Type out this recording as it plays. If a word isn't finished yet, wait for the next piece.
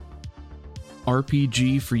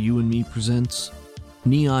RPG for You and Me presents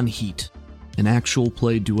Neon Heat, an actual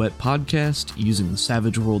play duet podcast using the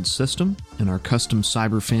Savage Worlds system and our custom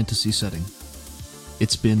cyber fantasy setting.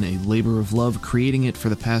 It's been a labor of love creating it for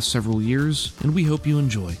the past several years, and we hope you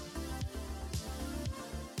enjoy.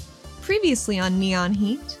 Previously on Neon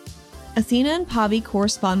Heat, Athena and Pavi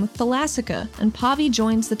correspond with Thalassica, and Pavi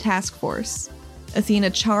joins the task force.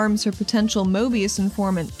 Athena charms her potential Mobius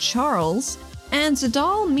informant, Charles, and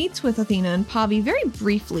Zadal meets with Athena and Pavi very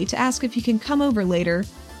briefly to ask if he can come over later,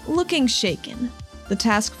 looking shaken. The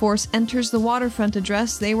task force enters the waterfront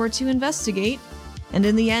address they were to investigate, and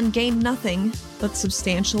in the end gain nothing but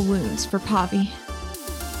substantial wounds for Pavi.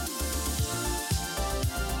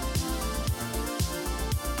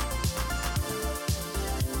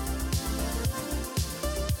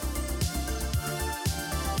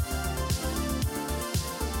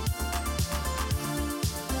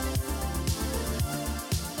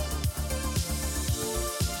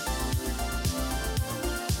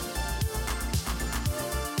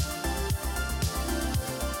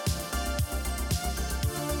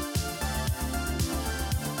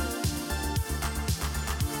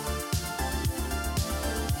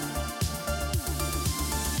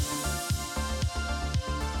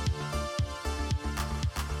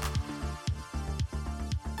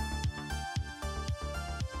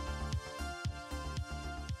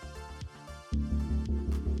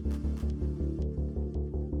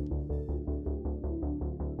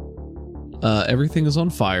 Everything is on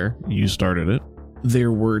fire. You started it.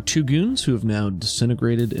 There were two goons who have now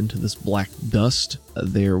disintegrated into this black dust.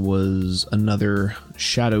 There was another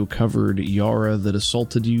shadow-covered Yara that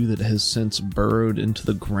assaulted you that has since burrowed into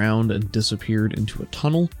the ground and disappeared into a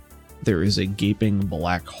tunnel. There is a gaping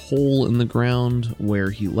black hole in the ground where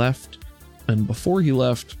he left. And before he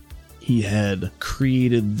left, he had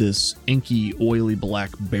created this inky, oily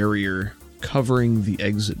black barrier covering the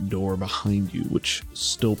exit door behind you, which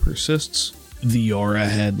still persists. The Yara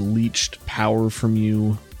had leached power from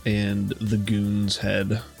you, and the goons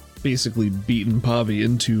had basically beaten Pavi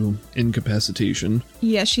into incapacitation.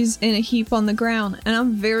 Yeah, she's in a heap on the ground, and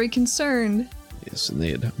I'm very concerned. Yes, and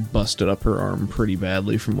they had busted up her arm pretty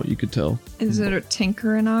badly from what you could tell. Is it her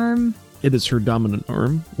tinkering arm? It is her dominant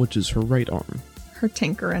arm, which is her right arm. Her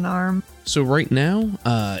tinkering arm. So right now,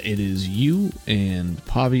 it is you, and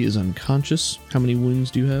Pavi is unconscious. How many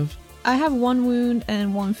wounds do you have? I have one wound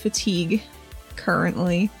and one fatigue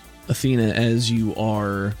currently. Athena, as you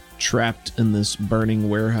are trapped in this burning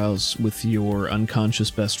warehouse with your unconscious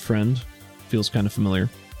best friend, feels kind of familiar,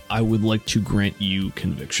 I would like to grant you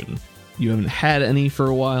conviction. You haven't had any for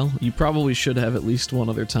a while. You probably should have at least one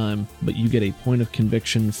other time, but you get a point of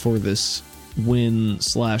conviction for this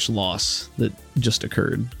win/loss that just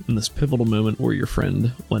occurred in this pivotal moment where your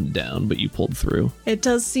friend went down, but you pulled through. It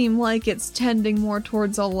does seem like it's tending more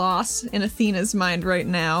towards a loss in Athena's mind right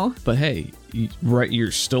now. But hey,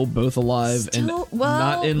 you're still both alive and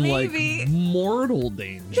not in maybe. Like mortal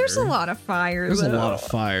danger. There's a lot of fire. There's a lot of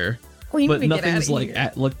fire. But nothing's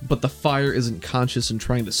but the fire isn't conscious and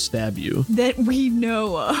trying to stab you. That we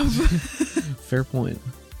know of. Fair point.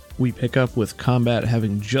 We pick up with combat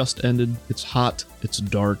having just ended. It's hot. It's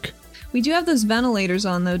dark. We do have those ventilators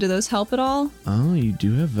on, though. Do those help at all? Oh, you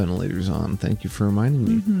do have ventilators on. Thank you for reminding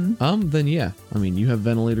me. Mm-hmm. Then yeah. I mean, you have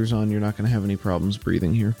ventilators on. You're not going to have any problems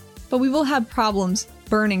breathing here. But we will have problems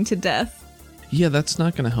burning to death. Yeah, that's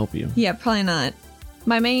not going to help you. Yeah, probably not.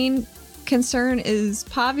 My main concern is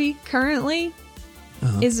Pavi currently.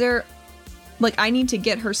 Is there... Like, I need to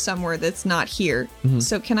get her somewhere that's not here. Mm-hmm.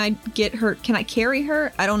 So can I get her? Can I carry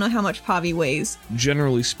her? I don't know how much Pavi weighs.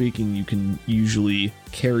 Generally speaking, you can usually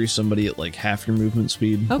carry somebody at like half your movement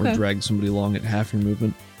speed, or drag somebody along at half your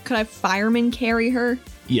movement. Could I fireman carry her?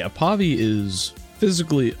 Yeah, Pavi is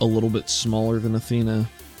physically a little bit smaller than Athena.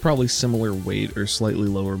 Probably similar weight or slightly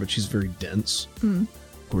lower, but she's very dense.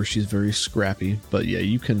 Or she's very scrappy. But yeah,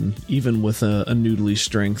 you can, even with a noodly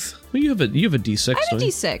strength. Well, you have a D6. I have a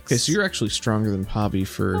D6. Okay, so you're actually stronger than Pavi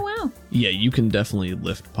for... Oh, wow. Yeah, you can definitely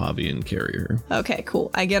lift Pavi and carry her. Okay,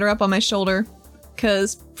 cool. I get her up on my shoulder,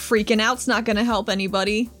 because freaking out's not going to help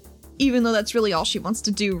anybody, even though that's really all she wants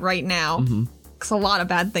to do right now. Because a lot of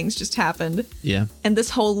bad things just happened. Yeah. And this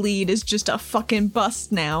whole lead is just a fucking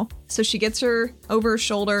bust now. So she gets her over her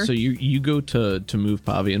shoulder. So you go to move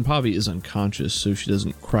Pavi, and Pavi is unconscious, so she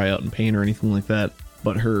doesn't cry out in pain or anything like that.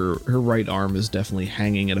 But her right arm is definitely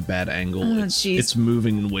hanging at a bad angle. Oh, it's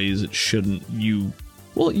moving in ways it shouldn't. You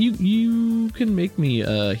can make me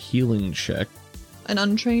a healing check. An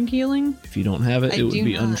untrained healing? If you don't have it, it would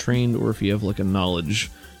be untrained, or if you have like a knowledge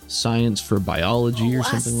science for biology or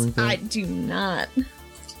something like that. I do not.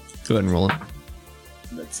 Go ahead and roll it.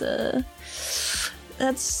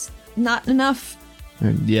 That's not enough.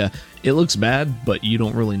 Yeah, it looks bad, but you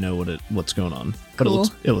don't really know what's going on. But Cool.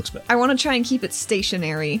 it looks bad. I want to try and keep it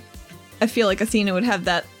stationary. I feel like Athena would have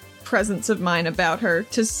that presence of mind about her,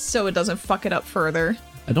 so it doesn't fuck it up further.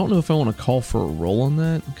 I don't know if I want to call for a roll on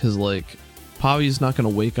that, because, like, Pavi's not going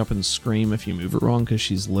to wake up and scream if you move it wrong, because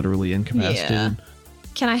she's literally incapacitated. Yeah.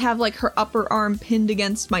 Can I have, like, her upper arm pinned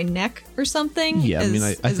against my neck or something? Yeah, I mean,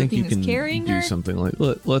 I think you Athena's can do her? something like...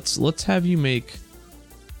 Let's have you make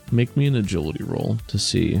me an agility roll to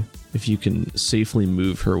see if you can safely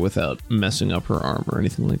move her without messing up her arm or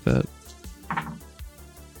anything like that.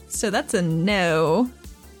 So that's a no.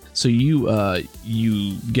 So you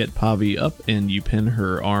get Pavi up and you pin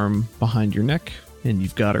her arm behind your neck, and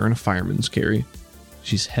you've got her in a fireman's carry.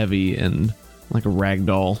 She's heavy and like a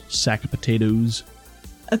ragdoll sack of potatoes.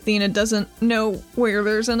 Athena doesn't know where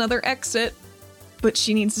there's another exit, but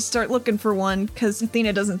she needs to start looking for one because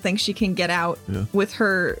Athena doesn't think she can get out with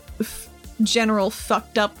her general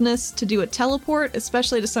fucked upness to do a teleport,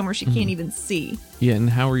 especially to somewhere she can't even see. Yeah, and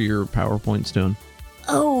how are your PowerPoints doing?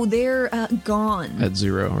 Oh, they're gone. At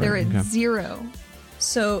 0, right? They're at 0.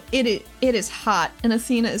 So it is hot, and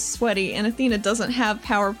Athena is sweaty, and Athena doesn't have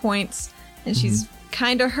PowerPoints, and she's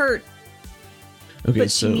kind of hurt. Okay,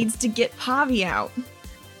 but so she needs to get Pavi out.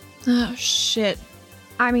 Oh, shit.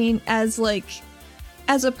 I mean, as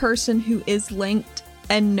a person who is linked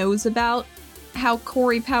and knows about how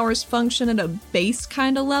Corey powers function at a base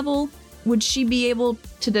kind of level, would she be able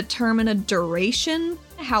to determine a duration?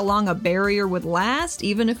 How long a barrier would last,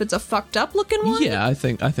 even if it's a fucked up looking one? Yeah, I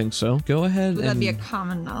think so. Go ahead. Would that be a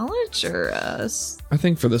common knowledge or I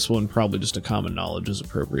think for this one, probably just a common knowledge is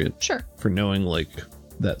appropriate. Sure. For knowing, like,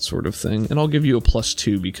 that sort of thing. And I'll give you a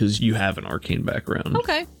 +2 because you have an arcane background.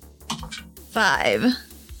 Okay. 5.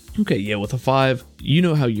 Okay, yeah, with a 5, you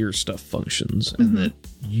know how your stuff functions, and that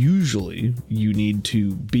usually you need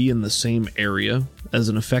to be in the same area as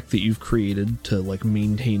an effect that you've created to, like,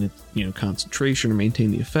 maintain it, concentration or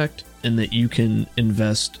maintain the effect, and that you can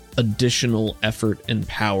invest additional effort and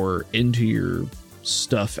power into your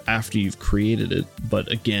stuff after you've created it.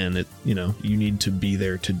 But again, you need to be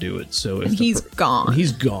there to do it. So if he's gone.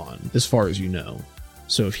 He's gone, as far as you know.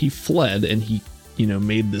 So if he fled and he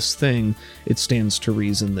made this thing, it stands to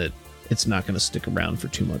reason that it's not going to stick around for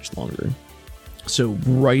too much longer. So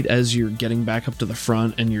right as you're getting back up to the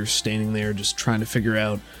front and you're standing there just trying to figure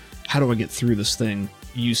out, how do I get through this thing?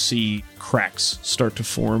 You see cracks start to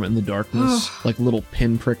form in the darkness, like little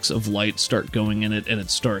pinpricks of light start going in it, and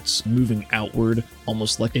it starts moving outward,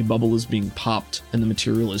 almost like a bubble is being popped, and the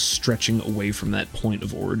material is stretching away from that point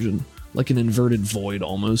of origin, like an inverted void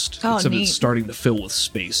almost, except neat. It's starting to fill with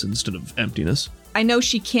space instead of emptiness. I know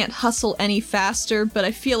she can't hustle any faster, but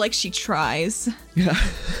I feel like she tries. Yeah.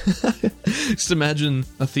 Just imagine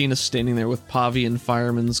Athena standing there with Pavi and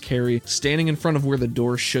Fireman's Carry, standing in front of where the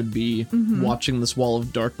door should be, watching this wall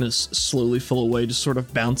of darkness slowly fill away, just sort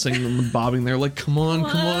of bouncing and bobbing there like, come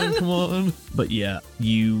on. But yeah,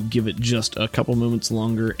 you give it just a couple moments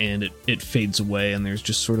longer and it fades away, and there's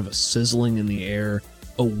just sort of a sizzling in the air,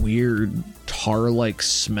 a weird tar-like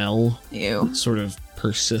smell. Ew. Sort of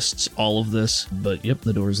persists all of this, but yep,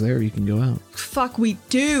 the door's there. You can go out. Fuck, we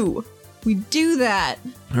do that.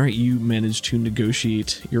 All right, you manage to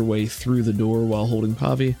negotiate your way through the door while holding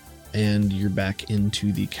Pavi, and you're back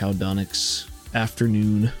into the Caudonics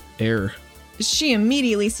afternoon air. She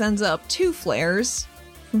immediately sends up 2 flares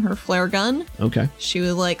from her flare gun. Okay. She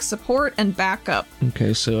would like support and backup.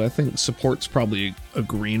 Okay, so I think support's probably a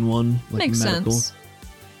green one, like Makes medical. sense.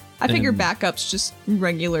 I figure backup's just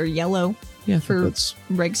regular yellow. Yeah, for that's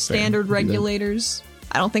standard regulators.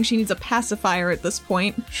 I don't think she needs a pacifier at this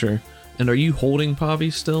point. Sure. And are you holding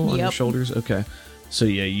Pavi still on your Yep. shoulders? Okay. So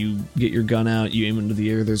yeah, you get your gun out, you aim into the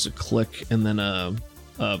air, there's a click, and then a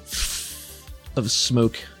of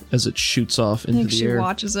smoke as it shoots off into I think the she air.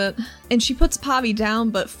 watches it. And she puts Pavi down,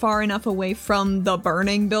 but far enough away from the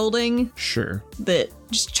burning building Sure. that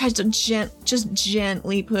just tries to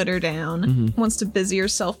gently put her down. Wants to busy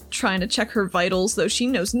herself trying to check her vitals, though she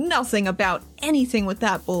knows nothing about anything with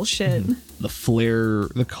that bullshit.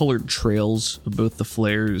 The colored trails of both the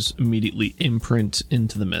flares immediately imprint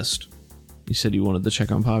into the mist. You said you wanted to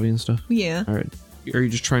check on Pavi and stuff? Yeah. All right. Are you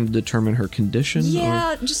just trying to determine her condition?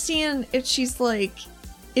 Yeah, just seeing if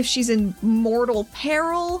she's in mortal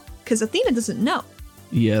peril, because Athena doesn't know.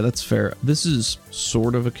 Yeah, that's fair. This is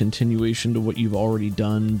sort of a continuation to what you've already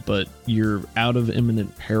done, but you're out of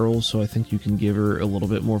imminent peril, so I think you can give her a little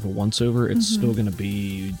bit more of a once-over. It's still going to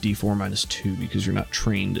be D4 -2 because you're not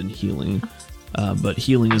trained in healing. But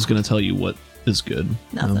healing is going to tell you what is good.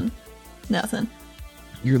 Nothing.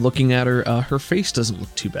 You're looking at her. Her face doesn't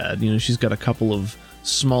look too bad. You know, she's got a couple of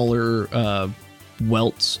smaller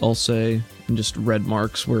welts, I'll say, and just red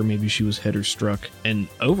marks where maybe she was hit or struck. And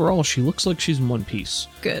overall, she looks like she's in one piece.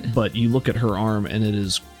 Good. But you look at her arm, and it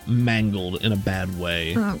is mangled in a bad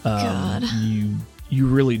way. Oh, God. You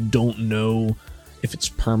really don't know if it's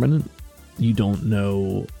permanent. You don't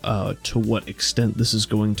know to what extent this is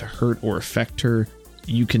going to hurt or affect her.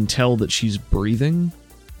 You can tell that she's breathing,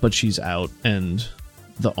 but she's out, and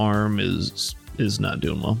the arm is not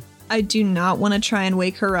doing well. I do not want to try and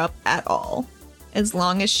wake her up at all. As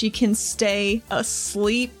long as she can stay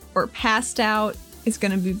asleep or passed out, it's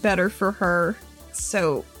going to be better for her.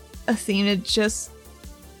 So Athena just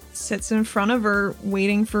sits in front of her,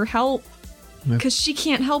 waiting for help, because she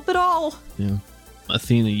can't help at all. Yeah.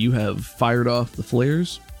 Athena, you have fired off the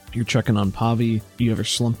flares. You're checking on Pavi. You have her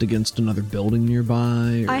slumped against another building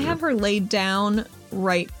nearby? I have her laid down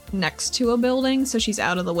right next to a building, so she's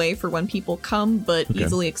out of the way for when people come, but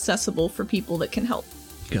easily accessible for people that can help.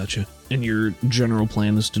 Gotcha. And your general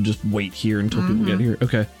plan is to just wait here until people get here?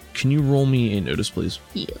 Okay. Can you roll me a notice, please?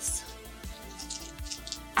 Yes.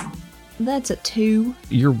 That's a 2.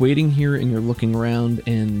 You're waiting here and you're looking around,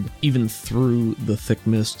 and even through the thick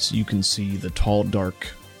mists, you can see the tall, dark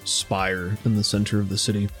spire in the center of the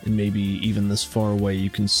city. And maybe even this far away, you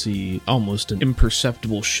can see almost an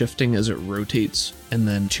imperceptible shifting as it rotates, and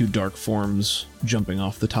then 2 dark forms jumping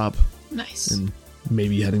off the top. Nice. And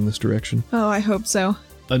maybe heading this direction. Oh, I hope so.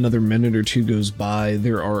 Another minute or two goes by.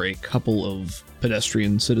 There are a couple of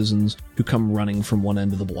pedestrian citizens who come running from one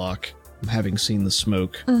end of the block, having seen the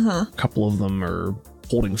smoke. A couple of them are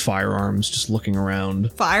holding firearms, just looking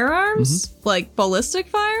around. Firearms? Like ballistic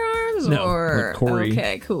firearms? No, or like Corey.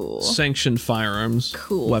 Okay, cool. Sanctioned firearms.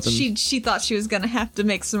 Cool. Weapons. She thought she was gonna have to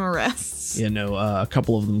make some arrests. Yeah, no, a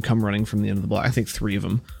couple of them come running from the end of the block. I think 3 of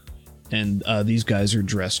them. And these guys are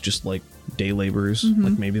dressed just like day laborers.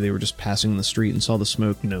 Like maybe they were just passing the street and saw the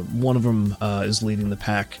smoke. You know, one of them is leading the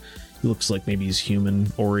pack. He looks like maybe he's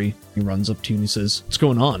human, Ori. He runs up to you and he says, "What's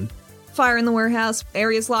going on?" Fire in the warehouse.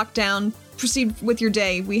 Area's locked down. Proceed with your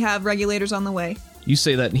day. We have regulators on the way. You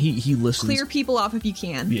say that, and he listens. Clear people off if you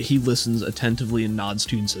can. Yeah, he listens attentively and nods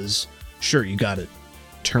to you and says, "Sure, you got it."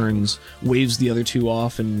 Turns, waves the other 2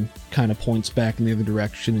 off, and kind of points back in the other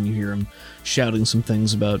direction, and you hear him shouting some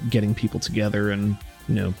things about getting people together and,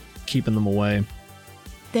 you know, keeping them away.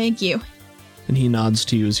 Thank you. And he nods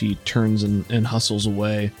to you as he turns and hustles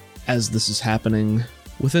away. As this is happening,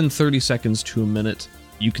 within 30 seconds to a minute,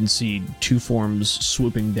 you can see 2 forms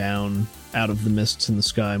swooping down out of the mists in the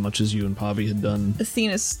sky, much as you and Pavi had done.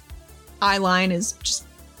 Athena's eye line is just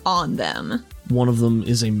on them. One of them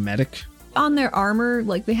is a medic. On their armor,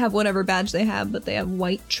 like, they have whatever badge they have, but they have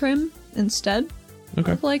white trim instead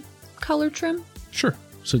of, like, color trim. Sure.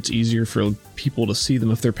 So it's easier for people to see them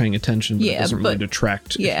if they're paying attention, but it doesn't really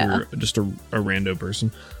detract if you're just a rando person.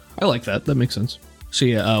 I like that. That makes sense. So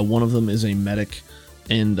yeah, one of them is a medic,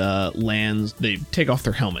 and lands. They take off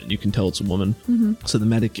their helmet, and you can tell it's a woman. So the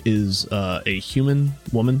medic is a human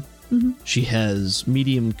woman. She has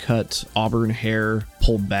medium-cut auburn hair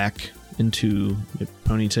pulled back into a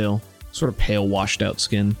ponytail, sort of pale, washed-out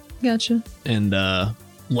skin. Gotcha. And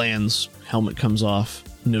Land's helmet comes off,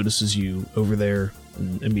 notices you over there,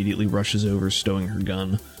 and immediately rushes over, stowing her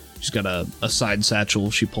gun. She's got a side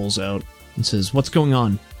satchel she pulls out and says, "What's going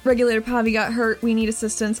on?" Regulator Pavi got hurt. We need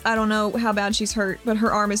assistance. I don't know how bad she's hurt, but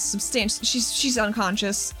her arm is substantial. She's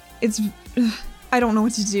unconscious. I don't know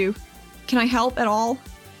what to do. Can I help at all?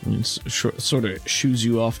 And sort of shoos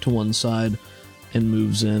you off to one side and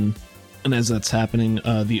moves in. And as that's happening,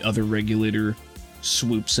 the other regulator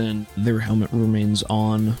swoops in. Their helmet remains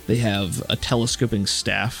on. They have a telescoping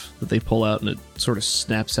staff that they pull out, and it sort of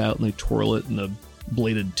snaps out, and they twirl it, and the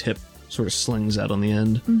bladed tip sort of slings out on the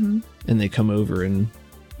end. And they come over and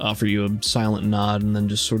offer you a silent nod, and then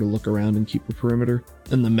just sort of look around and keep a perimeter.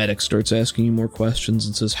 And the medic starts asking you more questions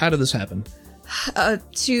and says, "How did this happen?"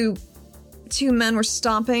 Two men were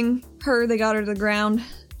stomping her. They got her to the ground.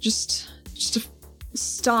 Just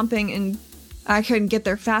stomping, and I couldn't get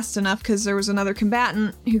there fast enough because there was another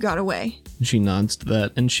combatant who got away. She nods to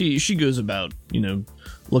that, and she goes about,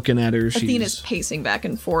 looking at her. Athena's pacing back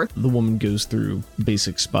and forth. The woman goes through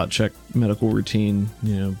basic spot check medical routine,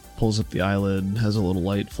 pulls up the eyelid, has a little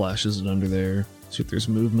light, flashes it under there, see if there's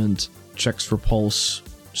movement, checks for pulse,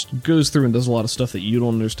 just goes through and does a lot of stuff that you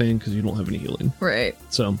don't understand because you don't have any healing. Right.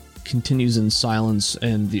 So continues in silence,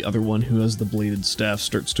 and the other one who has the bladed staff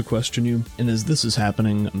starts to question you. And as this is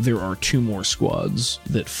happening, there are 2 more squads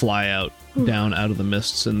that fly out down out of the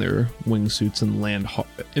mists in their wingsuits and land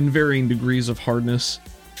in varying degrees of hardness,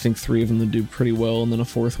 think 3 of them that do pretty well, and then a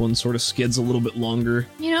 4th one sort of skids a little bit longer.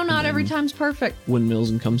 Not every time's perfect. Windmills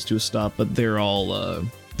and comes to a stop, but they're all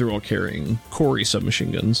carrying Corey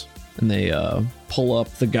submachine guns, and they pull up.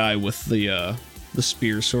 The guy with the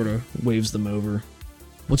spear sort of waves them over.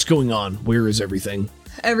 What's going on? Where is everything?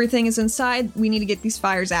 Everything is inside. We need to get these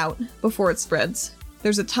fires out before it spreads.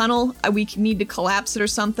 There's a tunnel. We need to collapse it or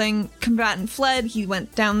something. Combatant fled. He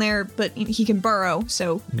went down there, but he can burrow,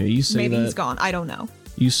 so maybe he's gone. I don't know.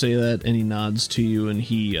 You say that, and he nods to you, and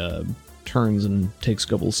he turns and takes a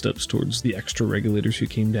couple of steps towards the extra regulators who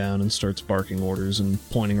came down and starts barking orders and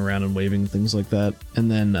pointing around and waving, things like that. And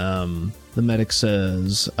then the medic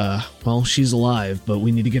says, well, she's alive, but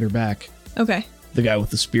we need to get her back. Okay. The guy with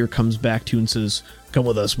the spear comes back to you and says, come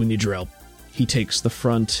with us, we need your help. He takes the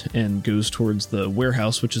front and goes towards the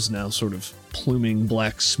warehouse, which is now sort of pluming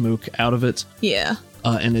black smoke out of it. Yeah.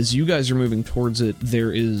 And as you guys are moving towards it,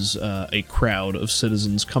 there is a crowd of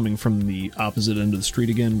citizens coming from the opposite end of the street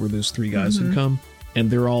again, where those 3 guys had come.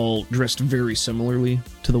 And they're all dressed very similarly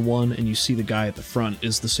to the one, and you see the guy at the front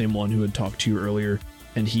is the same one who had talked to you earlier.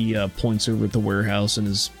 And he points over at the warehouse and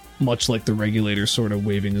is much like the regulator, sort of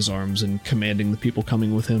waving his arms and commanding the people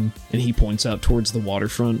coming with him. And he points out towards the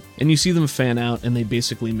waterfront, and you see them fan out, and they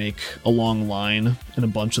basically make a long line, and a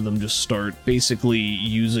bunch of them just start basically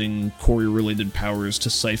using Corey-related powers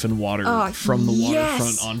to siphon water from the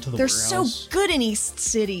waterfront onto the warehouse. They're so good in East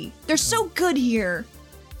City. They're so good here.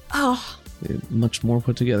 Oh. Much more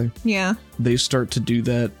put together. Yeah. They start to do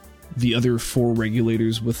that. The other 4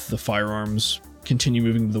 regulators with the firearms continue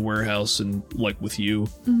moving to the warehouse and, with you.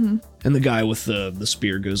 And the guy with the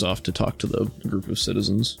spear goes off to talk to the group of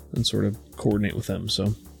citizens and sort of coordinate with them.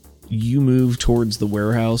 So you move towards the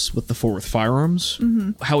warehouse with the 4 with firearms.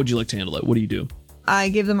 How would you like to handle it? What do you do? I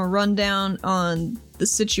give them a rundown on the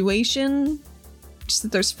situation. Just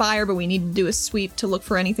that there's fire, but we need to do a sweep to look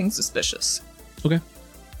for anything suspicious. Okay.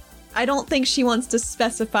 I don't think she wants to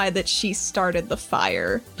specify that she started the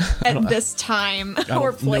fire at this time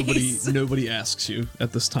or place. Nobody asks you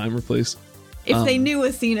at this time or place. If they knew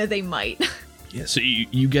Athena, they might. Yeah, so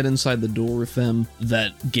you get inside the door with them.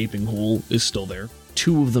 That gaping hole is still there.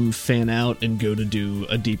 2 of them fan out and go to do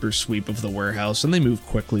a deeper sweep of the warehouse, and they move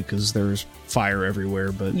quickly because there's fire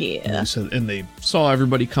everywhere. But yeah, they saw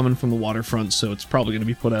everybody coming from the waterfront, so it's probably going to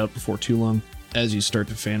be put out before too long. As you start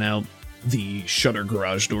to fan out, the shutter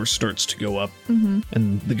garage door starts to go up,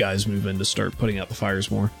 and the guys move in to start putting out the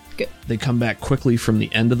fires more. Good. They come back quickly from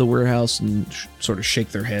the end of the warehouse and sort of shake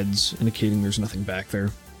their heads, indicating there's nothing back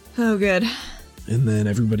there. Oh, good. And then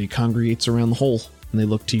everybody congregates around the hole, and they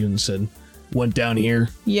look to you and said, went down here.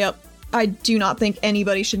 Yep. I do not think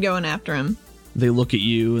anybody should go in after him. They look at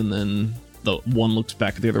you, and then the one looks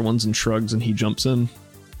back at the other ones and shrugs, and he jumps in.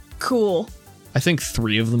 Cool. I think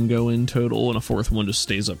 3 of them go in total, and a 4th one just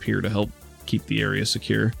stays up here to help keep the area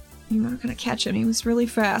secure. You're not gonna catch him. He was really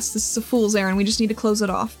fast. This is a fool's errand. We just need to close it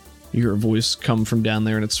off. You hear a voice come from down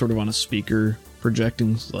there, and it's sort of on a speaker,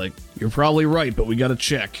 projecting, like, you're probably right, but we gotta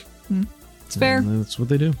check. It's fair. And that's what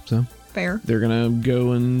they do, so. Fair. They're gonna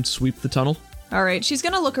go and sweep the tunnel. All right, she's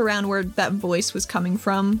gonna look around where that voice was coming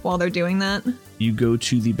from while they're doing that. You go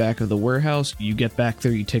to the back of the warehouse. You get back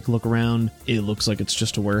there, you take a look around. It looks like it's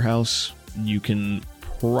just a warehouse. You can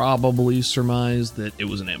probably surmise that it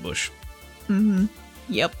was an ambush.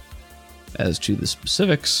 Yep. As to the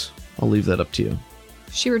specifics, I'll leave that up to you.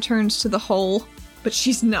 She returns to the hole, but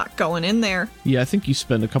she's not going in there. Yeah, I think you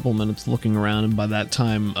spend a couple minutes looking around, and by that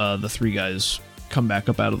time, the 3 guys come back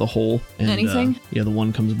up out of the hole. And, anything? Yeah, the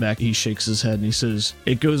one comes back, he shakes his head, and he says,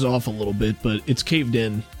 it goes off a little bit, but it's caved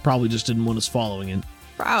in. Probably just didn't want us following it.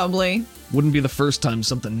 Probably. Wouldn't be the first time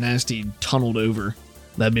something nasty tunneled over.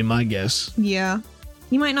 That'd be my guess. Yeah.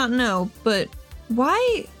 You might not know, but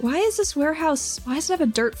why is this warehouse, why does it have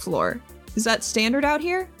a dirt floor? Is that standard out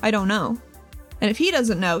here? I don't know. And if he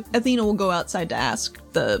doesn't know, Athena will go outside to ask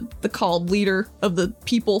the called leader of the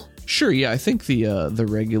people. Sure, yeah, I think the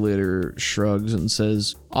regulator shrugs and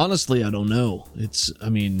says, honestly, I don't know.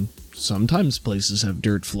 Sometimes places have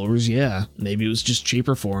dirt floors, yeah. Maybe it was just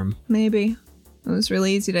cheaper for him. Maybe. It was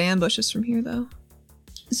really easy to ambush us from here, though.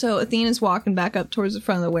 So Athena's walking back up towards the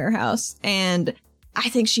front of the warehouse, and I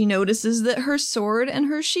think she notices that her sword and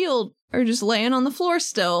her shield are just laying on the floor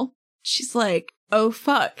still. She's like, oh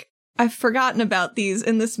fuck, I've forgotten about these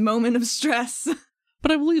in this moment of stress.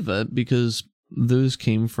 But I believe that because those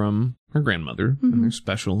came from her grandmother, and they're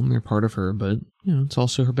special, and they're part of her, but, it's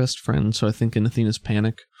also her best friend, so I think in Athena's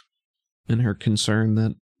panic and her concern,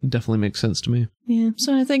 that definitely makes sense to me. Yeah,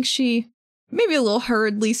 so I think she maybe a little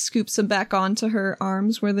hurriedly scoops them back onto her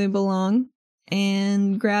arms where they belong,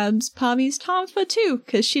 and grabs Pavi's tonfa too,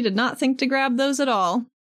 because she did not think to grab those at all.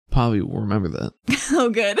 Pavi will remember that. Oh,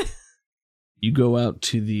 good. You go out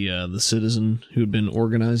to the citizen who had been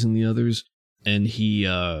organizing the others, and he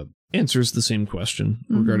answers the same question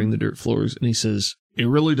regarding the dirt floors, and he says, "It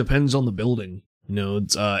really depends on the building. You know,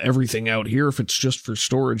 it's everything out here, if it's just for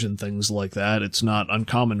storage and things like that, it's not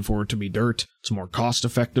uncommon for it to be dirt. It's more cost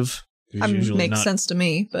effective. Makes sense to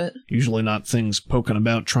me, but... Usually not things poking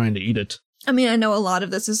about trying to eat it. I mean, I know a lot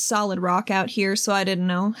of this is solid rock out here, so I didn't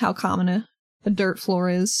know how common a dirt floor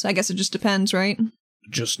is. I guess it just depends, right? It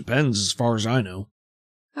just depends, as far as I know."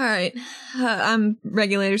 Alright, I'm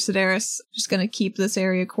Regulator Sedaris. Just gonna keep this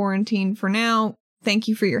area quarantined for now. Thank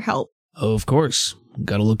you for your help. Oh, of course.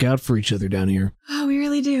 Gotta look out for each other down here. Oh, we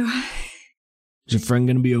really do. Is your friend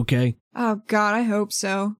gonna be okay? Oh god, I hope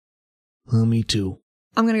so. Well, me too.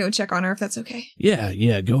 I'm gonna go check on her if that's okay.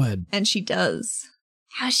 Yeah, go ahead. And she does.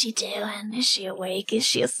 How's she doing? Is she awake? Is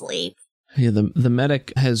she asleep? Yeah, the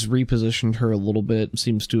medic has repositioned her a little bit,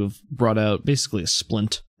 seems to have brought out basically a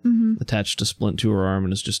splint, attached a splint to her arm,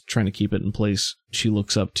 and is just trying to keep it in place. She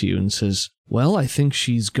looks up to you and says, "Well, I think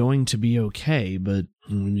she's going to be okay, but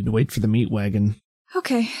we need to wait for the meat wagon."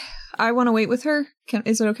 Okay, I want to wait with her.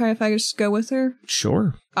 Is it okay if I just go with her?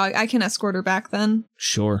 Sure. I can escort her back then.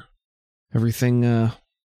 Sure. Everything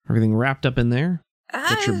wrapped up in there?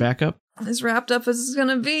 Get your backup? As wrapped up as it's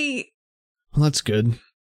gonna be. Well, that's good.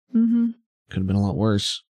 Could have been a lot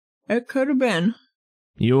worse. It could have been.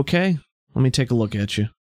 You okay? Let me take a look at you.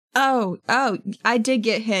 Oh, I did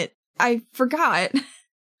get hit. I forgot.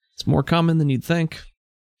 It's more common than you'd think.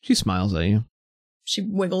 She smiles at you. She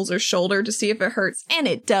wiggles her shoulder to see if it hurts, and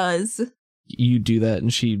it does. You do that,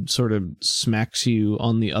 and she sort of smacks you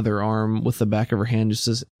on the other arm with the back of her hand, just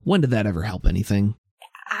says, "When did that ever help anything?"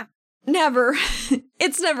 Never.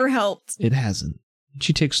 It's never helped. It hasn't.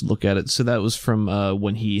 She takes a look at it. So that was from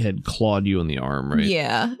when he had clawed you in the arm, right?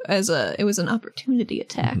 Yeah, it was an opportunity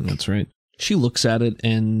attack. That's right. She looks at it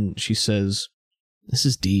and she says, "This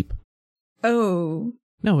is deep." Oh.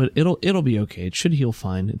 No, it'll be okay. It should heal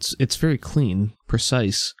fine. It's very clean,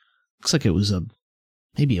 precise. Looks like it was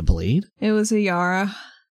maybe a blade. It was a Yara.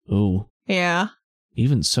 Oh. Yeah.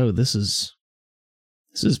 Even so, this is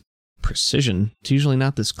precision. It's usually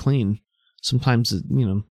not this clean. Sometimes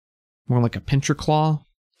more like a pincher claw.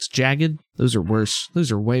 It's jagged. Those are worse.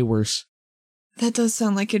 Those are way worse. That does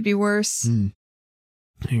sound like it'd be worse.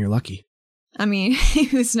 You're lucky. I mean,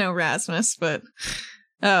 he was no Rasmus, but...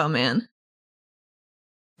 Oh, man.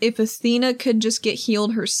 If Athena could just get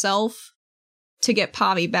healed herself to get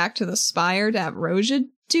Pavi back to the Spire to have Roja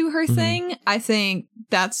do her thing, I think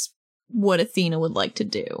that's what Athena would like to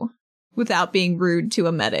do. Without being rude to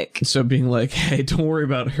a medic. So being like, "Hey, don't worry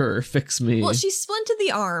about her, fix me." Well, she splinted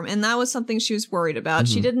the arm, and that was something she was worried about.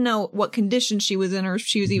 She didn't know what condition she was in or if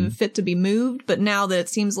she was even fit to be moved, but now that it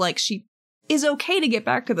seems like she is okay to get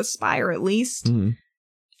back to the Spire at least,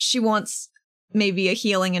 she wants maybe a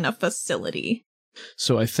healing in a facility.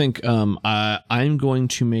 So I think I'm going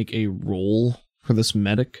to make a roll for this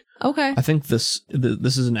medic. Okay. I think this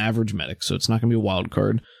is an average medic, so it's not going to be a wild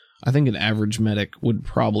card. I think an average medic would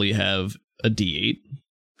probably have a D8.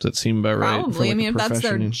 Does that seem about right? Probably. I mean, if that's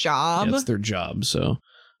their job. Yeah, it's their job. So,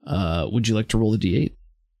 would you like to roll a D8?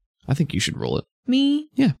 I think you should roll it. Me?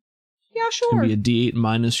 Yeah. Yeah, sure. It's going to be a D8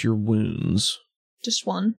 minus your wounds. Just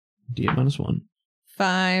one. D8 minus 1.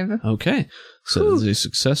 5. Okay. So this is a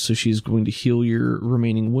success. So she's going to heal your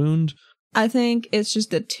remaining wound. I think it's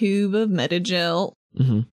just a tube of Metagel.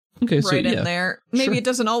 Okay, right in there. Maybe it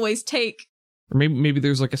doesn't always take. Or maybe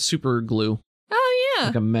there's like a super glue. Oh, yeah.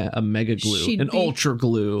 Like a mega glue. An ultra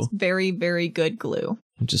glue. Very, very good glue.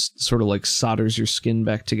 It just sort of like solders your skin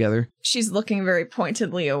back together. She's looking very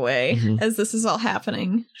pointedly away as this is all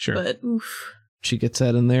happening. Sure. But, oof. She gets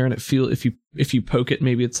that in there, and it if you poke it,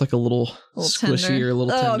 maybe it's like a little squishy tender. or a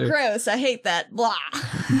little tender. Oh, gross. I hate that. Blah.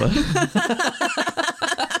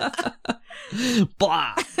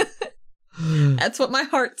 Blah. That's what my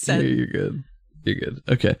heart said. Yeah, you're good. You're good.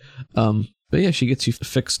 Okay. But yeah, she gets you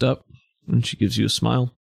fixed up, and she gives you a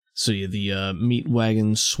smile. So yeah, the meat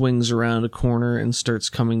wagon swings around a corner and starts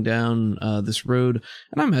coming down this road.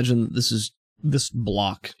 And I imagine this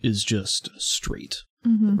block is just straight.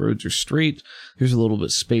 The roads are straight. There's a little bit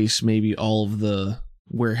of space. Maybe all of the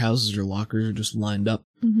warehouses or lockers are just lined up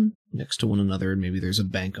next to one another, and maybe there's a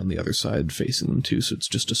bank on the other side facing them too. So it's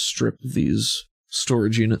just a strip of these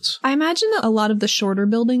storage units. I imagine that a lot of the shorter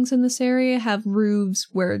buildings in this area have roofs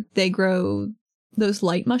where they grow those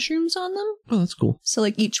light mushrooms on them. Oh, that's cool. So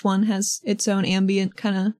like each one has its own ambient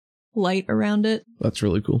kind of light around it. That's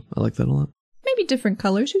really cool. I like that a lot. Maybe different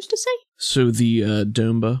colors, who's to say? So the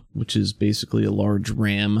Domba, which is basically a large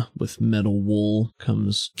ram with metal wool,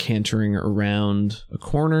 comes cantering around a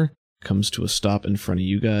corner, comes to a stop in front of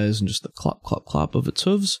you guys, and just the clop, clop, clop of its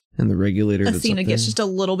hooves, and the regulator that's Athena up gets there. just a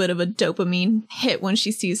little bit of a dopamine hit when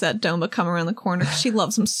she sees that Domba come around the corner. She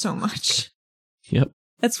loves him so much. Yep.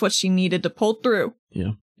 That's what she needed to pull through.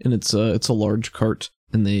 Yeah. And it's a large cart,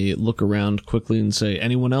 and they look around quickly and say,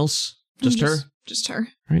 anyone else? Just her? Just her.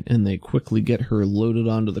 Right, and they quickly get her loaded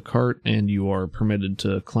onto the cart, and you are permitted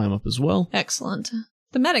to climb up as well. Excellent.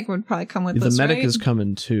 The medic would probably come with The us, medic right? is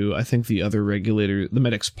coming too. I think the other regulator, the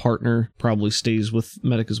medic's partner, probably stays with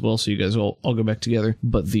medic as well, so you guys all go back together.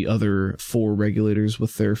 But the other 4 regulators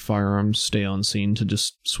with their firearms stay on scene to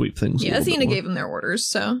just sweep things. Yeah, a little bit Athena more. gave them their orders,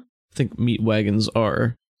 so... I think meat wagons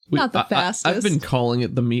are... Not the fastest. I've been calling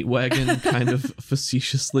it the meat wagon kind of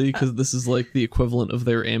facetiously, because this is like the equivalent of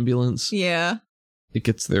their ambulance. Yeah. It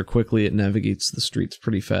gets there quickly, it navigates the streets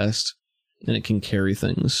pretty fast, and it can carry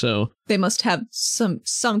things, so... They must have some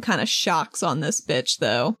kind of shocks on this bitch,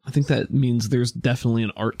 though. I think that means there's definitely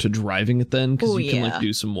an art to driving it then, because you can like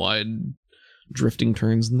do some wide drifting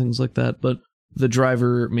turns and things like that, but the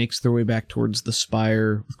driver makes their way back towards the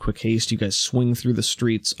spire with quick haste. You guys swing through the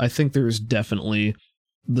streets. I think there's definitely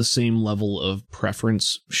the same level of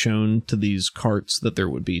preference shown to these carts that there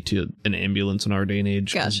would be to an ambulance in our day and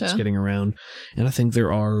age. 'Cause Gotcha. It's getting around. And I think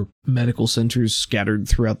there are medical centers scattered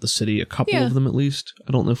throughout the city, a couple of them at least.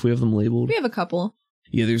 I don't know if we have them labeled. We have a couple.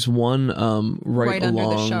 Yeah, there's one right under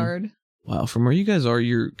along... the shard. Wow, from where you guys are,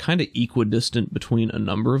 you're kind of equidistant between a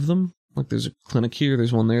number of them. Like, there's a clinic here,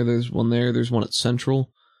 there's one there, there's one there, there's one at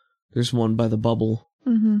Central, there's one by the bubble.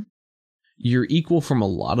 Mm-hmm. You're equal from a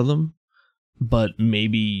lot of them, but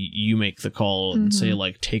maybe you make the call and say,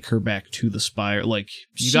 like, take her back to the spire. Like,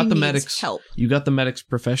 you got the medic's help. You got the medic's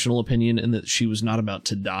professional opinion and that she was not about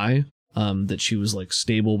to die. That she was, like,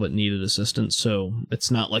 stable but needed assistance, so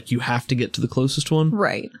it's not like you have to get to the closest one.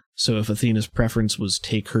 Right. So if Athena's preference was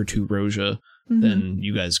take her to Roja, then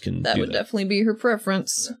you guys can That do would that. definitely be her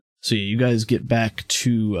preference. So yeah, you guys get back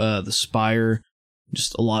to the spire,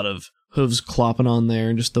 just a lot of hooves clopping on there,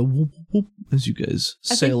 and just the whoop, whoop, as you guys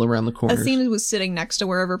sail around the corners. Athena was sitting next to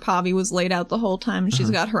wherever Pavi was laid out the whole time.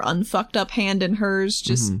 She's got her unfucked up hand in hers,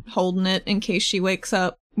 just holding it in case she wakes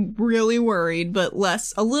up really worried, but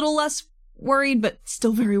a little less worried, but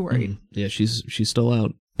still very worried. Yeah, she's still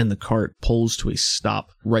out. And the cart pulls to a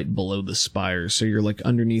stop right below the spire. So you're like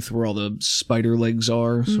underneath where all the spider legs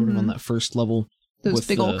are, sort of on that first level. Those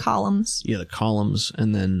big old columns. Yeah, the columns,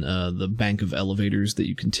 and then the bank of elevators that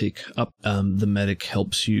you can take up. The medic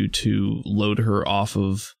helps you to load her off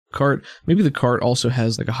of cart. Maybe the cart also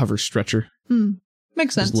has like a hover stretcher.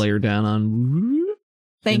 Makes sense. Just lay her down on.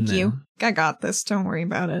 Thank you. I got this. Don't worry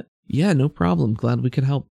about it. Yeah, no problem. Glad we could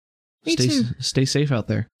help. Me too. Stay safe out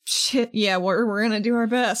there. Shit, yeah, we're gonna do our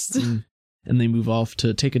best. And they move off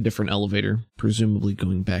to take a different elevator, presumably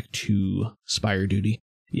going back to Spire duty.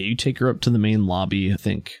 Yeah, you take her up to the main lobby. I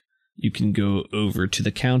think you can go over to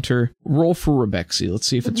the counter. Roll for Rebexy. Let's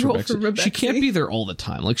see if it's Rebexy. She can't be there all the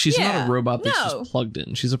time. Like, she's not a robot that's just plugged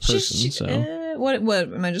in. She's a person, so... What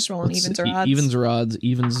am I just rolling evens or odds? Evens or odds.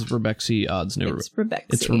 Evens is Rebexy, odds no. It's Rebexy.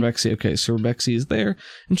 It's Rebexy. Okay, so Rebexy is there,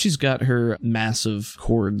 and she's got her massive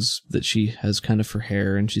cords that she has kind of for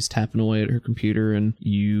hair, and she's tapping away at her computer, and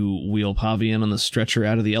you wheel Pavi in on the stretcher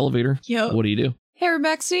out of the elevator. Yo. What do you do? Hey,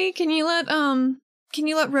 Rebexy, can you let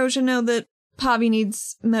Roja know that Pavi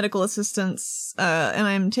needs medical assistance, and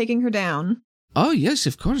I'm taking her down? Oh, yes,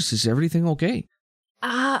 of course. Is everything okay?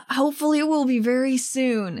 Hopefully it will be very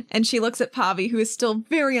soon. And she looks at Pavi, who is still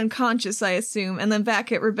very unconscious, I assume, and then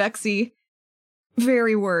back at Rebexy,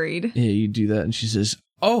 very worried. Yeah, you do that, and she says,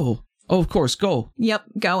 oh, of course, go. Yep,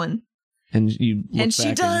 going. And you look and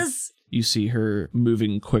she does. You see her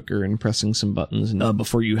moving quicker and pressing some buttons, and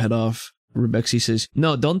before you head off, Rebexy says,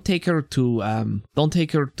 no, don't take her to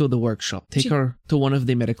the workshop. Take her to one of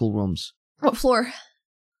the medical rooms. What floor?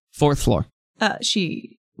 4th floor.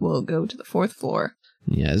 She will go to the 4th floor.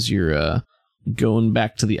 Yeah, as you're going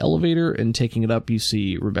back to the elevator and taking it up, you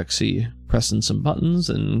see Rebexy pressing some buttons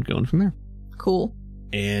and going from there. Cool.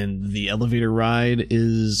 And the elevator ride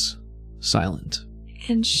is silent.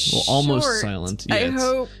 And almost silent. Yeah, I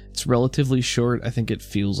hope. It's relatively short. I think it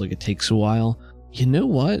feels like it takes a while. You know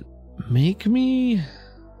what? Make me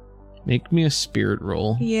a spirit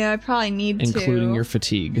roll. Yeah, I probably need including your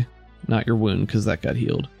fatigue. Not your wound, because that got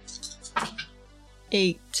healed.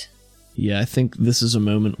 8. Yeah, I think this is a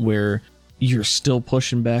moment where you're still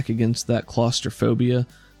pushing back against that claustrophobia,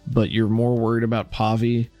 but you're more worried about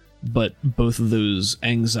Pavi, but both of those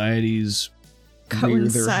anxieties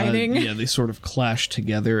coinciding. Yeah, they sort of clash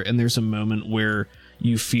together, and there's a moment where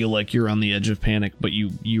you feel like you're on the edge of panic, but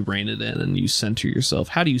you rein it in and you center yourself.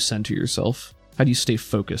 How do you center yourself? How do you stay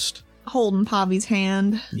focused? Holding Pavi's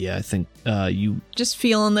hand. Yeah, I think you... Just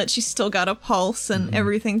feeling that she's still got a pulse and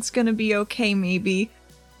everything's gonna be okay, maybe.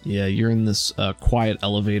 Yeah, you're in this quiet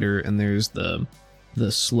elevator, and there's the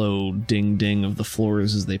slow ding-ding of the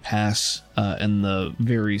floors as they pass, and the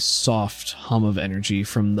very soft hum of energy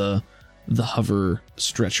from the hover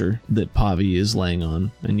stretcher that Pavi is laying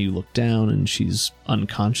on. And you look down, and she's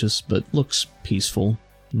unconscious, but looks peaceful.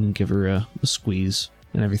 And you give her a squeeze,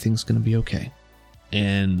 and everything's gonna be okay.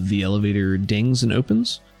 And the elevator dings and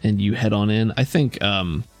opens, and you head on in. I think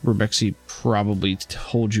Rebexy probably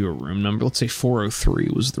told you a room number. Let's say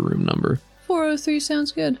 403 was the room number. 403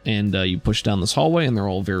 sounds good. And you push down this hallway, and they're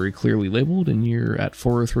all very clearly labeled, and you're at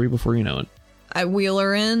 403 before you know it. I wheel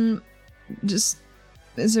her in. Is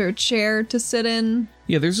there a chair to sit in?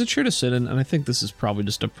 Yeah, there's a chair to sit in, and I think this is probably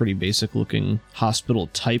just a pretty basic-looking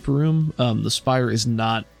hospital-type room. The Spire is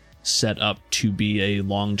not set up to be a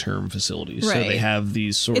long-term facility. Right. So they have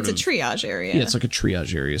these sort of... It's a triage area. Yeah, it's like a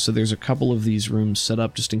triage area. So there's a couple of these rooms set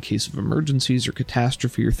up just in case of emergencies or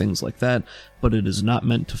catastrophe or things like that, but it is not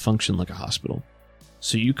meant to function like a hospital.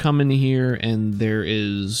 So you come in here, and there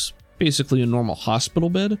is basically a normal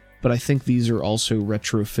hospital bed, but I think these are also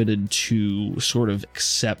retrofitted to sort of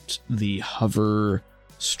accept the hover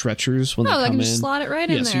stretchers when they come in. Oh, I can just slot it right in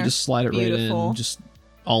there. Yeah, so you just slide it Beautiful. right in, just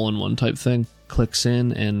all-in-one type thing. Clicks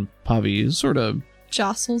in, and Pavi sort of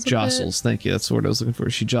jostles. Thank you. That's the word I was looking for.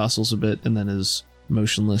 She jostles a bit and then is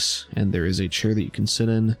motionless, and there is a chair that you can sit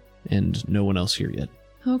in, and no one else here yet.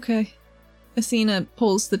 Okay. Athena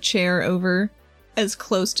pulls the chair over as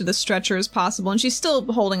close to the stretcher as possible, and she's still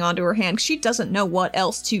holding onto her hand because she doesn't know what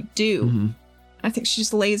else to do. Mm-hmm. I think she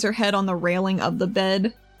just lays her head on the railing of the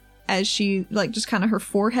bed as she, just kind of her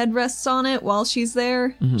forehead rests on it while she's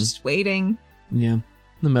there, just waiting. Yeah.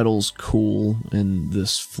 The metal's cool, and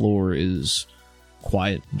this floor is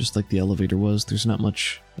quiet, just like the elevator was. There's not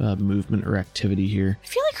much movement or activity here. I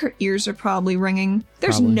feel like her ears are probably ringing.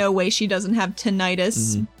 There's Probably. no way she doesn't have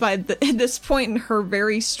tinnitus at this point in her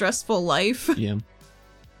very stressful life. Yeah.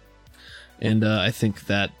 And I think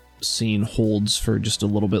that scene holds for just a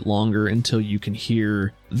little bit longer until you can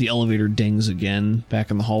hear the elevator dings again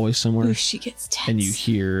back in the hallway somewhere. Ooh, she gets tense. And you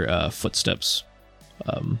hear footsteps,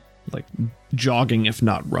 jogging, if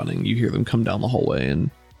not running. You hear them come down the hallway, and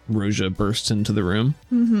Roja bursts into the room.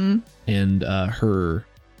 Mm-hmm. And her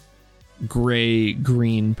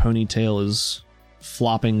gray-green ponytail is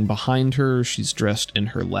flopping behind her. She's dressed in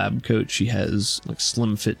her lab coat. She has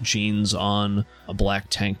slim-fit jeans on, a black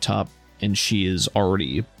tank top, and she is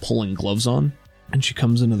already pulling gloves on. And she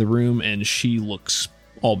comes into the room, and she looks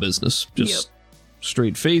all business. Just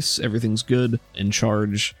straight face, everything's good, in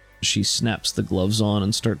charge. She snaps the gloves on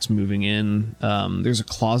and starts moving in. There's a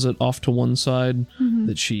closet off to one side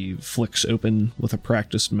that she flicks open with a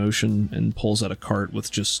practiced motion and pulls out a cart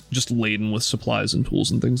with just laden with supplies and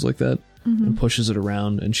tools and things like that, and pushes it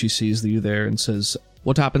around, and she sees you there and says,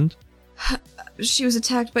 "What happened?" She was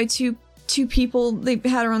attacked by two people. They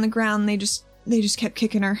had her on the ground. They just kept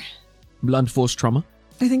kicking her. Blunt force trauma?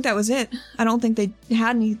 I think that was it. I don't think they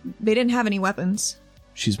didn't have any weapons.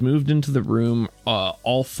 She's moved into the room.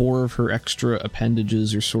 All four of her extra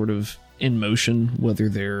appendages are sort of in motion, whether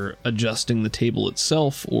they're adjusting the table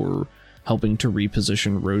itself or helping to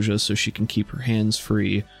reposition Roja so she can keep her hands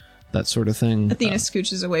free, that sort of thing. Athena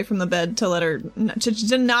scooches away from the bed to let her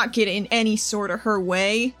to not get in any sort of her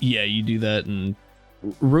way. Yeah, you do that, and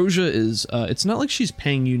Roja is, it's not like she's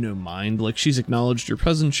paying you no mind. She's acknowledged your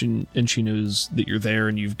presence, and she knows that you're there,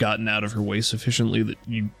 and you've gotten out of her way sufficiently that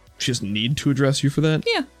she doesn't need to address you for that.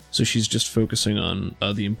 Yeah. So she's just focusing on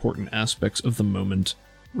the important aspects of the moment.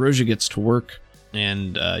 Roja gets to work,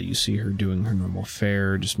 and you see her doing her normal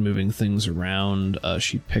fare, just moving things around.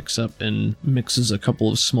 She picks up and mixes a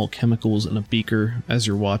couple of small chemicals in a beaker. As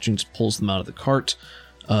you're watching, just pulls them out of the cart.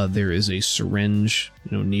 There is a syringe,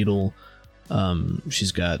 needle.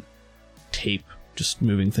 She's got tape, just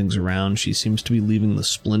moving things around. She seems to be leaving the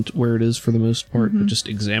splint where it is for the most part, but just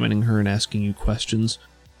examining her and asking you questions.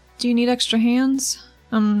 Do you need extra hands?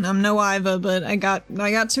 I'm no Iva, but I got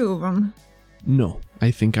two of them. No,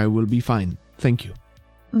 I think I will be fine. Thank you.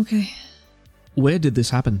 Okay. Where did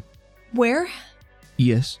this happen? Where?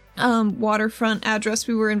 Yes. Waterfront address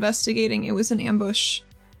we were investigating. It was an ambush.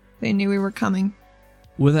 They knew we were coming.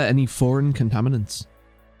 Were there any foreign contaminants?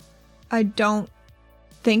 I don't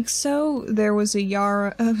think so. There was a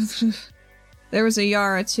Yara. There was a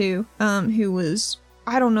Yara too. Who was.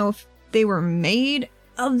 I don't know if they were made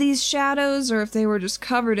of these shadows or if they were just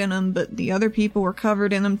covered in them, but the other people were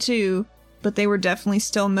covered in them too. But they were definitely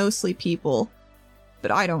still mostly people.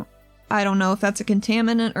 but I don't know if that's a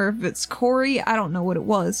contaminant or if it's Corey. I don't know what it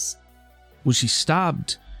was. Was she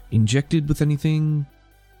stabbed? Injected with anything?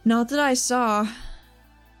 Not that I saw.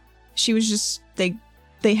 She was just,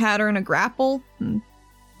 they had her in a grapple, and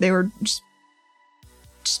they were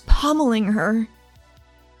just pummeling her.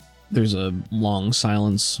 There's a long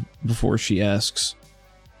silence before she asks,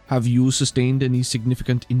 have you sustained any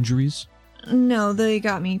significant injuries? No, they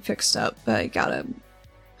got me fixed up, but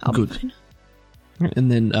I'll be fine.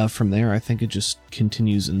 And then from there, I think it just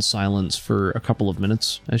continues in silence for a couple of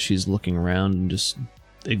minutes as she's looking around and just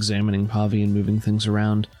examining Pavi and moving things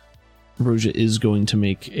around. Roja is going to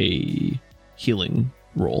make a healing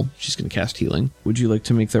roll. She's going to cast healing. Would you like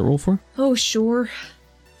to make that roll for? Oh, sure.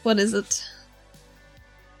 What is it?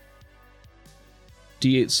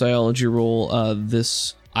 D8 Psiology roll.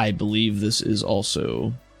 I believe this is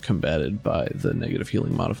also combated by the negative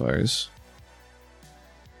healing modifiers.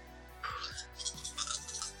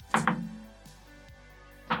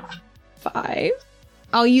 Five.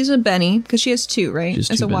 I'll use a Benny, because she has 2, right?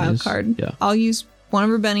 As a wild card. Yeah. I'll use one of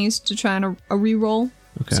her Bennies to try a re-roll.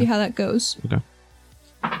 Okay. See how that goes. Okay.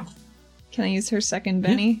 Can I use her second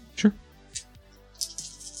Benny? Yeah, sure.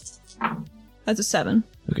 That's a 7.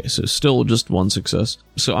 Okay, so still just one success.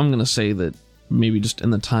 So I'm going to say that maybe just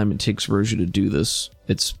in the time it takes Roja to do this,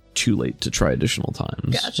 it's too late to try additional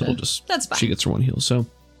times. Gotcha. That's fine. She gets her one heal. So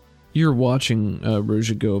you're watching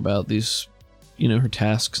Roja go about these, her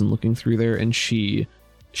tasks and looking through there, and she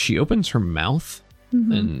opens her mouth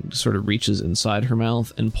and sort of reaches inside her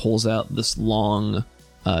mouth and pulls out this long,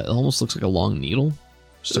 it almost looks like a long needle.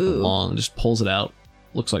 Just pulls it out.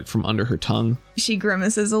 Looks like from under her tongue. She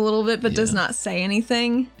grimaces a little bit, but does not say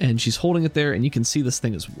anything. And she's holding it there, and you can see this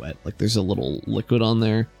thing is wet. Like there's a little liquid on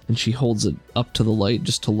there, and she holds it up to the light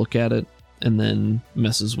just to look at it, and then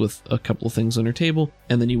messes with a couple of things on her table.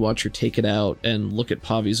 And then you watch her take it out and look at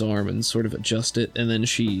Pavi's arm and sort of adjust it, and then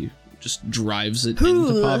she just drives it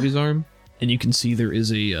into Pavi's arm. And you can see there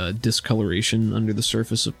is a discoloration under the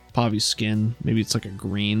surface of Pavi's skin. Maybe it's like a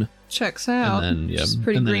green. Checks out. And then, She's a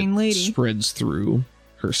pretty green lady. Spreads through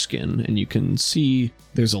her skin, and you can see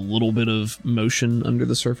there's a little bit of motion under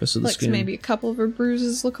the surface of the skin. Maybe a couple of her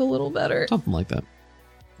bruises look a little better. Something like that.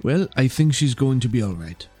 Well, I think she's going to be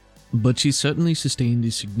alright. But she certainly sustained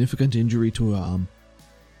a significant injury to her arm.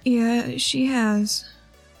 Yeah, she has.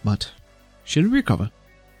 But she'll recover.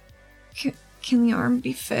 Can the arm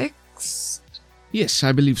be fixed? Yes,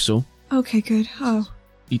 I believe so. Okay, good. Oh.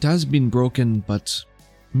 It has been broken, but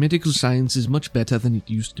medical science is much better than it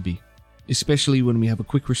used to be. Especially when we have a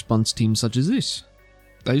quick response team such as this.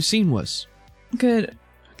 I've seen worse. Good.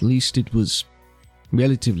 At least it was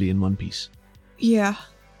relatively in one piece. Yeah.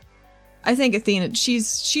 I think Athena,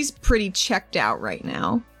 she's pretty checked out right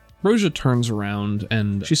now. Roja turns around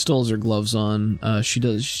and she still has her gloves on.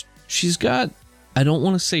 She's got, I don't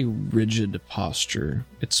want to say rigid posture.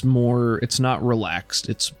 It's not relaxed.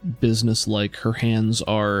 It's business-like. Her hands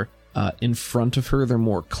are in front of her. They're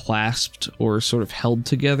more clasped or sort of held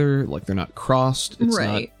together, like they're not crossed. It's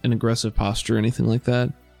not an aggressive posture or anything like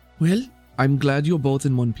that. Well, I'm glad you're both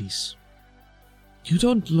in one piece. You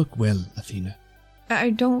don't look well, Athena.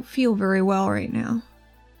 I don't feel very well right now.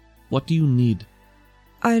 What do you need?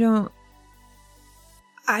 I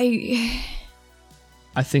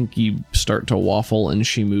think you start to waffle, and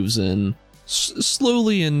she moves in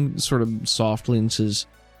slowly and sort of softly and says,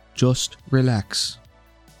 just relax.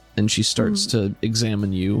 And she starts to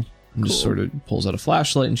examine you and just sort of pulls out a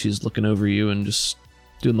flashlight, and she's looking over you and just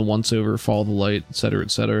doing the once over, follow the light, etc.,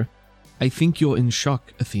 etc. I think you're in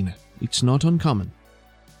shock, Athena. It's not uncommon.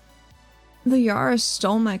 The Yara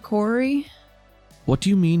stole my Corey. What do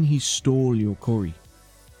you mean he stole your Corey?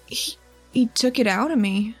 He took it out of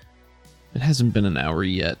me. It hasn't been an hour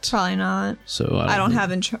yet. Probably not. So I don't have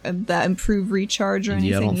that improved recharge or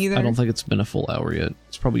anything either. I don't think it's been a full hour yet.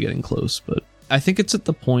 It's probably getting close, but I think it's at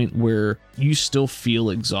the point where you still feel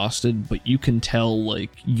exhausted, but you can tell like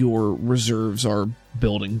your reserves are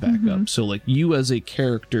building back up. So like you as a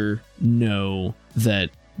character know that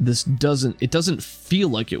it doesn't feel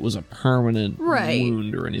like it was a permanent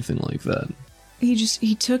wound or anything like that.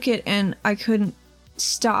 He took it, and I couldn't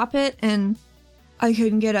stop it, and I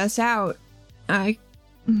couldn't get us out. That's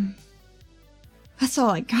all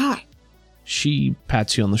I got. She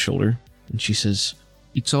pats you on the shoulder, and she says,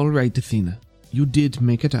 "It's all right, Athena. You did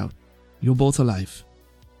make it out. You're both alive.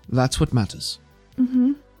 That's what matters."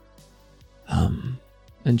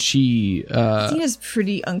 And she, Athena's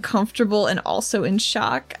pretty uncomfortable and also in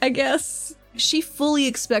shock, I guess. She fully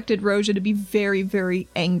expected Roja to be very, very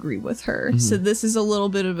angry with her, so this is a little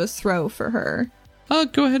bit of a throw for her.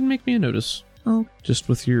 Go ahead and make me a notice. Oh. Just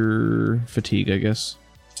with your fatigue, I guess.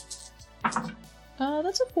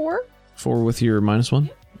 That's a 4. 4 with your -1?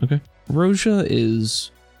 Okay.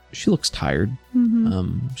 Roja she looks tired.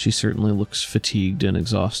 She certainly looks fatigued and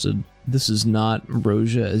exhausted. This is not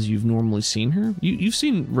Roja as you've normally seen her. You've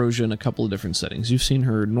seen Roja in a couple of different settings. You've seen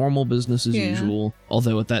her normal business as usual,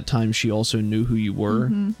 although at that time she also knew who you were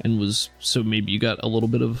and so maybe you got a little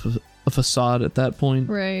bit of a facade at that point.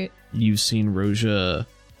 Right. You've seen Roja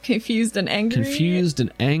confused and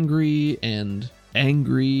angry and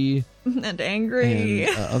angry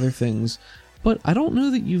and other things. But I don't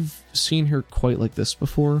know that you've seen her quite like this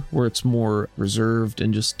before, where it's more reserved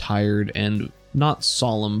and just tired and not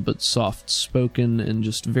solemn, but soft-spoken and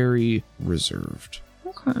just very reserved.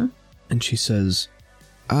 Okay. And she says,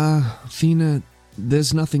 Athena,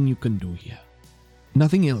 there's nothing you can do here.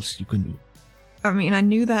 Nothing else you can do. I mean, I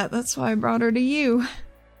knew that. That's why I brought her to you.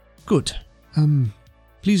 Good.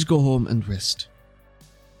 Please go home and rest.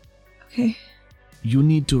 Okay. You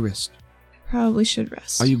need to rest. Probably should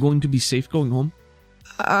rest. Are you going to be safe going home?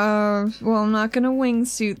 Well, I'm not gonna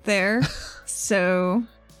wingsuit there, so...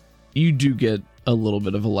 You do get a little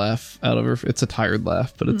bit of a laugh out of her. It's a tired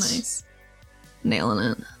laugh, but it's... Nice.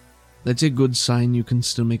 Nailing it. That's a good sign you can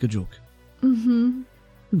still make a joke. Mm-hmm.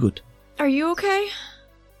 Good. Are you okay?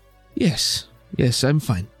 Yes, I'm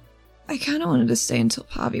fine. I kind of wanted to stay until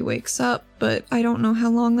Pavi wakes up, but I don't know how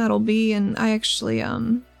long that'll be, and I actually,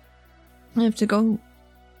 I have to go.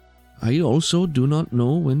 I also do not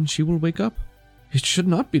know when she will wake up. It should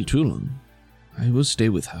not be too long. I will stay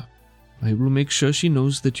with her. I will make sure she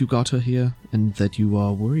knows that you got her here and that you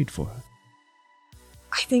are worried for her.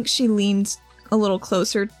 I think she leans a little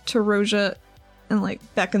closer to Roja and,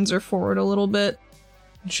 beckons her forward a little bit.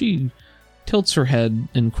 She tilts her head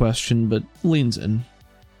in question, but leans in.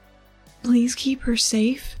 Please keep her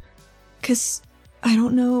safe, 'cause I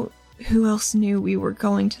don't know who else knew we were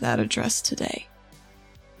going to that address today.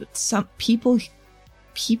 But some people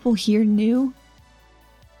here knew,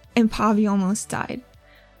 and Pavi almost died.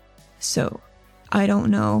 So, I don't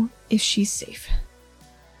know if she's safe.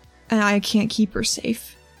 And I can't keep her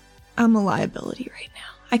safe. I'm a liability right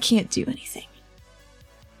now. I can't do anything.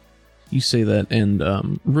 You say that, and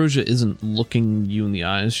Roja isn't looking you in the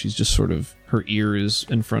eyes. She's just sort of, her ear is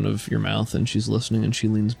in front of your mouth, and she's listening, and she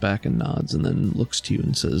leans back and nods, and then looks to you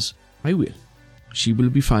and says, I will. She will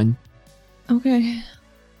be fine. Okay.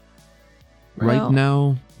 Right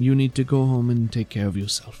now, you need to go home and take care of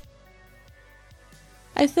yourself.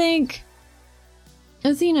 I think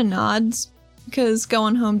Athena nods, because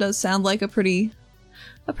going home does sound like a pretty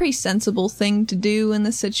sensible thing to do in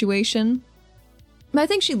this situation. But I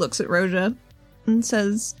think she looks at Roja and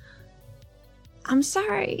says, I'm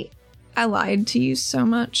sorry I lied to you so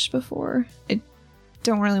much before. I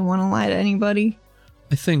don't really want to lie to anybody.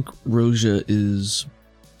 I think Roja is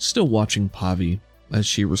still watching Pavi as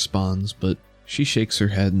she responds, but she shakes her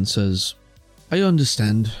head and says, I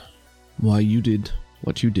understand why you did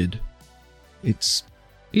what you did.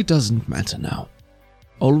 It doesn't matter now.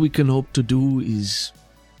 All we can hope to do is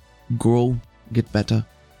grow, get better,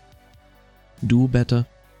 do better.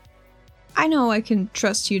 I know I can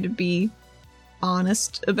trust you to be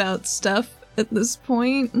honest about stuff at this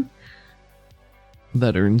point.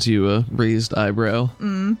 That earns you a raised eyebrow.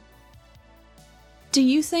 Do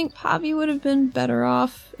you think Pavi would have been better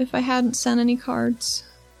off if I hadn't sent any cards?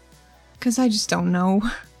 'Cause I just don't know.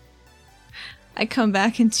 I come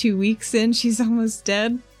back in 2 weeks and she's almost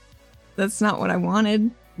dead. That's not what I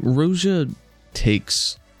wanted. Roja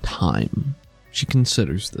takes time. She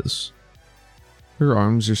considers this. Her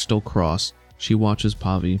arms are still crossed. She watches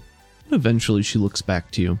Pavi. And eventually she looks back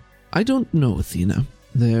to you. I don't know, Athena.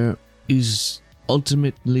 There is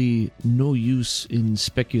ultimately no use in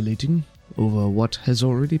speculating over what has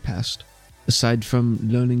already passed, aside from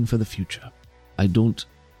learning for the future. I don't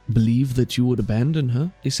believe that you would abandon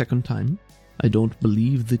her a second time. I don't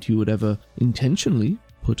believe that you would ever intentionally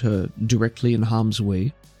put her directly in harm's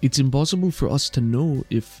way. It's impossible for us to know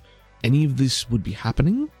if any of this would be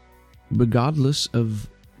happening, regardless of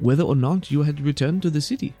whether or not you had returned to the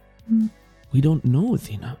city. We don't know,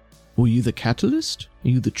 Athena. Were you the catalyst? Are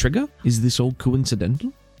you the trigger? Is this all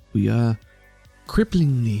coincidental? We are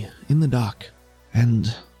cripplingly in the dark,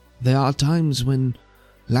 and there are times when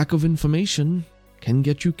lack of information can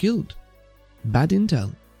get you killed. Bad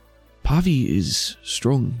intel. Pavi is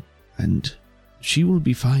strong, and she will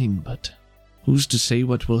be fine, but who's to say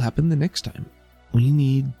what will happen the next time? We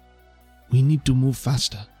need to move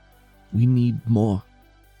faster. We need more.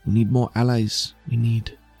 We need more allies.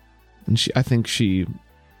 And I think she,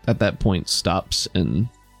 at that point, stops and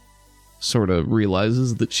sort of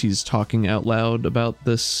realizes that she's talking out loud about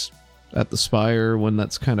this at the spire when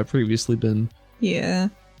that's kind of previously been. Yeah.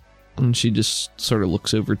 And she just sort of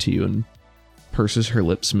looks over to you and purses her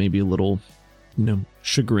lips, maybe a little,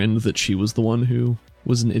 chagrined that she was the one who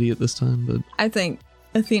was an idiot this time, but... I think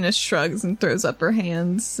Athena shrugs and throws up her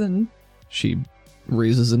hands, and... She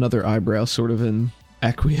raises another eyebrow, sort of in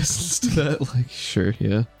acquiescence to that, like, sure,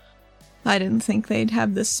 yeah. I didn't think they'd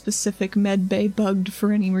have this specific med bay bugged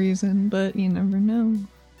for any reason, but you never know.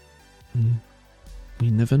 We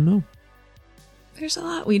never know. There's a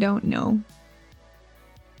lot we don't know.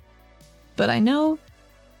 But I know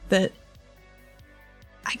that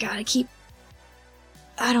I gotta keep...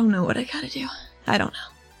 I don't know what I gotta do. I don't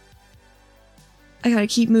know. I gotta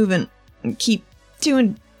keep moving and keep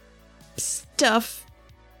doing stuff.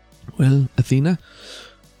 Well, Athena,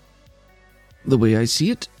 the way I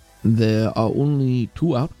see it, there are only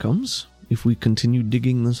two outcomes if we continue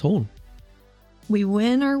digging this hole. We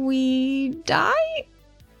win or we die?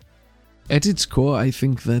 At its core, I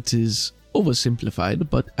think that is oversimplified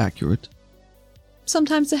but accurate.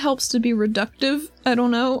 Sometimes it helps to be reductive. I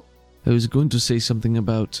don't know. I was going to say something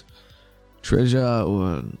about treasure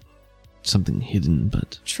or something hidden,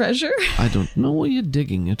 but... Treasure? I don't know what you're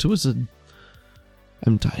digging. It was a...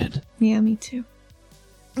 I'm tired. Yeah, me too.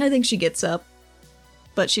 I think she gets up.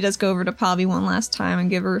 But she does go over to Pavi one last time and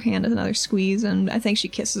give her hand another squeeze, and I think she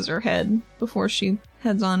kisses her head before she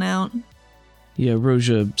heads on out. Yeah,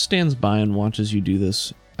 Roja stands by and watches you do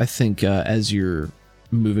this. I think as you're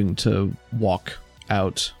moving to walk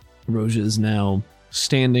out, Roja is now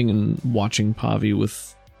standing and watching Pavi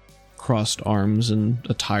with crossed arms and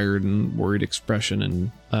a tired and worried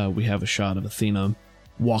expression, and we have a shot of Athena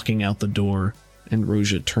walking out the door, and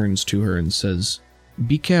Roja turns to her and says,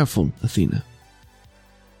 "Be careful, Athena."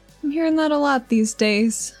 I'm hearing that a lot these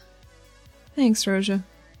days. Thanks, Roja.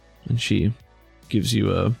 And she gives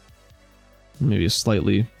you maybe a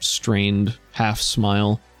slightly strained half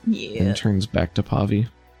smile. Yeah. And turns back to Pavi.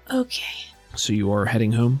 Okay. So you are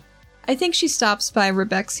heading home? I think she stops by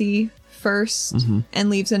Rebexy first and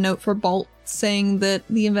leaves a note for Bolt saying that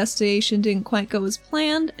the investigation didn't quite go as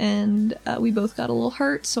planned and we both got a little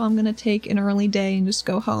hurt, so I'm going to take an early day and just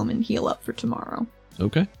go home and heal up for tomorrow.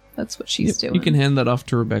 Okay. That's what she's doing. You can hand that off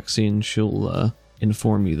to Rebexy and she'll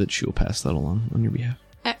inform you that she'll pass that along on your behalf.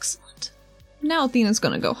 Excellent. Now Athena's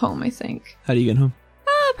going to go home, I think. How do you get home?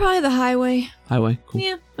 Probably the highway. Highway, cool.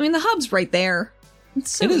 Yeah, I mean, the hub's right there.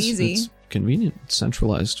 It's so easy. It's convenient. It's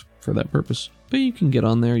centralized for that purpose. But you can get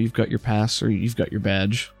on there. You've got your pass or you've got your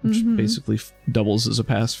badge, which basically doubles as a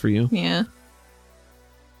pass for you. Yeah.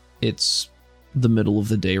 It's the middle of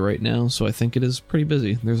the day right now, so I think it is pretty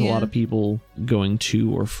busy. There's a lot of people going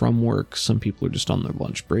to or from work. Some people are just on their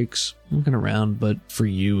lunch breaks, looking around, but for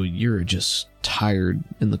you, you're just tired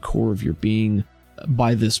in the core of your being.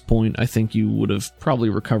 By this point, I think you would have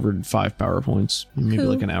probably recovered 5 power points. Maybe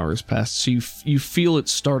like an hour has passed. So you feel it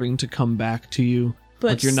starting to come back to you. But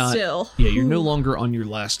like you're not, still. Yeah, you're no longer on your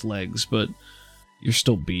last legs, but you're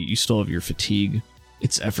still beat. You still have your fatigue.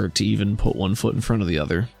 It's effort to even put one foot in front of the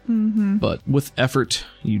other. But with effort,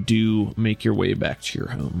 you do make your way back to your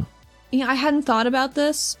home. Yeah, I hadn't thought about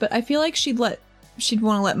this, but I feel like she'd want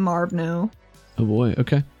to let Marv know. Oh boy,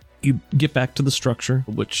 okay. You get back to the structure,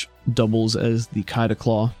 which doubles as the Kaida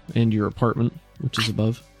Claw and your apartment, which is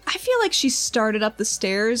above. I feel like she started up the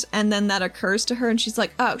stairs, and then that occurs to her, and she's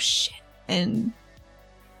like, oh shit, and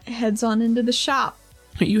heads on into the shop.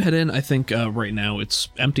 You head in. I think right now it's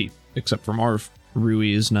empty, except for Marv.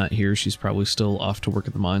 Rui is not here. She's probably still off to work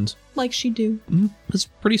at the mines. Like she do. It's a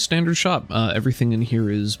pretty standard shop. Everything in here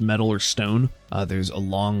is metal or stone. There's a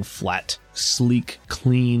long, flat, sleek,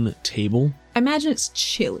 clean table. I imagine it's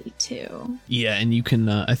chilly, too. Yeah, and you can,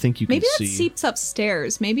 I think you can Maybe see... that seeps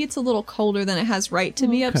upstairs. Maybe it's a little colder than it has right to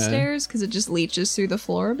be upstairs, because it just leaches through the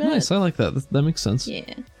floor a bit. Nice, I like that. That makes sense.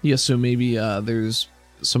 Yeah. Yeah, so maybe there's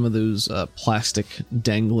some of those plastic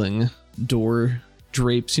dangling door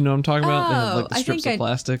drapes, you know what I'm talking about? They have like the strips of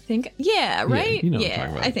plastic. Yeah, right? Yeah, you know what I'm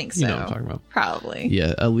talking about. I think so. You know what I'm talking about. Probably.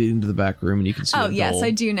 Yeah, leading to the back room, and you can see yes,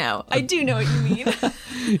 I do know. I do know what you mean.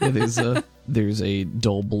 Yeah, there's a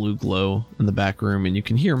dull blue glow in the back room, and you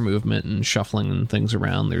can hear movement and shuffling and things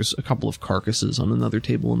around. There's a couple of carcasses on another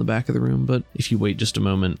table in the back of the room, but if you wait just a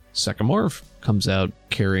moment, Sekamorph comes out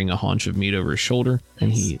carrying a haunch of meat over his shoulder,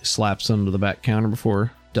 and he slaps them to the back counter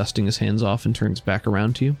before dusting his hands off and turns back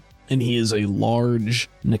around to you. And he is a large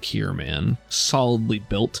Nakir man, solidly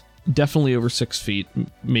built, definitely over 6 feet,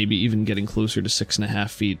 maybe even getting closer to 6.5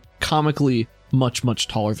 feet. Comically much, much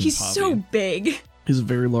taller than Pavi. He's so big. He's a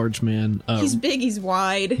very large man. He's big, he's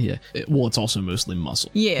wide. Yeah. Well, it's also mostly muscle.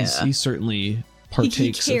 Yeah. He's certainly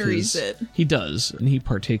partakes he carries of his... it. He does, and he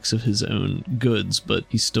partakes of his own goods, but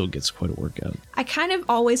he still gets quite a workout. I kind of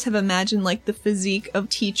always have imagined, like, the physique of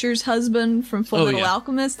Teacher's husband from Full Metal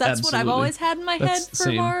Alchemist. That's Absolutely. what I've always had in my head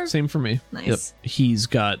for Marv. Same for me. Nice. Yep. He's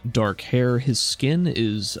got dark hair. His skin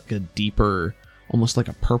is like a deeper, almost like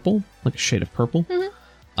a purple, like a shade of purple. Mm-hmm.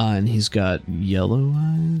 And he's got yellow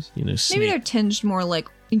eyes. You know, Maybe they're tinged more like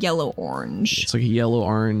yellow-orange. It's like a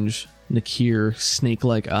yellow-orange, Nakir,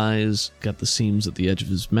 snake-like eyes. Got the seams at the edge of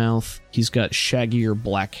his mouth. He's got shaggier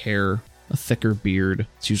black hair, a thicker beard.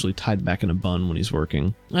 It's usually tied back in a bun when he's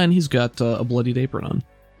working. And he's got a bloodied apron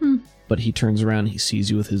on. But he turns around, he sees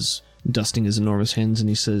you with his, dusting his enormous hands, and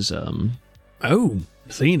he says, "Oh,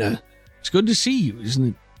 Athena, it's good to see you, isn't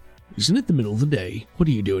it? Isn't it the middle of the day? What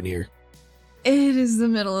are you doing here?" It is the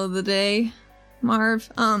middle of the day,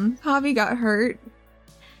 Marv. Javi got hurt.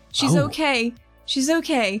 She's okay. She's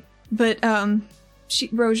okay. But,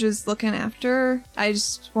 Roja's looking after her. I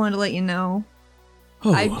just wanted to let you know.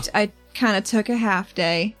 Oh. I kind of took a half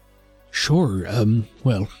day. Sure,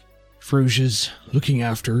 well, if Roja's looking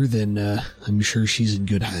after her, then, I'm sure she's in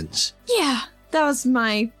good hands. Yeah, that was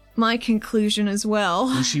my conclusion as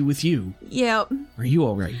well. Is she with you? Yep. Are you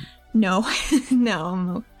alright? No,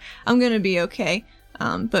 no, I'm gonna be okay.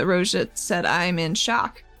 But Roja said I'm in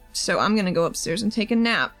shock, so I'm gonna go upstairs and take a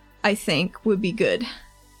nap. I think would be good.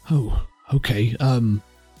 Oh, okay.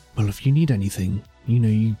 Well, if you need anything,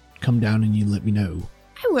 you come down and you let me know.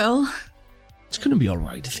 I will. It's gonna be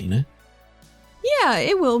alright, Athena. Yeah,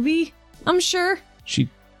 it will be. I'm sure.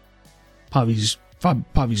 Pavi's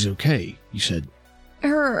okay, you said.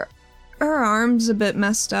 Her arm's a bit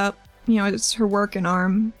messed up. It's her working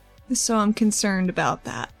arm, so I'm concerned about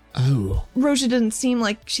that. Oh. Roja didn't seem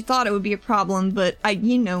like she thought it would be a problem, but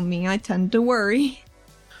you know me, I tend to worry.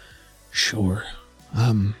 Sure.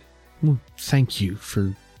 Well, thank you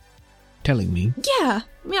for telling me. Yeah,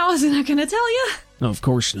 I wasn't gonna tell you. No, of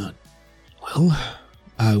course not. Well,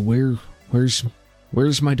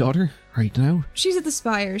 where's my daughter right now? She's at the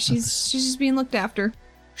Spire. She's just being looked after.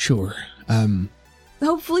 Sure.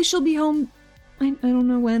 Hopefully she'll be home. I don't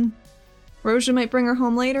know when. Roja might bring her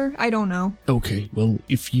home later. I don't know. Okay, well,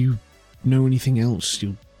 if you know anything else,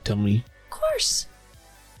 you'll tell me. Of course.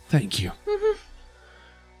 Thank you. Mm-hmm.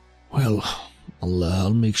 Well,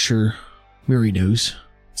 I'll make sure Mary knows.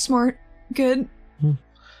 Smart. Good.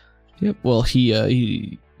 Yep, well,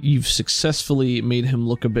 you've successfully made him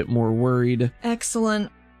look a bit more worried.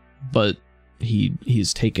 Excellent. But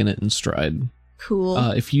he's taken it in stride. Cool.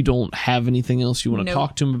 If you don't have anything else you want to Nope.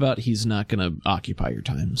 talk to him about, he's not going to occupy your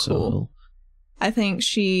time. So Cool. I think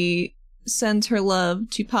she sends her love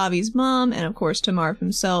to Pavi's mom and, of course, to Marv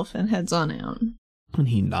himself and heads on out. And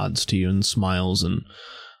he nods to you and smiles and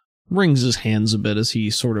wrings his hands a bit as he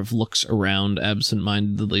sort of looks around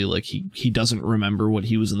absent-mindedly, like he doesn't remember what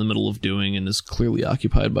he was in the middle of doing and is clearly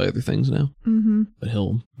occupied by other things now. Mm-hmm. But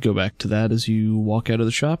he'll go back to that as you walk out of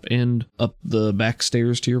the shop and up the back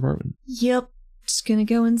stairs to your apartment. Yep. Just gonna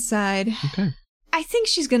go inside. Okay. I think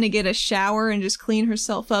she's gonna get a shower and just clean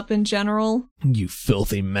herself up in general. You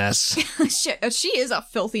filthy mess. She is a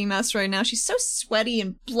filthy mess right now. She's so sweaty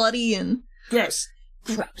and bloody and... Gross.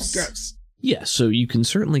 Gross. Yeah, so you can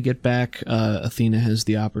certainly get back. Athena has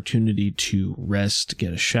the opportunity to rest,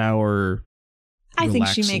 get a shower. I think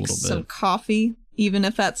she relax a makes little some bit. coffee, even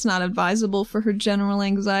if that's not advisable for her general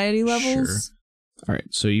anxiety levels. Sure. All right,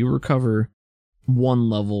 so you recover 1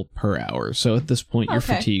 level per hour. So at this point, your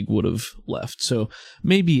Okay. fatigue would have left. So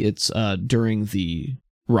maybe it's during the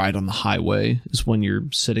ride on the highway is when you're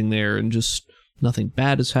sitting there and just nothing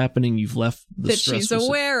bad is happening. You've left the That she's stressful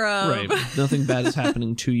aware of. Right. Nothing bad is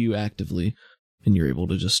happening to you actively, and you're able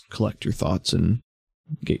to just collect your thoughts and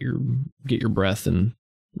get your breath and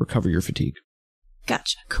recover your fatigue.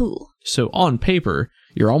 Gotcha. Cool. So on paper,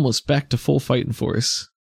 you're almost back to full fighting force.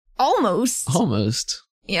 Almost. Almost.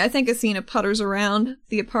 Yeah, I think Athena putters around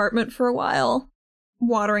the apartment for a while,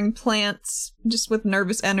 watering plants, just with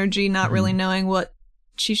nervous energy, not really knowing what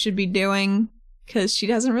she should be doing, because she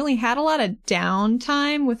hasn't really had a lot of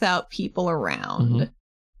downtime without people around. Mhm.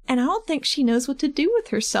 And I don't think she knows what to do with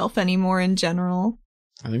herself anymore in general.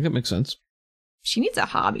 I think that makes sense. She needs a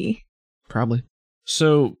hobby. Probably.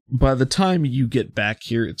 So by the time you get back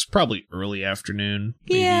here, it's probably early afternoon,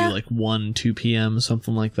 maybe Yeah. like 1, 2 p.m.,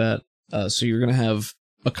 something like that. So you're going to have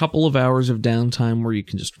a couple of hours of downtime where you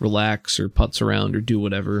can just relax or putz around or do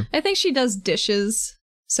whatever. I think she does dishes,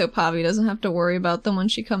 so Pavi doesn't have to worry about them when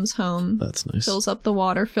she comes home. That's nice. Fills up the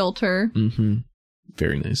water filter. Mm-hmm.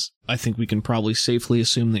 Very nice. I think we can probably safely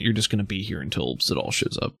assume that you're just going to be here until Zidal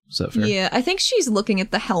shows up. Is that fair? Yeah, I think she's looking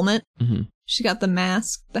at the helmet. Mm-hmm. She got the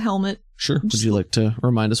mask, the helmet. Sure. Would you like to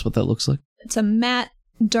remind us what that looks like? It's a matte,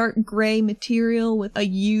 dark gray material with a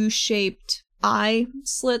U-shaped eye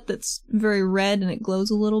slit that's very red and it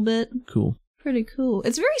glows a little bit. Cool. Pretty cool.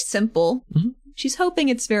 It's very simple. Mm-hmm. She's hoping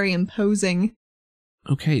it's very imposing.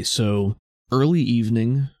 Okay, so early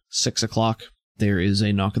evening, 6 o'clock, there is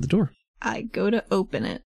a knock at the door. I go to open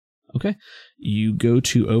it. Okay. You go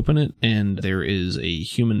to open it, and there is a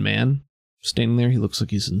human man standing there. He looks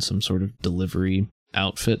like he's in some sort of delivery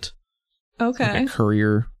outfit. Okay. Like a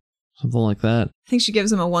courier, something like that. I think she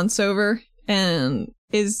gives him a once-over and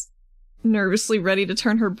is nervously ready to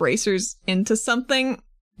turn her bracers into something.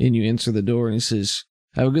 And you answer the door, and he says,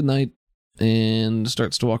 "Have a good night," and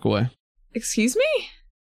starts to walk away. Excuse me?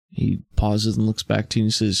 He pauses and looks back to you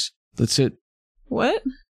and says, "That's it. What?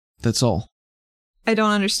 That's all. I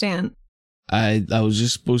don't understand. I was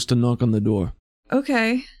just supposed to knock on the door.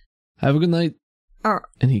 Okay. Have a good night."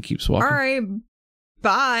 And he keeps walking. Alright.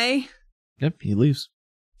 Bye. Yep, he leaves.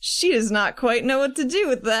 She does not quite know what to do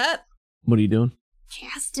with that. What are you doing?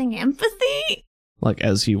 Casting empathy? Like,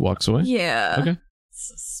 as he walks away? Yeah. Okay.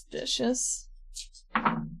 Suspicious.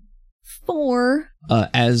 4.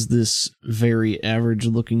 As this very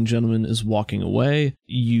average-looking gentleman is walking away,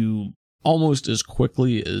 you, almost as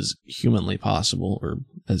quickly as humanly possible, or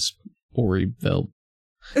as Oriville,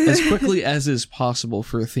 as quickly as is possible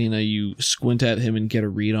for Athena, you squint at him and get a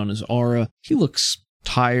read on his aura. He looks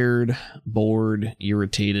tired, bored,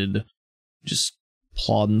 irritated, just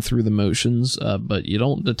plodding through the motions, but you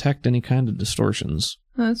don't detect any kind of distortions.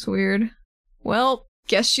 That's weird. Well,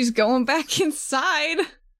 guess she's going back inside.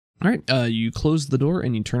 Alright, you close the door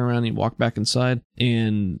and you turn around and you walk back inside,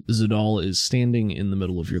 and Zadal is standing in the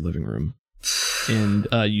middle of your living room. And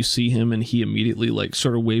you see him, and he immediately, like,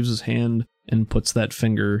 sort of waves his hand and puts that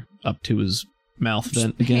finger up to his mouth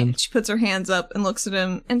vent again. She puts her hands up and looks at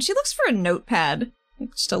him, and she looks for a notepad.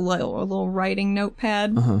 Like just a little writing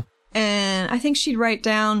notepad. Uh-huh. And I think she'd write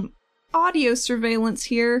down, audio surveillance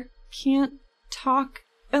here. Can't talk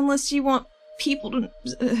unless you want people to...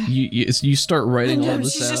 You start writing all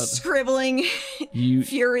this She's out. just scribbling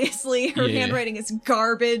furiously. Her handwriting is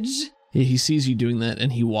garbage. He sees you doing that,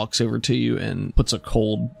 and he walks over to you and puts a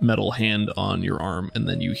cold metal hand on your arm, and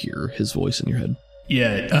then you hear his voice in your head.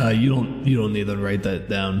 Yeah, you don't need to write that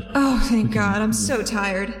down. Oh, thank God! I'm so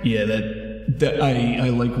tired. Yeah, that I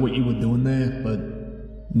like what you were doing there,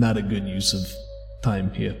 but not a good use of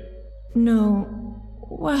time here. No,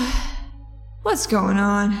 what's going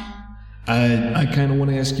on? I kind of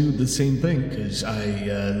want to ask you the same thing, because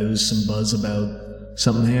there was some buzz about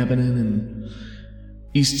something happening in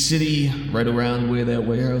East City, right around where that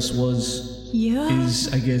warehouse was. Yeah.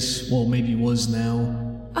 I guess, well, maybe was now.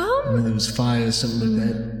 When there was fire, something like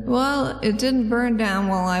that. Well, it didn't burn down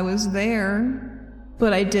while I was there,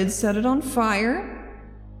 but I did set it on fire.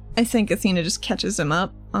 I think Athena just catches him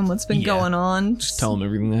up on what's been going on. Just tell him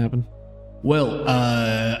everything that happened. Well,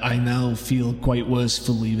 I now feel quite worse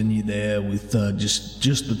for leaving you there with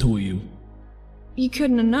just the two of you. You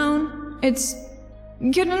couldn't have known.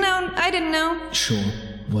 You couldn't have known. I didn't know. Sure.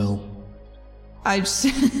 Well, I just...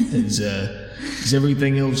 is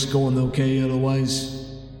everything else going okay otherwise?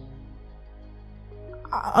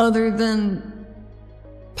 Other than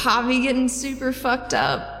Pavi getting super fucked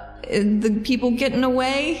up, and the people getting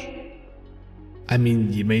away. I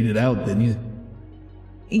mean, you made it out, didn't you?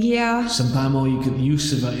 Yeah. Sometime you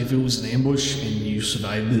survive. If it was an ambush and you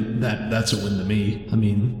survived it, that's a win to me. I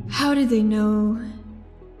mean, how did they know?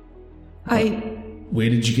 Where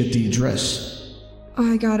did you get the address?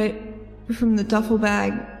 I got it from the duffel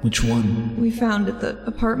bag. Which one? We found at the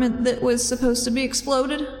apartment that was supposed to be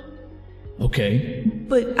exploded. Okay.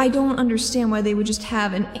 But I don't understand why they would just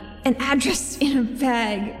have an address in a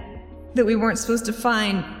bag that we weren't supposed to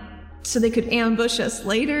find so they could ambush us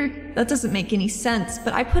later. That doesn't make any sense,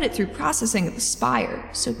 but I put it through processing at the Spire,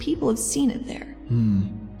 so people have seen it there.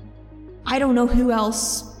 I don't know who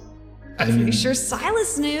else. I'm pretty sure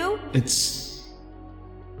Silas knew.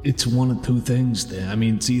 It's one of two things there. I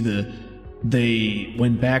mean, it's either they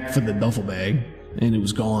went back for the duffel bag and it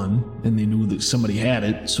was gone, and they knew that somebody had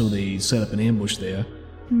it, so they set up an ambush there.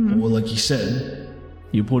 Or like you said,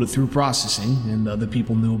 you put it through processing, and other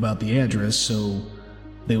people knew about the address, so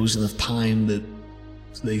there was enough time that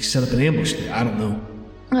they set up an ambush there. I don't know.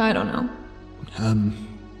 I don't know.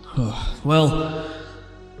 Well,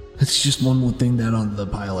 it's just one more thing down on the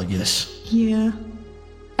pile, I guess. Yeah.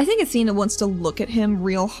 I think Athena wants to look at him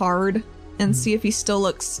real hard and see if he still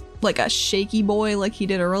looks like a shaky boy like he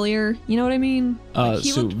did earlier. You know what I mean? Like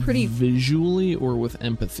he looked pretty... visually or with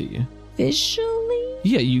empathy? Visually?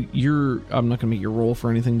 Yeah, you're... I'm not gonna make you roll for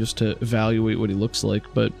anything just to evaluate what he looks like,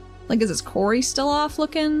 but... Like, is his Corey still off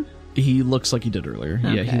looking? He looks like he did earlier.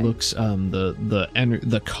 Okay. Yeah, he looks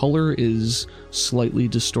the color is slightly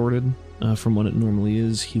distorted from what it normally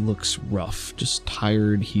is. He looks rough, just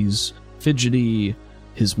tired. He's fidgety.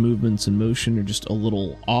 His movements and motion are just a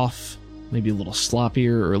little off, maybe a little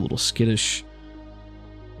sloppier or a little skittish.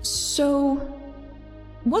 So,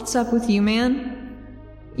 what's up with you, man?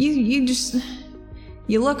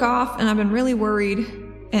 You look off, and I've been really worried,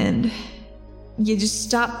 and you just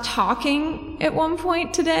stopped talking at one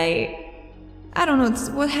point today. I don't know,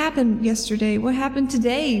 what happened yesterday? What happened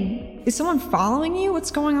today? Is someone following you?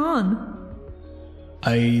 What's going on?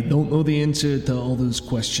 I don't know the answer to all those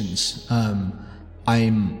questions.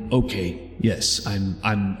 I'm okay. Yes,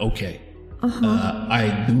 I'm okay.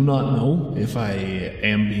 I do not know if I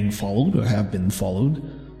am being followed or have been followed.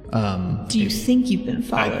 Do you think you've been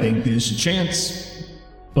followed? I think there's a chance,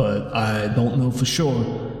 but I don't know for sure.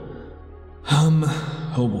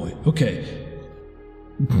 Oh boy. Okay.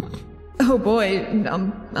 Oh boy,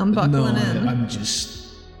 I'm buckling in. I'm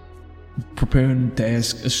just preparing to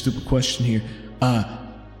ask a stupid question here.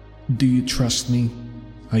 Do you trust me?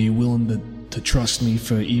 Are you willing to trust me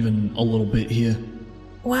for even a little bit here?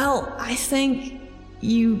 Well, I think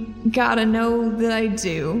you gotta know that I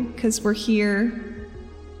do, because we're here,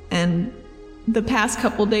 and the past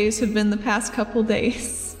couple days have been the past couple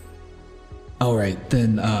days. Alright,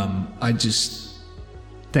 then, I just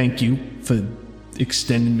thank you for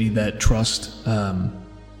extending me that trust. I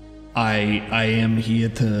am here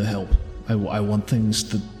to help. I want things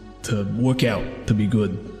to work out, to be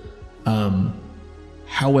good.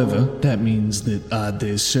 However, that means that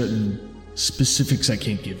there's certain specifics I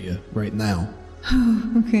can't give you right now.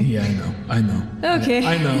 Okay. Yeah, I know. Okay.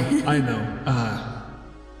 I know.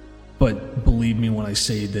 But believe me when I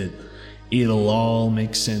say that it'll all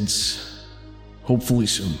make sense, hopefully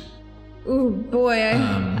soon. Ooh, boy,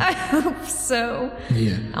 I hope so.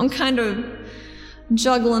 Yeah. I'm kind of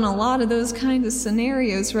juggling a lot of those kinds of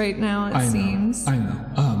scenarios right now, it seems. I know.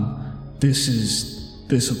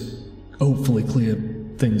 This'll hopefully clear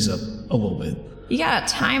things up a little bit. You got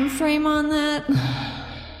a time frame on that?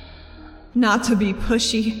 Not to be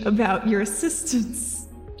pushy about your assistance.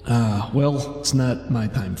 Well, it's not my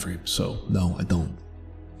time frame, so no, I don't.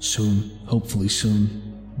 Soon, hopefully soon.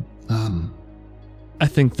 I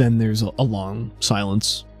think then there's a long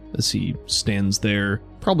silence as he stands there,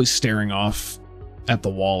 probably staring off at the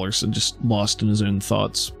wall or so, just lost in his own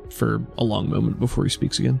thoughts for a long moment before he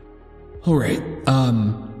speaks again. Alright,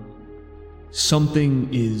 something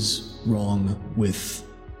is wrong with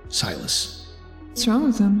Silas. What's wrong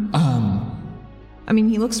with him? I mean,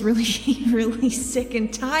 he looks really, really sick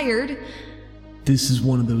and tired. This is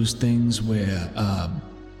one of those things where,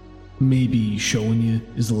 maybe showing you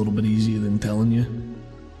is a little bit easier than telling you.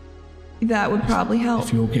 That would probably help.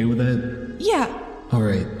 If you're okay with that? Yeah.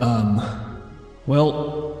 Alright,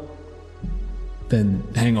 well, then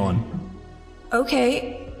hang on.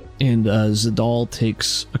 Okay. And Zadal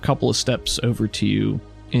takes a couple of steps over to you,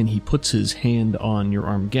 and he puts his hand on your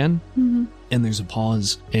arm again, and there's a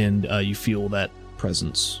pause, and you feel that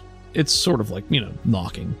presence. It's sort of like,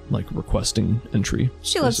 knocking, like requesting entry.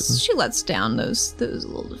 She lets down those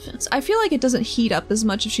little defense. I feel like it doesn't heat up as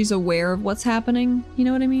much if she's aware of what's happening. You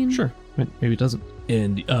know what I mean? Sure. Maybe it doesn't.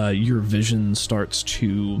 And your vision starts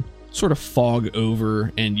to sort of fog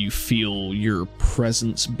over, and you feel your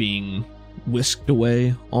presence being whisked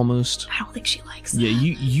away almost. I don't think she likes that.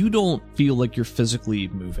 Yeah, you don't feel like you're physically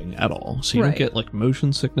moving at all. So you don't get like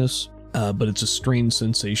motion sickness, but it's a strange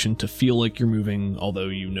sensation to feel like you're moving, although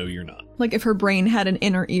you know you're not. Like if her brain had an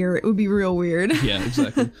inner ear, it would be real weird. Yeah,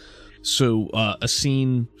 exactly. So a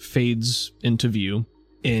scene fades into view,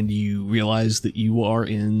 and you realize that you are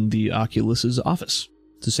in the Oculus's office.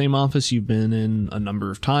 It's the same office you've been in a number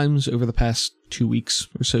of times over the past 2 weeks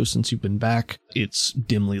or so since you've been back. It's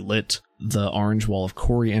dimly lit. The orange wall of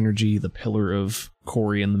Corey energy, the pillar of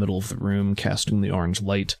Corey in the middle of the room casting the orange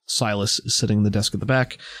light. Silas is sitting at the desk at the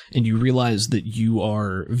back, and you realize that you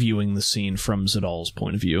are viewing the scene from Zadal's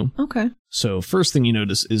point of view. Okay. So first thing you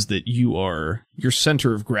notice is that your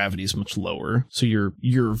center of gravity is much lower, so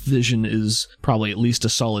your vision is probably at least a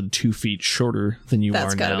solid 2 feet shorter than you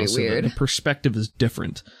That's are gotta now. be So weird. the perspective is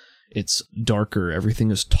different. It's darker,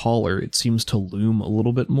 everything is taller, it seems to loom a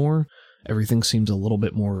little bit more. Everything seems a little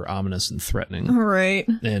bit more ominous and threatening. All right.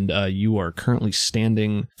 And you are currently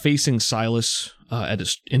standing facing Silas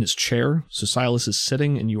in his chair. So Silas is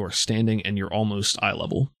sitting and you are standing and you're almost eye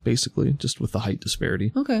level, basically, just with the height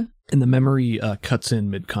disparity. Okay. And the memory cuts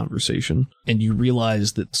in mid-conversation, and you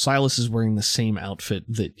realize that Silas is wearing the same outfit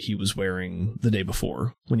that he was wearing the day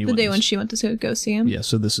before. When she went to go see him? Yeah,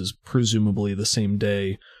 so this is presumably the same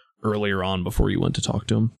day earlier on before you went to talk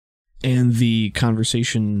to him. And the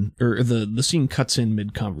conversation, or the scene cuts in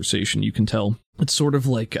mid-conversation, you can tell. It's sort of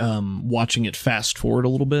like watching it fast forward a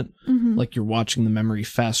little bit. Like you're watching the memory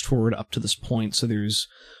fast forward up to this point, so there's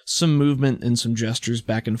some movement and some gestures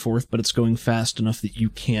back and forth, but it's going fast enough that you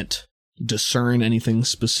can't discern anything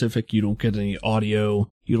specific. You don't get any audio.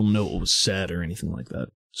 You don't know what was said or anything like that.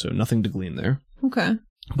 So nothing to glean there. Okay.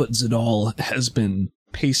 But Zadal has been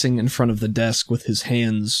pacing in front of the desk with his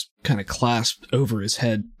hands kind of clasped over his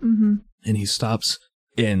head. And he stops,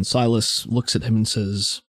 and Silas looks at him and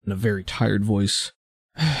says in a very tired voice,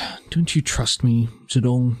 "Don't you trust me,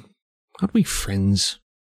 Zadal? Aren't we friends?"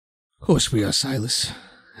 "Of course we are, Silas.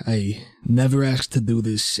 I never asked to do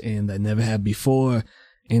this, and I never have before,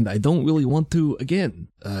 and I don't really want to again.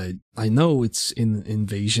 I know it's an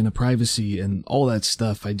invasion of privacy and all that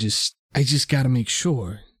stuff. I just gotta make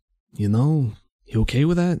sure. You know, you okay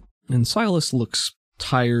with that?" And Silas looks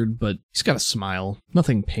tired, but he's got a smile.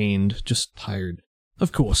 Nothing pained, just tired.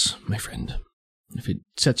 "Of course, my friend. If it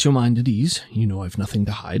sets your mind at ease, you know I've nothing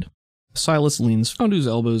to hide." Silas leans onto his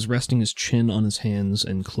elbows, resting his chin on his hands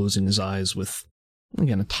and closing his eyes with,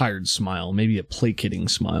 again, a tired smile, maybe a placating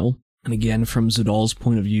smile. And again, from Zadal's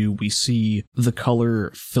point of view, we see the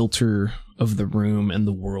color filter of the room and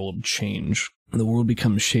the world change. The world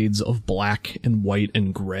becomes shades of black and white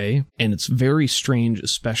and gray, and it's very strange,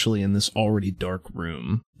 especially in this already dark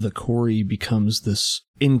room. The quarry becomes this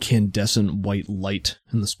incandescent white light,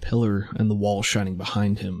 and this pillar and the wall shining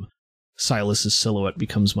behind him. Silas's silhouette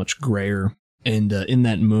becomes much grayer, and in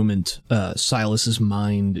that moment, Silas's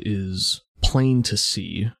mind is plain to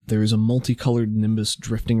see. There is a multicolored nimbus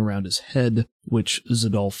drifting around his head, which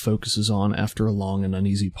Zadal focuses on after a long and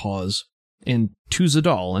uneasy pause. And to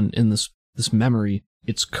Zadal, and in this memory,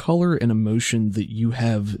 it's color and emotion that you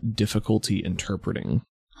have difficulty interpreting.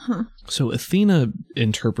 So Athena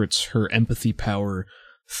interprets her empathy power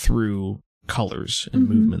through colors and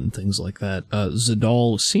movement and things like that.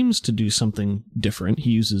 Zadal seems to do something different. He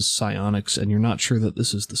uses psionics, and you're not sure that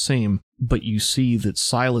this is the same, but you see that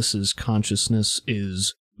Silas's consciousness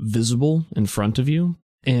is visible in front of you,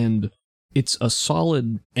 and it's a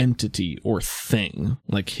solid entity or thing.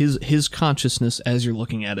 Like his consciousness as you're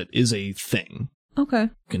looking at it is a thing. Okay. You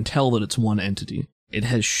can tell that it's one entity. It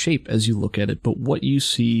has shape as you look at it, but what you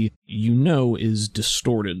see, you know, is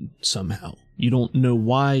distorted somehow. You don't know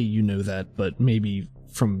why you know that, but maybe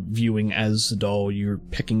from viewing as Zadal, you're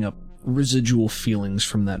picking up residual feelings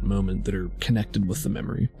from that moment that are connected with the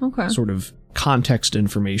memory. Okay. Sort of context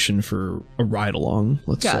information for a ride-along,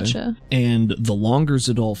 let's say. Gotcha. And the longer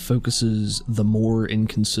Zadal focuses, the more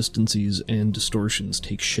inconsistencies and distortions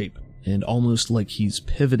take shape. And almost like he's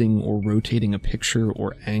pivoting or rotating a picture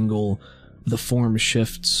or angle, the form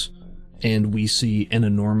shifts, and we see an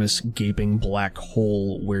enormous gaping black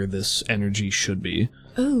hole where this energy should be.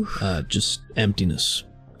 Oh. Just emptiness.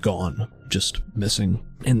 Gone. Just missing.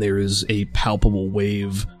 And there is a palpable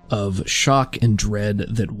wave of shock and dread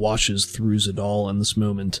that washes through Zadal in this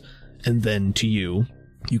moment, and then to you.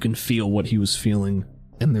 You can feel what he was feeling,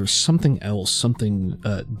 and there's something else, something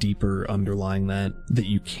deeper underlying that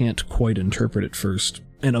you can't quite interpret at first.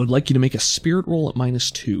 And I would like you to make a spirit roll at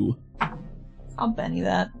 -2. I'll Benny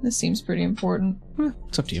that. This seems pretty important.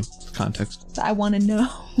 It's up to you. Context. I want to know.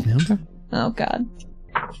 Yeah, okay. Oh, God.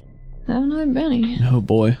 Haven't I Benny? Oh,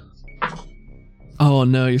 boy. Oh,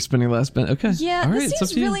 no, you're spending last Ben. Okay. Yeah, all right, this it's up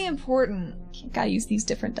seems to you. really important. Gotta use these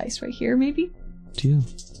different dice right here, maybe? To you.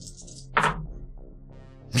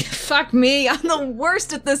 Fuck me, I'm the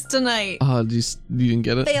worst at this tonight. Oh, you didn't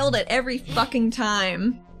get it? Failed it every fucking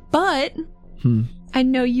time. But Hmm. I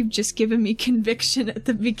know you've just given me conviction at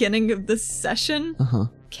the beginning of this session. Uh-huh.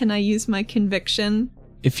 Can I use my conviction?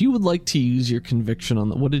 If you would like to use your conviction on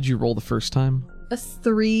what did you roll the first time? A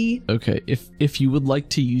 3. Okay, if you would like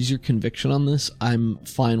to use your conviction on this, I'm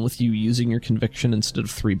fine with you using your conviction instead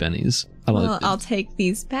of 3 bennies. I'll take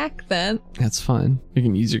these back then. That's fine. You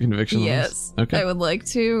can use your conviction on Yes. this. Okay. I would like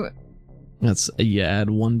to. You add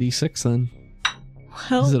 1d6 then.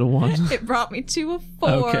 Well, Is it a 1? It brought me to a 4.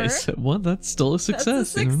 Okay, so what? That's still a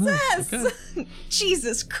success. That's a you don't know. success. Okay.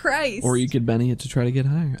 Jesus Christ. Or you could Benny it to try to get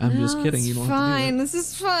higher. I'm just No, kidding. it's You don't fine. have to This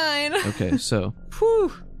is fine. do that. Okay, so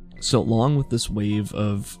Whew. So along with this wave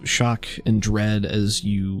of shock and dread as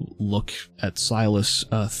you look at Silas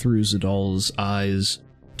through Zadal's eyes,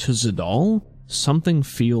 to Zadal, something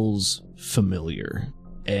feels familiar.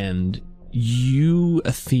 And you,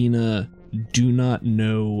 Athena, do not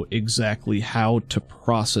know exactly how to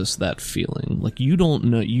process that feeling. Like, you don't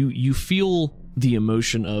know, you feel the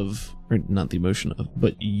emotion of, or not the emotion of,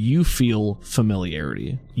 but you feel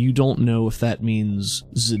familiarity. You don't know if that means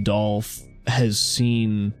Zadal has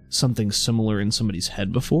seen something similar in somebody's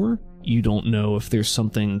head before, You don't know if there's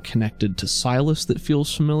something connected to Silas that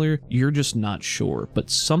feels familiar. You're just not sure. But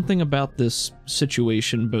something about this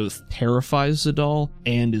situation both terrifies Zadal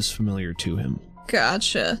and is familiar to him.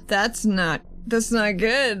 Gotcha. That's not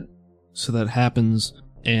good. So that happens,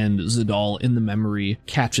 and Zadal, in the memory,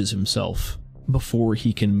 catches himself before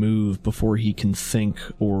he can move, before he can think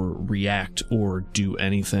or react or do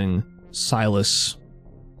anything. Silas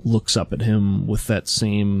looks up at him with that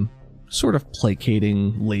same sort of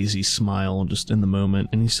placating, lazy smile just in the moment,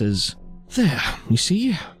 and he says, "There, you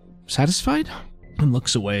see? Satisfied?" And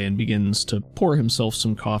looks away and begins to pour himself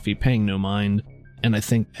some coffee, paying no mind. And I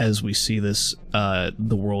think as we see this,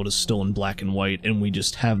 the world is still in black and white, and we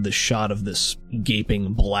just have this shot of this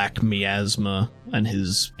gaping black miasma and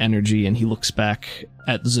his energy, and he looks back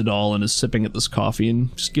at Zadal and is sipping at this coffee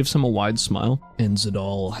and just gives him a wide smile. And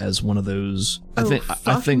Zadal has one of those, I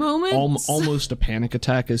think almost a panic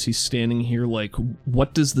attack as he's standing here like,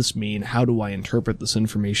 what does this mean? How do I interpret this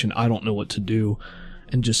information? I don't know what to do.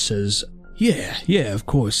 And just says, yeah, of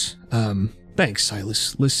course. Thanks,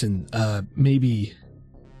 Silas. Listen, maybe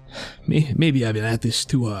I've been at this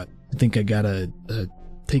too hard. I think I gotta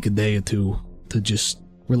take a day or two to just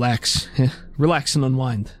relax. Relax and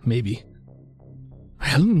unwind, maybe.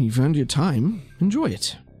 Well, you've earned your time. Enjoy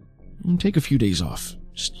it. And take a few days off.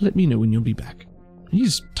 Just let me know when you'll be back.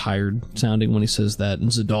 He's tired sounding when he says that, and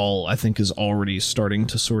Zadal, I think, is already starting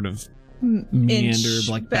to sort of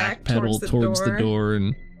meander, like backpedal towards the door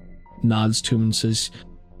and nods to him and says,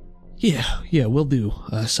 Yeah, will do,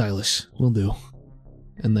 Silas, will do.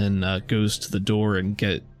 And then goes to the door and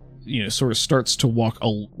sort of starts to walk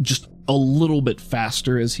just a little bit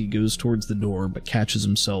faster as he goes towards the door, but catches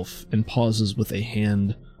himself and pauses with a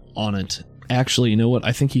hand on it. Actually, you know what?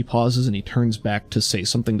 I think he pauses and he turns back to say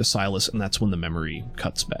something to Silas, and that's when the memory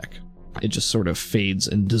cuts back. It just sort of fades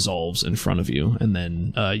and dissolves in front of you, and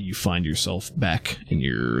then you find yourself back in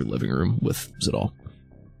your living room with Zadal.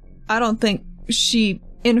 I don't think she,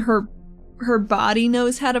 in her body,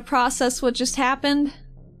 knows how to process what just happened.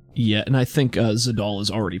 Yeah, and I think Zadal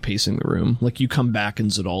is already pacing the room. Like, you come back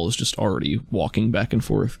and Zadal is just already walking back and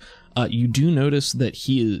forth. You do notice that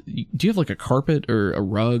do you have like a carpet or a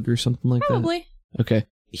rug or something like Probably. that? Okay.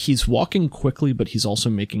 He's walking quickly, but he's also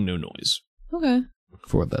making no noise. Okay.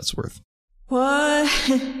 For what that's worth. What?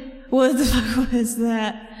 What the fuck was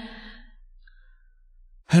that?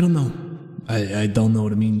 I don't know. I don't know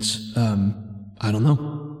what it means. I don't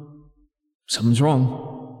know. Something's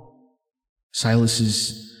wrong. Silas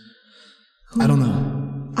is... I don't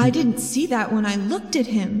know. I didn't see that when I looked at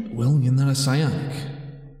him. Well, you're not a psionic.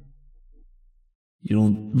 You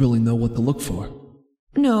don't really know what to look for.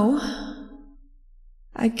 No.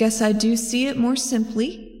 I guess I do see it more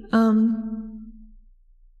simply. I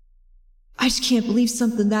just can't believe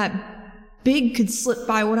something that big could slip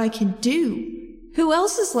by what I can do. Who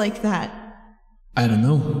else is like that? I don't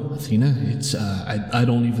know, Athena. It's, I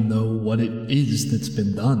don't even know what it is that's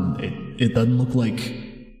been done. It doesn't look like...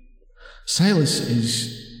 Silas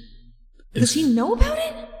is... Does he know about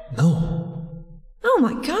it? No. Oh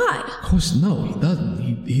my god. Of course, no, he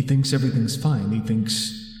doesn't. He thinks everything's fine. He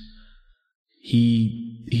thinks...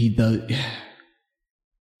 He does...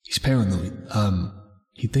 He's paranoid.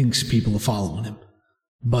 He thinks people are following him.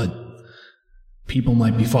 But people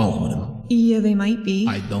might be following him. Yeah, they might be.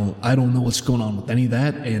 I don't know what's going on with any of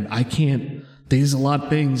that, and I can't... There's a lot of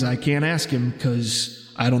things I can't ask him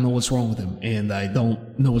because I don't know what's wrong with him, and I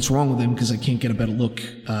don't know what's wrong with him because I can't get a better look,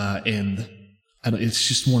 and it's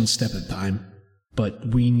just one step at a time. But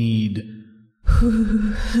we're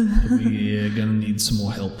gonna need some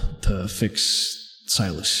more help to fix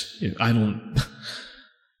Silas.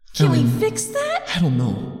 Can we fix that? I don't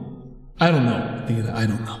know. I don't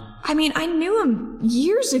know. I mean, I knew him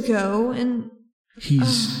years ago, and...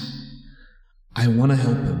 I want to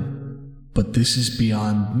help him, but this is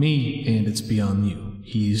beyond me, and it's beyond you.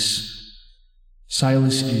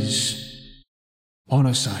 Silas is on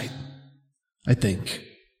our side, I think.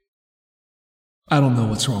 I don't know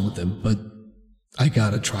what's wrong with him, but I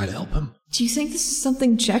gotta try to help him. Do you think this is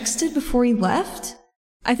something Jex did before he left?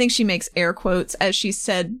 I think she makes air quotes as she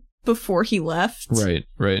said before he left. Right.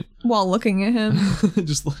 While looking at him.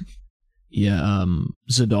 Just like... Yeah,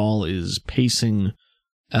 Zadal is pacing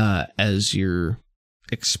as you're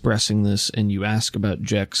expressing this, and you ask about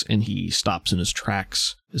Jex, and he stops in his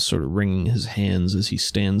tracks, is sort of wringing his hands as he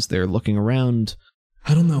stands there looking around.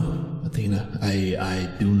 I don't know, Athena. I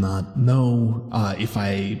do not know if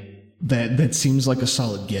that seems like a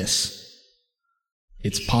solid guess.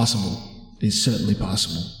 It's possible. It's certainly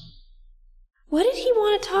possible. What did he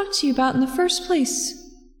want to talk to you about in the first place?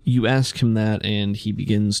 You ask him that, and he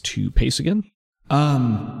begins to pace again.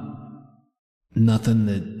 Nothing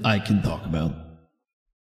that I can talk about.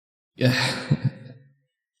 Yeah.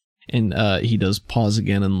 And he does pause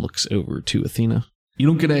again and looks over to Athena. You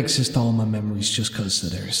don't get access to all my memories just because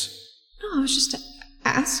of theirs. No, I was just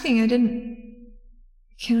asking. I didn't...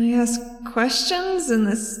 Can I ask questions in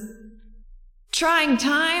this trying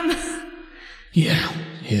time? Yeah.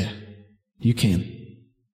 You can.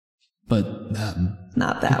 But,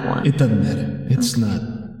 Not that one. It doesn't matter.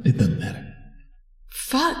 It doesn't matter.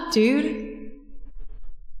 Fuck, dude.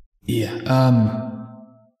 Yeah,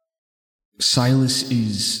 Silas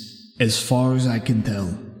is, as far as I can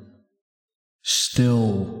tell,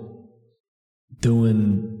 still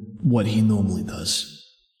doing what he normally does.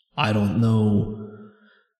 I don't know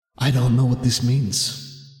what this means.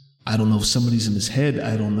 I don't know if somebody's in his head.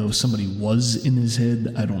 I don't know if somebody was in his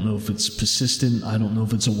head. I don't know if it's persistent. I don't know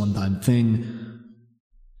if it's a one-time thing.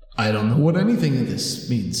 I don't know what anything of this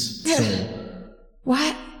means. So,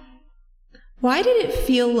 Why did it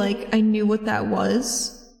feel like I knew what that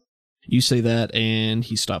was? You say that, and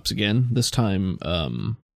he stops again. This time,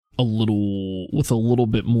 with a little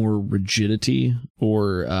bit more rigidity,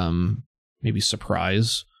 or maybe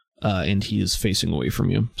surprise. And he is facing away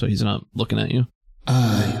from you, so he's not looking at you.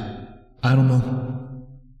 I don't know.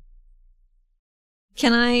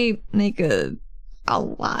 Can I make a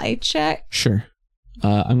lie check? Sure.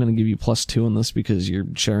 I'm going to give you +2 on this because you're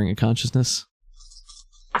sharing a consciousness.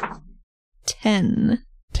 10.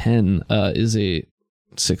 10 is a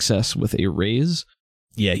success with a raise.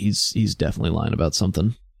 Yeah, he's definitely lying about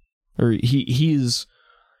something. Or he is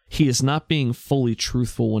not being fully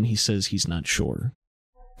truthful when he says he's not sure.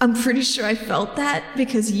 I'm pretty sure I felt that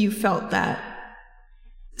because you felt that.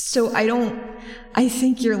 So I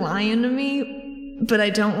think you're lying to me, but I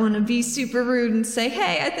don't want to be super rude and say,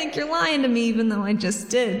 hey, I think you're lying to me, even though I just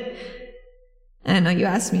did. And I know you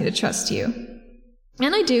asked me to trust you.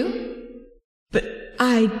 And I do. But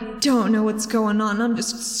I don't know what's going on. I'm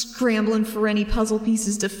just scrambling for any puzzle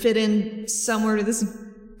pieces to fit in somewhere to this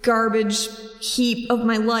garbage heap of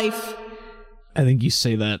my life. I think you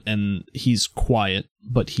say that, and he's quiet,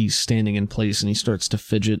 but he's standing in place, and he starts to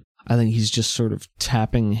fidget. I think he's just sort of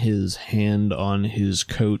tapping his hand on his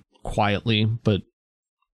coat quietly, but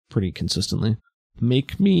pretty consistently.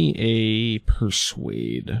 Make me a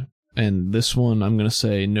persuade. And this one, I'm going to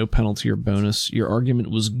say no penalty or bonus. Your argument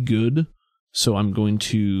was good, so I'm going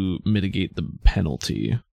to mitigate the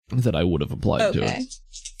penalty that I would have applied to it.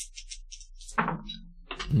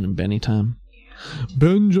 Benny time.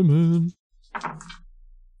 Benjamin.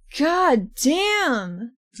 God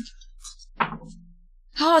damn!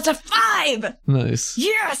 Oh, it's a 5! Nice.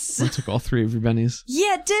 Yes! I took all 3 of your bennies.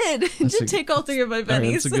 Yeah, it did. It did take all 3 of my bennies.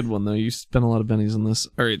 Alright, that's a good one, though. You spent a lot of bennies on this.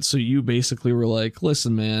 Alright, so you basically were like,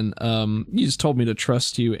 listen, man, you just told me to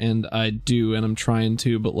trust you, and I do, and I'm trying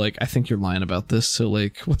to, but, like, I think you're lying about this, so,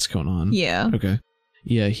 like, what's going on? Yeah. Okay.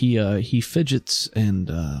 Yeah, he fidgets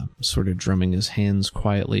and, sort of drumming his hands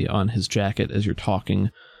quietly on his jacket as you're talking,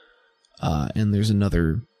 and there's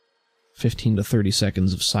another 15 to 30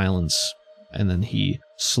 seconds of silence, and then he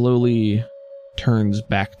slowly turns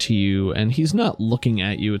back to you, and he's not looking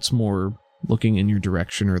at you, it's more looking in your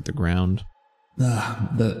direction or at the ground.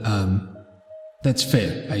 That's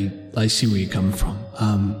fair. I see where you're coming from.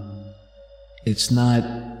 It's not,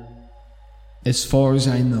 as far as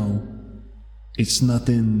I know, it's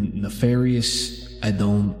nothing nefarious.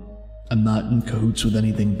 I'm not in cahoots with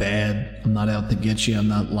anything bad. I'm not out to get you. I'm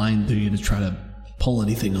not lying to you to try to pull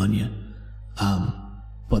anything on you.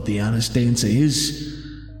 But the honest answer is,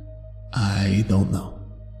 I don't know.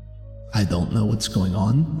 I don't know what's going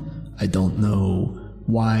on. I don't know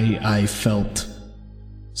why I felt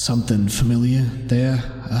something familiar there.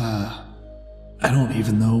 I don't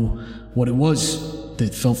even know what it was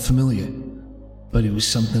that felt familiar. But it was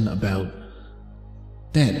something about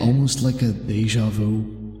that, almost like a deja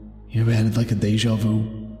vu. You ever had like a deja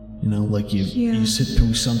vu? You know, like you sit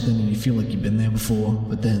through something and you feel like you've been there before,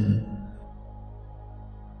 but then,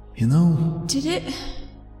 you know. Did it?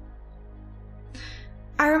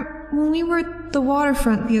 When we were at the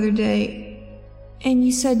waterfront the other day, and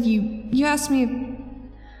you said you asked me if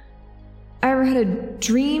I ever had a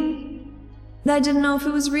dream that I didn't know if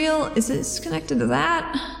it was real. Is this connected to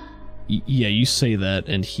that? Yeah, you say that,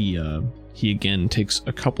 and he again takes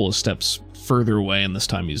a couple of steps further away, and this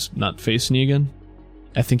time he's not facing you again.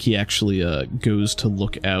 I think he actually goes to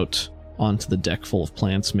look out onto the deck full of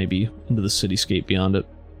plants, maybe into the cityscape beyond it.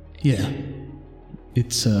 Yeah.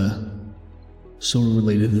 It's sort of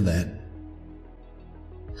related to that.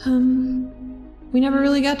 We never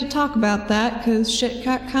really got to talk about that because shit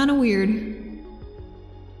got kind of weird.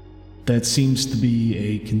 That seems to be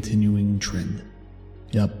a continuing trend.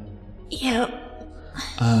 Yep. Yep.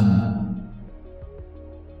 I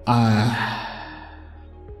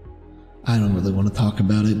don't really want to talk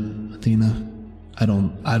about it, Athena. I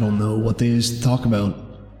don't know what there is to talk about.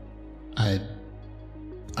 I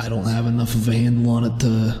don't have enough of a handle on it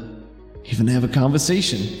to even have a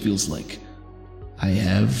conversation, feels like. I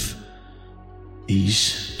have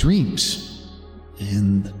these dreams,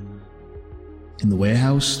 and in the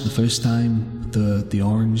warehouse, the first time, the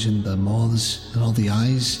orange and the moths and all the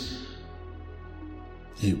eyes,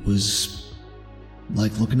 it was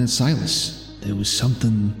like looking at Silas. There was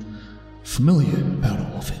something familiar about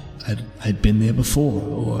all of it. I'd been there before,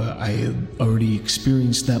 or I had already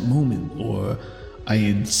experienced that moment, or I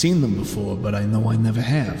had seen them before, but I know I never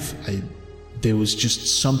have. There was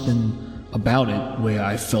just something about it where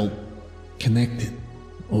I felt connected,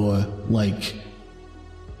 or like,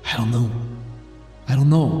 I don't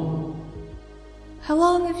know. How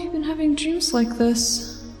long have you been having dreams like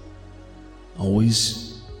this?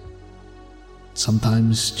 Always.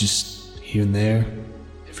 Sometimes just here and there,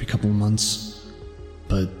 every couple of months.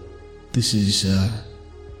 But this is a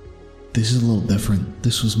little different.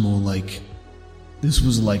 This was like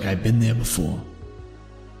I've been there before.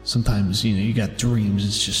 Sometimes, you got dreams,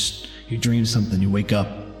 it's just, you dream something, you wake up,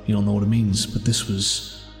 you don't know what it means, but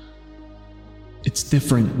it's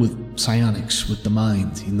different with psionics, with the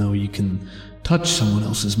mind. You can touch someone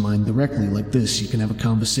else's mind directly like this, you can have a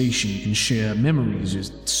conversation, you can share memories, or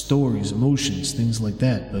stories, emotions, things like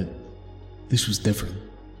that, but this was different.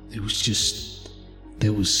 It was just,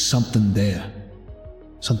 there was something there,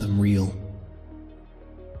 something real,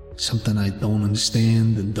 something I don't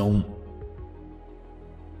understand and don't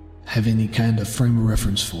have any kind of frame of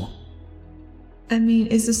reference for. I mean,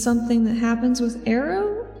 is this something that happens with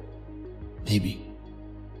Arrow? Maybe.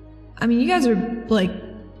 I mean, you guys are, like,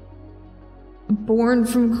 born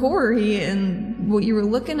from Corey, and what you were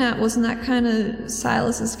looking at, wasn't that kind of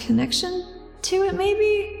Silas's connection to it,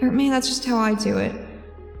 maybe? Or maybe that's just how I do it.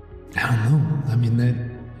 I don't know. I mean, that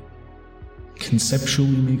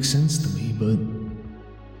conceptually makes sense to me, but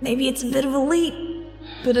maybe it's a bit of a leap,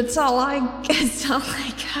 but it's all I got.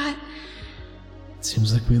 It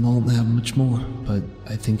seems like we don't have much more, but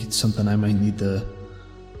I think it's something I might need to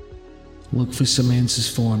look for some answers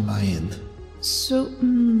for on my end. So,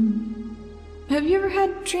 have you ever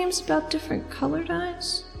had dreams about different colored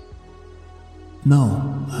eyes?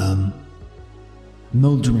 No,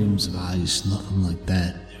 no dreams of eyes, nothing like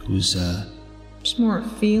that. It was, just more a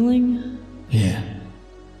feeling? Yeah.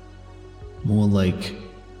 More like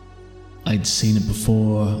I'd seen it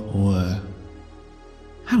before, or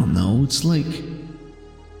I don't know, it's like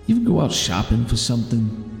you ever go out shopping for something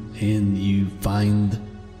and you find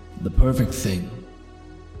the perfect thing,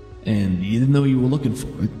 and you didn't know you were looking for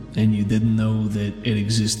it, and you didn't know that it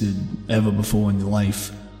existed ever before in your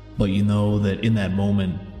life, but you know that in that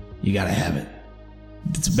moment you gotta have it.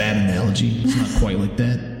 It's a bad analogy, it's not quite like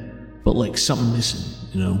that, but like something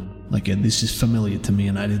missing, like this is familiar to me,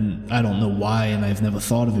 and I don't know why, and I've never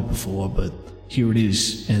thought of it before, but here it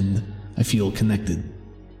is, and I feel connected.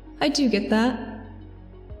 I do get that.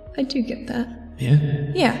 Yeah?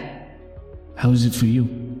 Yeah. How is it for you?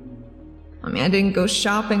 I mean, I didn't go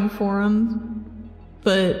shopping for them,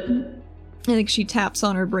 but I think she taps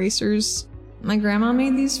on her bracers. My grandma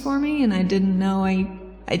made these for me, and I didn't know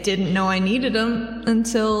I needed them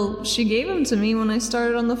until she gave them to me when I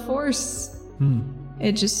started on the force.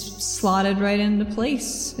 It just slotted right into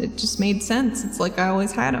place. It just made sense. It's like I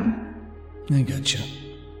always had them. I gotcha.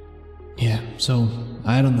 Yeah, so,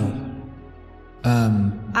 I don't know.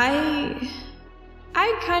 I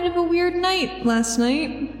had kind of a weird night last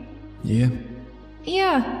night. Yeah?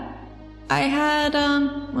 Yeah. I had,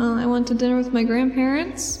 I went to dinner with my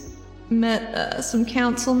grandparents, met some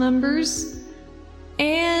council members,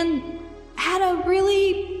 and had a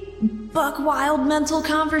really buck-wild mental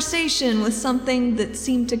conversation with something that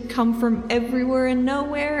seemed to come from everywhere and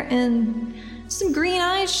nowhere, and some green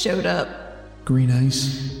eyes showed up. Green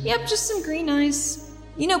eyes? Yep, just some green eyes.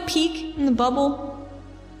 You know Peak in the bubble?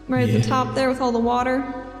 Right at the top there with all the water?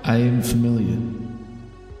 I am familiar.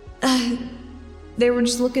 They were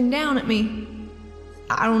just looking down at me.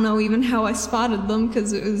 I don't know even how I spotted them,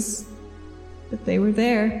 because it was that they were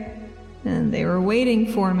there. And they were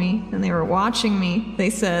waiting for me, and they were watching me, they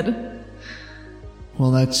said.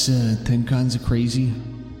 Well, that's 10 kinds of crazy,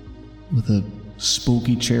 with a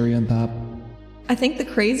spooky cherry on top. I think the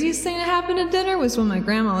craziest thing that happened at dinner was when my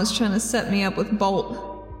grandma was trying to set me up with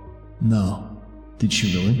Bolt. No. Did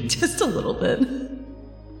she really? Just a little bit.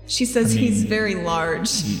 She says he's very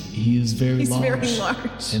large. He is very large. He's very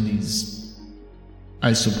large. And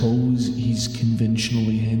I suppose he's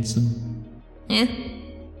conventionally handsome.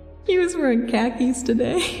 He was wearing khakis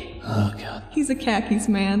today. Oh, God. He's a khakis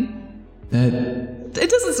man. That... It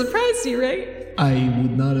doesn't surprise you, right? I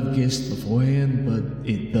would not have guessed beforehand, but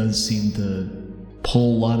it does seem to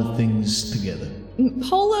pull a lot of things together.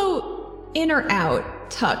 Polo, in or out,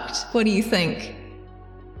 tucked. What do you think?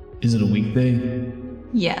 Is it a weekday?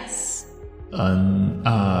 Yes. Untucked?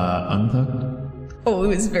 Oh, it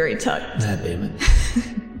was very tucked. Ah, damn it.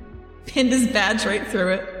 Pinned his badge right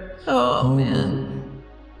through it. Oh, man.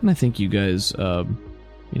 And I think you guys,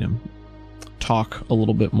 talk a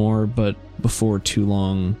little bit more, but before too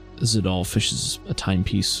long, Zidal fishes a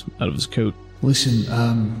timepiece out of his coat. Listen,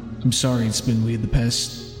 I'm sorry it's been weird the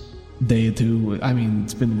past day or two. I mean,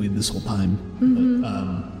 it's been weird this whole time. Mm-hmm.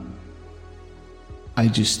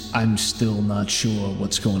 But, I'm still not sure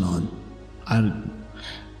what's going on.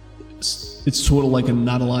 It's sort of like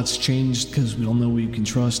not a lot's changed because we don't know who you can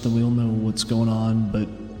trust and we don't know what's going on, but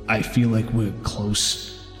I feel like we're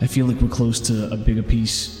close. I feel like we're close to a bigger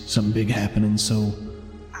piece, something big happening, so...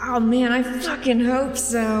 Oh, man, I fucking hope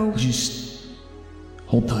so. Just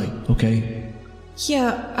hold tight, okay?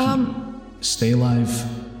 Yeah, Stay alive.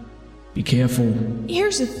 Be careful.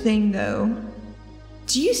 Here's the thing, though.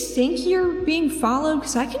 Do you think you're being followed?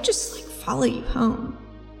 Because I can just, follow you home.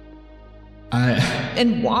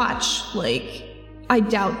 And watch. I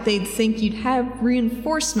doubt they'd think you'd have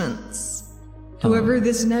reinforcements. Whoever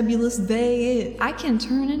this nebulous they is, I can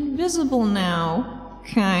turn invisible now.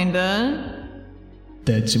 Kinda.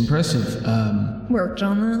 That's impressive. Worked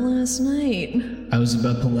on that last night. I was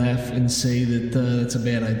about to laugh and say that that's a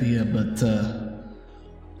bad idea, but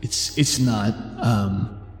it's not.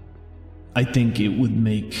 I think it'll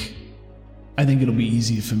be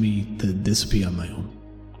easier for me to disappear on my own.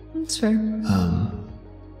 That's fair.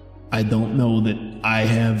 I don't know that I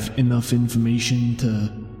have enough information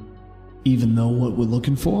to even know what we're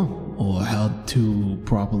looking for or how to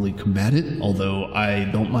properly combat it, although I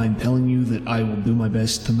don't mind telling you that I will do my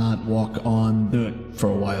best to not walk on dirt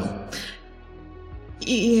for a while.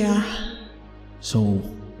 Yeah. So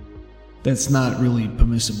that's not really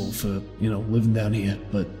permissible for, living down here,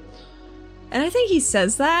 but... And I think he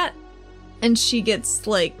says that, and she gets,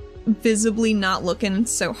 visibly not looking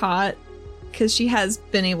so hot, because she has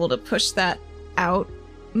been able to push that out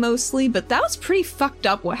mostly, but that was pretty fucked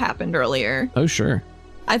up what happened earlier. Oh, sure.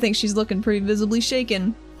 I think she's looking pretty visibly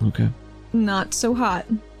shaken. Okay. Not so hot.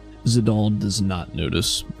 Zidal does not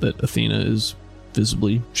notice that Athena is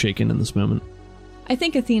visibly shaken in this moment. I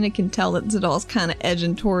think Athena can tell that Zidal's kind of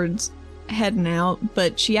edging towards heading out,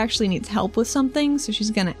 but she actually needs help with something, so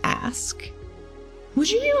she's gonna ask. Would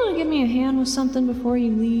you be able to give me a hand with something before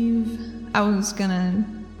you leave? I was gonna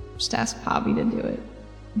just ask Pavi to do it.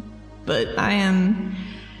 But I am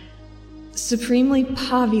supremely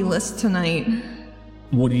Pavi-less tonight.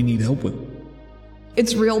 What do you need help with?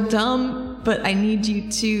 It's real dumb, but I need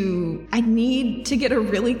to get a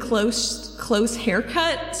really close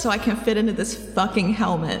haircut so I can fit into this fucking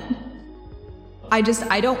helmet. I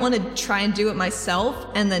don't want to try and do it myself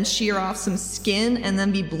and then shear off some skin and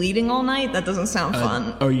then be bleeding all night. That doesn't sound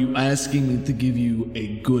fun. Are you asking me to give you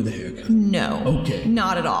a good haircut? No. Okay.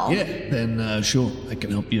 Not at all. Yeah, then sure, I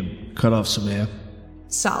can help you cut off some hair.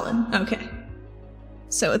 Solid. Okay.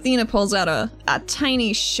 So Athena pulls out a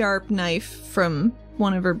tiny sharp knife from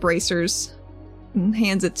one of her bracers and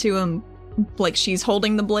hands it to him like she's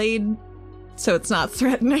holding the blade, so it's not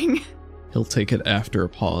threatening. He'll take it after a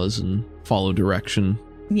pause and follow direction.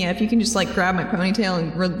 Yeah, if you can just grab my ponytail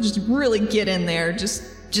and just really get in there, just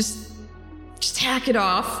hack it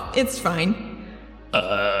off. It's fine.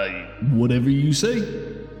 Whatever you say.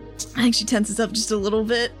 I think she tenses up just a little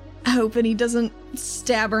bit, hoping he doesn't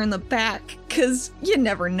stab her in the back, because you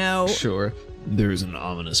never know. Sure. There's an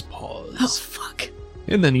ominous pause. Oh, fuck.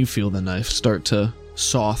 And then you feel the knife start to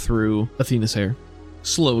saw through Athena's hair.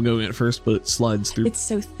 Slow going at first, but it slides through. It's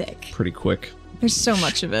so thick. Pretty quick. There's so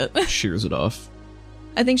much of it. Shears it off.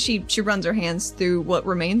 I think she runs her hands through what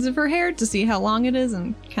remains of her hair to see how long it is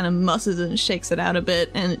and kind of musses it and shakes it out a bit,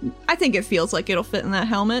 and I think it feels like it'll fit in that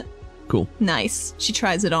helmet. Cool. Nice. She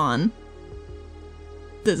tries it on.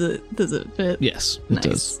 Does it fit? Yes, it Nice.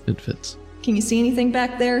 does. It fits. Can you see anything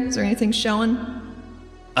back there? Is there anything showing?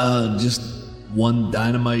 Just one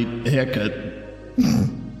dynamite haircut.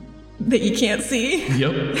 That you can't see?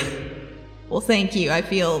 Yep. Well, thank you. I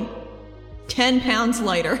feel 10 pounds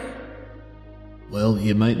lighter. Well,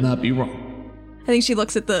 you might not be wrong. I think she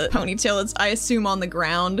looks at the ponytail that's, I assume, on the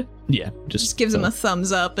ground. Yeah, Just gives him a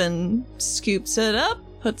thumbs up and scoops it up,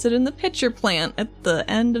 puts it in the pitcher plant at the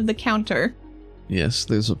end of the counter. Yes,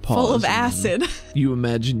 there's a pause. Full of and acid. You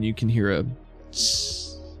imagine you can hear a...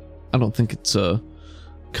 I don't think it's a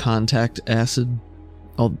contact acid,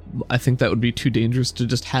 I think that would be too dangerous to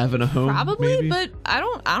just have in a home. Probably, maybe. but I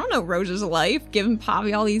don't know Roja's life, giving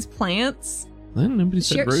Pavi all these plants. Well, nobody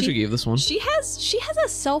said Roja she gave this one. She has a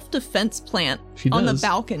self-defense plant She on the does.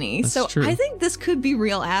 balcony. That's So true. I think this could be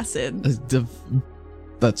real acid.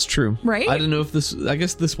 That's true. Right? I don't know if this... I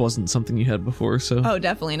guess this wasn't something you had before, so... Oh,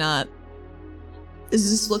 definitely not. Does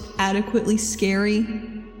this look adequately scary?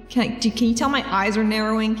 Can you tell my eyes are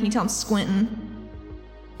narrowing? Can you tell I'm squinting?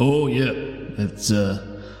 Oh, yeah. It's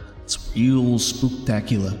real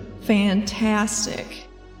spooktacular. Fantastic.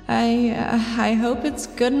 I hope it's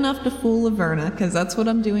good enough to fool Laverna, because that's what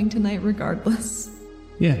I'm doing tonight regardless.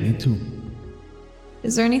 Yeah, me too.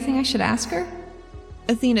 Is there anything I should ask her?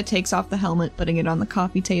 Athena takes off the helmet, putting it on the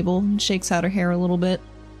coffee table, and shakes out her hair a little bit.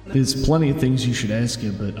 There's plenty of things you should ask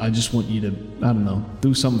her, but I just want you to, I don't know,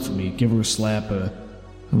 do something for me. Give her a slap or,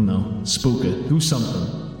 I don't know, spook her. Do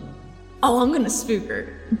something. Oh, I'm gonna spook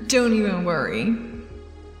her. Don't even worry.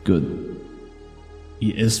 Good.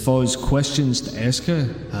 Yeah, as far as questions to ask her,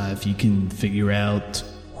 if you can figure out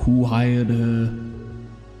who hired her,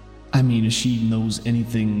 I mean, if she knows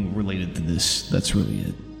anything related to this, that's really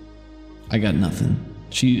it. I got nothing.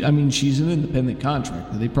 She's an independent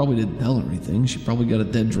contractor. They probably didn't tell her anything. She probably got a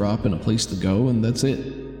dead drop and a place to go, and that's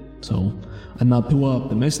it. So, I'm not too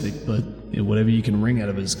optimistic, but whatever you can wring out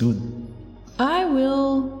of it is good. I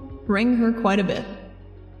will ring her quite a bit.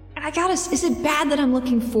 Is it bad that I'm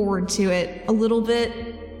looking forward to it a little bit?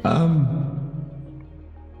 I'm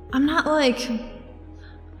not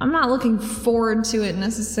looking forward to it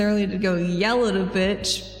necessarily to go yell at a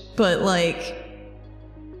bitch, but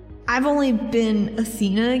I've only been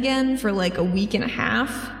Athena again for a week and a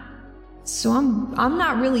half. So I'm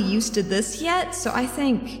not really used to this yet, so I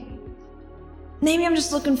think maybe I'm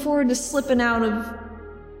just looking forward to slipping out of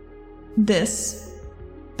this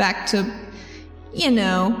back to,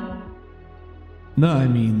 No, I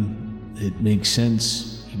mean, it makes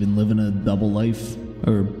sense. You've been living a double life,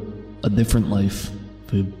 or a different life,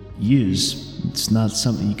 for years. It's not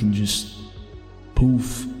something you can just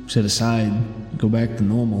poof, set aside, go back to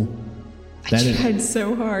normal. I tried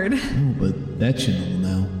so hard. No, but that's your normal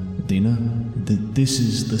now, Dina. This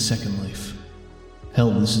is the second life.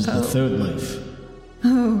 Hell, this is the third life.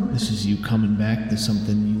 Oh. This is you coming back to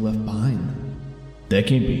something you left behind. That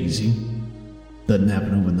can't be easy. Doesn't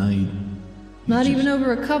happen overnight. Not even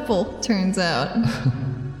over a couple, turns out.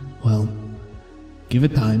 Well, give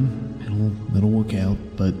it time. It'll work out.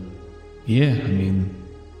 But yeah, I mean,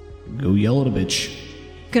 go yell at a bitch.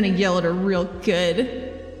 Gonna yell at her real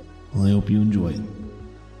good. Well, I hope you enjoy it.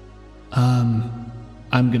 I'm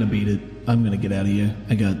gonna beat it. I'm gonna get out of here.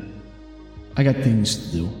 I got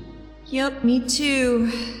things to do. Yep, me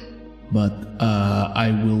too. But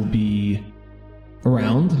I will be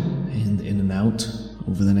around and in and out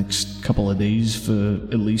over the next couple of days for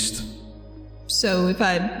at least. So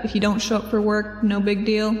if you don't show up for work, no big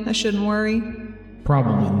deal. I shouldn't worry.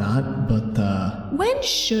 Probably not, but When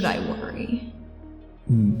should I worry?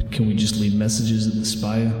 can we just leave messages at the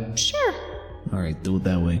Spire? Sure. Alright, do it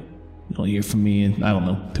that way. You'll hear from me in, I don't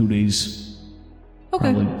know, 2 days.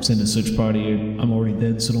 Okay. Probably send a search party. I'm already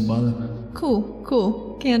dead, so don't bother.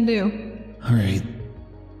 Cool. Can do. Alright.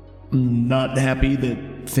 I'm not happy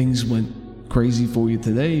that things went crazy for you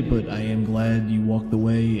today, but I am glad you walked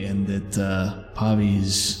away and that Pavi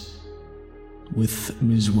is with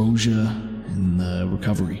Ms. Roja in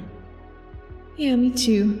recovery. Yeah, me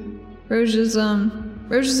too. Roja's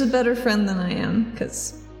a better friend than I am,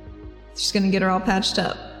 because she's gonna get her all patched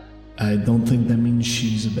up. I don't think that means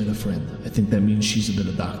she's a better friend. I think that means she's a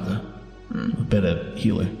better doctor. A better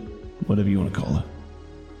healer. Whatever you want to call her.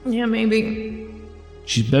 Yeah, maybe.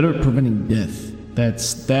 She's better at preventing death.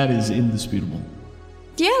 That is indisputable.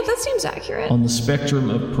 Yeah, that seems accurate. On the spectrum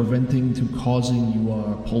of preventing to causing, you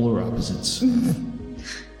are polar opposites. I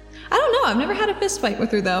don't know. I've never had a fist fight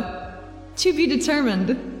with her, though. To be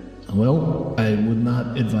determined. Well, I would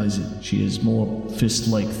not advise it. She has more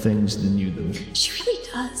fist-like things than you do. She really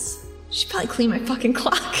does. She'd probably clean my fucking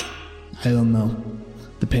clock. I don't know.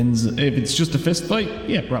 Depends. If it's just a fist fight,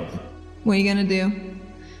 yeah, probably. What are you gonna do?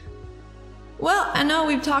 Well, I know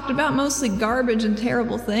we've talked about mostly garbage and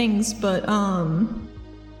terrible things, but,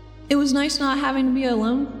 it was nice not having to be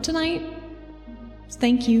alone tonight.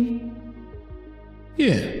 Thank you.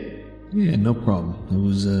 Yeah, no problem. It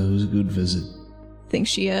was a good visit. Think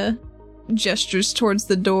she, gestures towards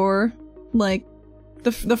the door, like,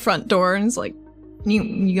 the front door, and is like,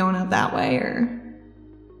 you going out that way, or?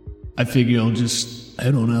 I figure I'll just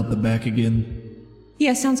head on out the back again.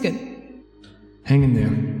 Yeah, sounds good. Hang in there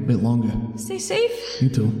a bit longer. Stay safe. You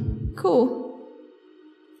too. Cool.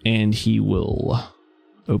 And he will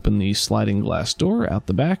open the sliding glass door out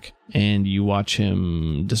the back, and you watch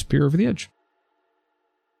him disappear over the edge.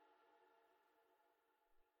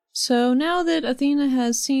 So now that Athena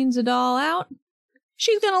has seen Zadal out,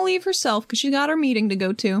 she's gonna leave herself because she's got her meeting to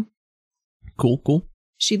go to. Cool.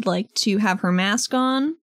 She'd like to have her mask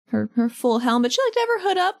on, her full helmet. She'd like to have her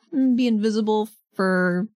hood up and be invisible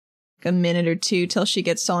for a minute or two till she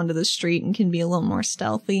gets onto the street and can be a little more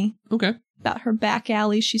stealthy. Okay. About her back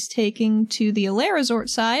alley she's taking to the Alair Resort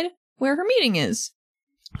side, where her meeting is.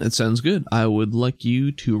 That sounds good. I would like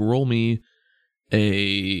you to roll me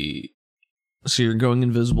a... So you're going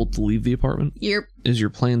invisible to leave the apartment? Yep. Is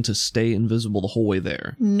your plan to stay invisible the whole way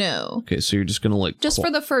there? No. Okay, so you're just gonna Just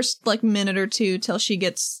for the first, minute or two till she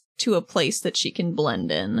gets to a place that she can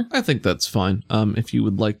blend in. I think that's fine. If you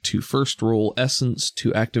would like to first roll Essence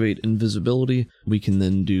to activate invisibility, we can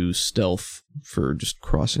then do Stealth for just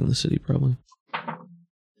crossing the city, probably.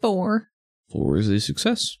 4. 4 is a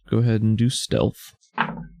success. Go ahead and do Stealth.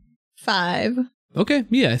 5. Okay,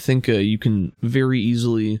 yeah, I think you can very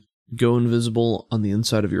easily go invisible on the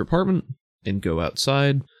inside of your apartment and go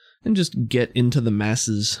outside and just get into the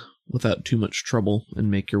masses without too much trouble and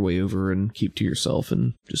make your way over and keep to yourself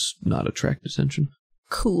and just not attract attention.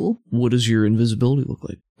 Cool. What does your invisibility look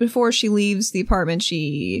like? Before she leaves the apartment,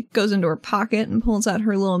 she goes into her pocket and pulls out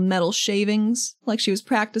her little metal shavings, like she was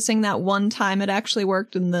practicing that one time it actually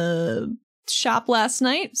worked in the shop last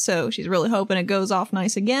night, so she's really hoping it goes off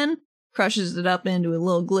nice again. Crushes it up into a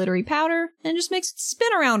little glittery powder, and just makes it spin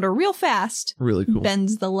around her real fast. Really cool.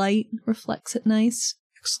 Bends the light, reflects it nice.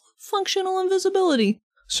 Excellent. Functional invisibility.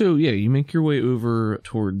 So, yeah, you make your way over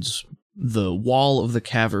towards the wall of the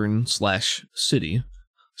cavern / city.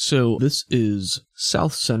 So, this is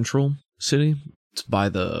South Central City. It's by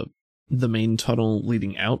the main tunnel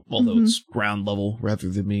leading out, although it's ground level rather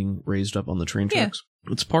than being raised up on the train tracks.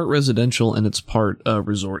 Yeah. It's part residential and it's part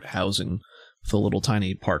resort housing, with a little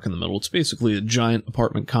tiny park in the middle. It's basically a giant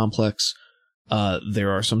apartment complex.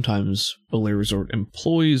 There are sometimes Alair Resort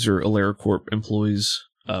employees or Alair Corp employees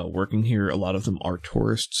working here. A lot of them are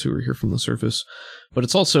tourists who are here from the surface. But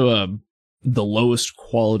it's also the lowest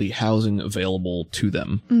quality housing available to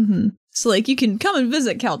them. Mm-hmm. So, you can come and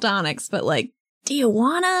visit Caldonics, but, do you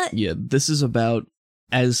wanna? Yeah, this is about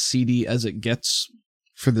as seedy as it gets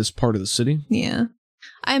for this part of the city. Yeah.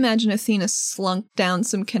 I imagine Athena slunk down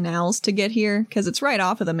some canals to get here, because it's right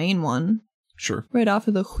off of the main one. Sure. Right off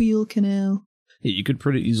of the Wheel Canal. Yeah, you could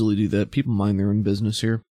pretty easily do that. People mind their own business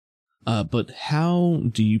here. But how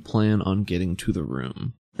do you plan on getting to the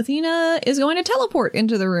room? Athena is going to teleport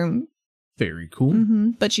into the room. Very cool.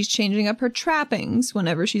 Mm-hmm. But she's changing up her trappings.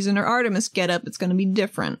 Whenever she's in her Artemis getup, it's going to be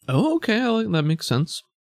different. Oh, okay. That makes sense.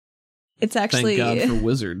 It's actually... Thank God for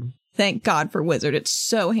Wizard. Thank God for Wizard. It's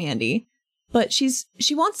so handy. But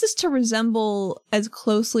she wants this to resemble as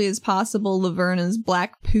closely as possible Laverna's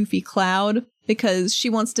black poofy cloud, because she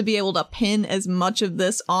wants to be able to pin as much of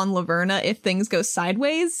this on Laverna if things go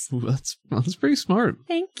sideways. Ooh, that's pretty smart.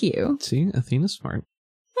 Thank you. See, Athena's smart.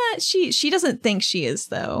 She doesn't think she is,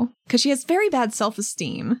 though, because she has very bad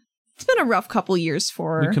self-esteem. It's been a rough couple years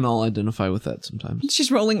for her. We can all identify with that sometimes.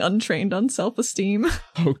 She's rolling untrained on self-esteem.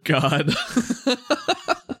 Oh, God.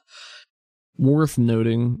 Worth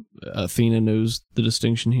noting, Athena knows the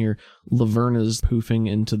distinction here. Laverna's poofing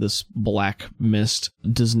into this black mist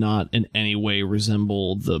does not in any way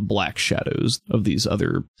resemble the black shadows of these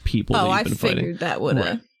other people that you've been fighting. I figured that would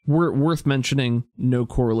have. Right. Worth mentioning, no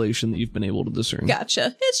correlation that you've been able to discern.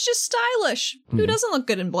 Gotcha. It's just stylish. Who doesn't look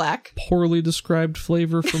good in black? Poorly described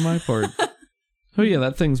flavor for my part. Oh yeah,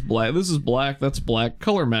 that thing's black. This is black. That's black.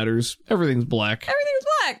 Color matters. Everything's black. Everything's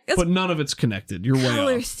black. But none of it's connected. You're way off.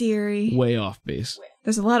 Color theory. Way off base.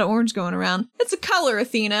 There's a lot of orange going around. It's a color,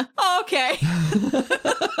 Athena. Oh, okay.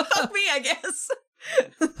 Fuck me, I guess.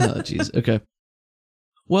 Oh, jeez. Okay.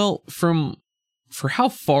 Well, for how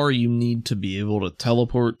far you need to be able to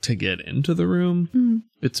teleport to get into the room,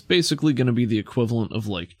 it's basically going to be the equivalent of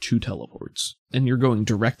 2 teleports. And you're going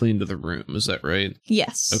directly into the room, is that right?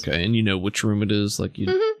 Yes. Okay, and you know which room it is?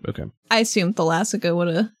 Okay. I assume Thalassica would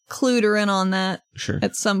have clued her in on that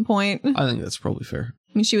at some point. I think that's probably fair.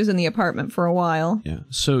 I mean, she was in the apartment for a while. Yeah.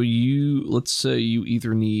 So let's say you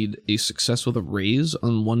either need a success with a raise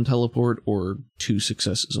on 1 teleport or 2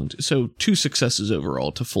 successes on 2. So 2 successes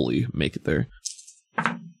overall to fully make it there.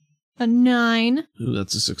 A 9. Ooh,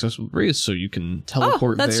 that's a success with raise, so you can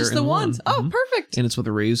teleport there. That's just the ones. Oh, perfect. And it's with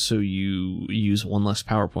a raise, so you use 1 less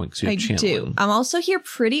power point because you have channeling. Do. I'm also here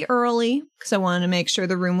pretty early because I wanted to make sure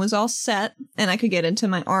the room was all set and I could get into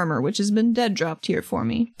my armor, which has been dead dropped here for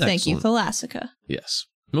me. Excellent. Thank you, Thalassica. Yes.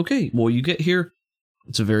 Okay, well, you get here.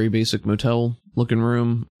 It's a very basic motel looking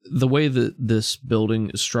room. The way that this building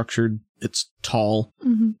is structured, it's tall.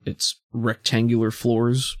 Mm-hmm. It's rectangular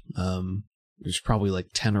floors. There's probably like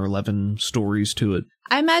 10 or 11 stories to it.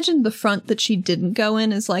 I imagine the front that she didn't go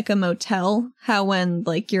in is like a motel. How when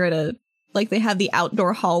like you're at like they have the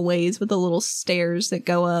outdoor hallways with the little stairs that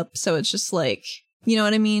go up. So it's just like, you know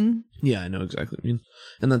what I mean? Yeah, I know exactly what you mean.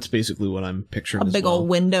 And that's basically what I'm picturing. A big old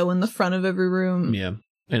window in the front of every room. Yeah.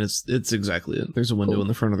 And it's exactly it. There's a window in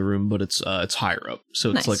the front of the room, but it's higher up.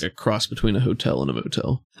 So it's like a cross between a hotel and a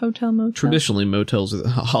motel. Hotel, motel. Traditionally, motels are the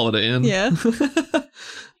Holiday Inn. Yeah.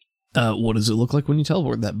 What does it look like when you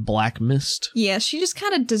teleport? That black mist? Yeah, she just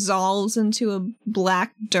kind of dissolves into a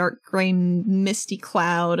black, dark, gray, misty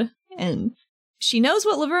cloud. And she knows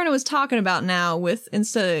what Laverna was talking about now with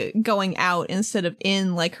instead of going out instead of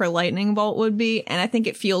in like her lightning bolt would be. And I think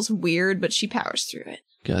it feels weird, but she powers through it.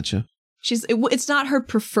 Gotcha. It's not her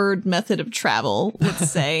preferred method of travel,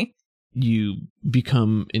 let's say. You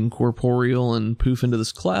become incorporeal and poof into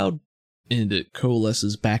this cloud, and it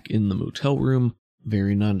coalesces back in the motel room.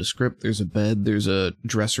 Very nondescript. There's a bed, there's a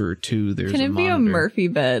dresser or two, there's Can a it be monitor. a Murphy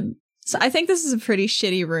bed? So I think this is a pretty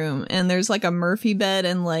shitty room, and there's like a Murphy bed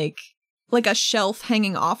and like a shelf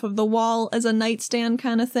hanging off of the wall as a nightstand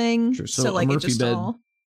kind of thing. Sure, so like a it Murphy just bed all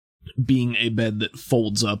being a bed that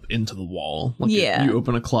folds up into the wall. Like Yeah. you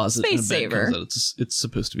open a closet Space and a bed saver. comes out. It's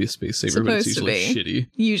supposed to be a space saver, but it's Supposed to usually be. shitty.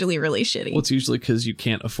 usually really shitty. Well, it's usually because you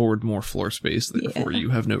can't afford more floor space, therefore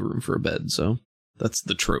you have no room for a bed. So that's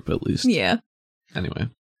the trope, at least. Yeah. Anyway.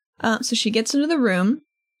 So she gets into the room.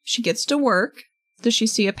 She gets to work. Does she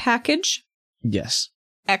see a package? Yes.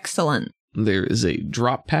 Excellent. There is a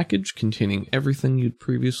drop package containing everything you'd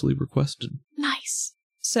previously requested. Nice.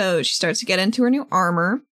 So she starts to get into her new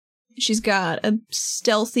armor. She's got a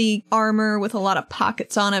stealthy armor with a lot of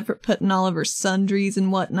pockets on it for putting all of her sundries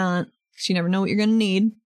and whatnot. 'Cause you never know what you're going to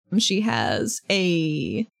need. She has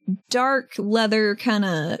a dark leather kind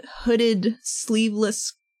of hooded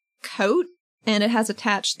sleeveless coat. And it has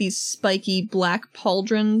attached these spiky black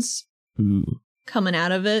pauldrons Ooh. coming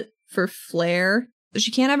out of it for flair.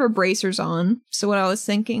 She can't have her bracers on. So what I was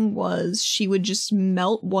thinking was she would just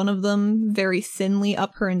melt one of them very thinly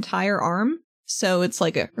up her entire arm. So it's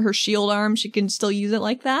like her shield arm. She can still use it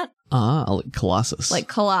like that. Ah, like Colossus. Like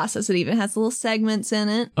Colossus. It even has little segments in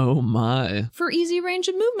it. Oh my. For easy range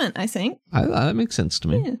of movement, I think. That makes sense to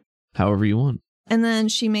me. Yeah. However you want. And then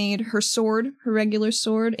she made her sword, her regular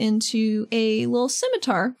sword, into a little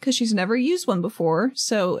scimitar because she's never used one before.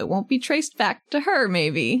 So it won't be traced back to her,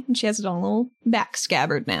 maybe. And she has it on a little back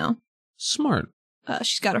scabbard now. Smart.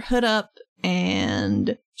 She's got her hood up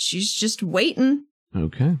and she's just waiting.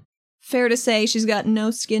 Okay. Fair to say she's got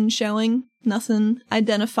no skin showing, nothing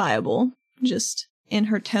identifiable, just in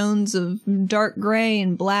her tones of dark gray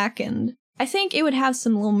and black, and I think it would have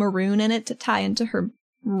some little maroon in it to tie into her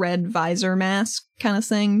red visor mask kind of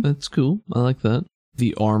thing. That's cool. I like that.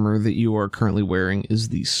 The armor that you are currently wearing is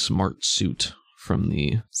the smart suit from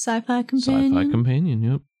the Sci-fi companion. Sci-Fi Companion,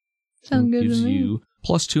 yep. Sound good gives to me. you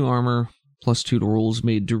 +2 armor, +2 to rolls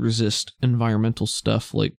made to resist environmental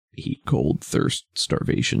stuff like heat, cold, thirst,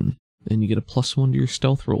 starvation. And you get a +1 to your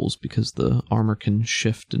stealth rolls because the armor can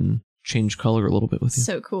shift and change color a little bit with you.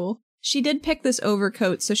 So cool. She did pick this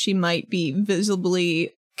overcoat, so she might be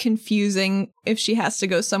visibly confusing if she has to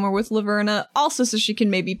go somewhere with Laverna. Also, so she can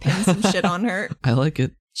maybe pin some shit on her. I like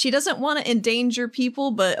it. She doesn't want to endanger people,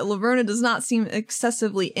 but Laverna does not seem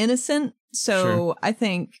excessively innocent. So Sure. I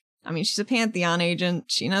think, she's a Pantheon agent.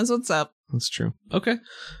 She knows what's up. That's true. Okay.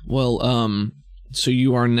 Well, so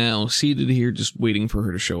you are now seated here just waiting for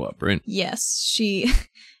her to show up, right? Yes,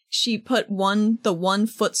 she put the one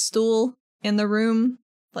footstool in the room,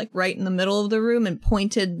 like right in the middle of the room, and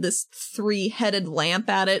pointed this 3-headed lamp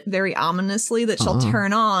at it very ominously that she'll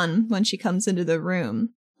turn on when she comes into the room.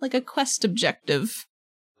 Like a quest objective.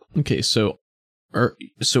 Okay, so are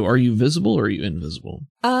you visible or are you invisible?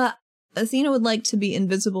 Athena would like to be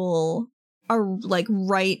invisible like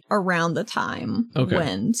right around the time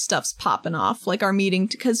when stuff's popping off, like our meeting,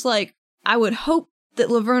 because like I would hope that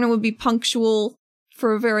Laverna would be punctual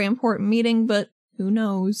for a very important meeting, but who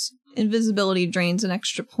knows? Invisibility drains an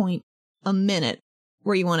extra point a minute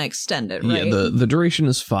where you want to extend it, right? Yeah, the duration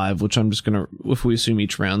is 5, which I'm just gonna, if we assume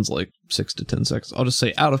each round's like 6 to 10 seconds, I'll just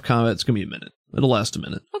say out of combat it's gonna be a minute. It'll last a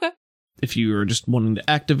minute. Okay. If you are just wanting to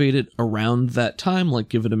activate it around that time, like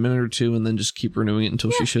give it a minute or two and then just keep renewing it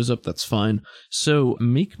until she shows up, that's fine. So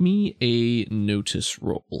make me a notice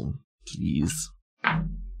roll, please.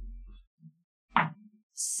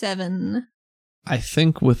 7. I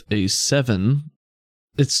think with a 7,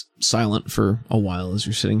 it's silent for a while as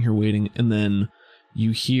you're sitting here waiting, and then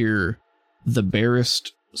you hear the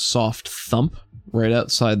barest soft thump right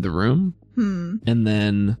outside the room. And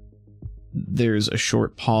then there's a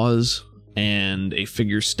short pause, and a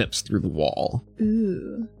figure steps through the wall.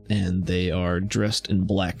 Ooh. And they are dressed in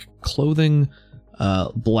black clothing,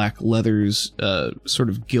 black leathers, sort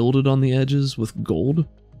of gilded on the edges with gold.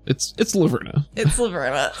 It's Laverna. It's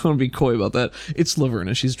Laverna. I want to be coy about that. It's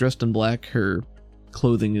Laverna. She's dressed in black. Her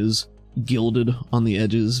clothing is gilded on the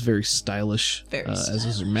edges, very stylish, as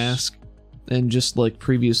is her mask. And just like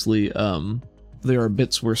previously, there are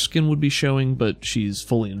bits where skin would be showing, but she's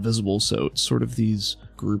fully invisible, so it's sort of these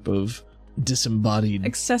group of disembodied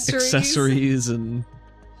accessories and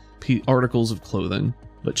articles of clothing.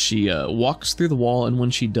 But she walks through the wall, and when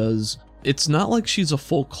she does, it's not like she's a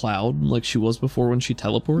full cloud like she was before when she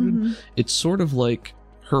teleported. It's sort of like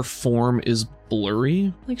her form is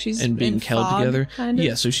blurry, like she's and being held together. Kind of?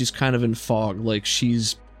 Yeah, so she's kind of in fog, like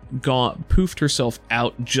she's poofed herself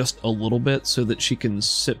out just a little bit so that she can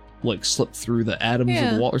slip through the atoms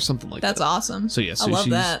of the wall or something like that. That's awesome. So yeah, so I love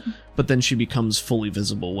that. But then she becomes fully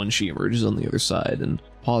visible when she emerges on the other side and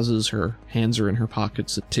pauses. Her hands are in her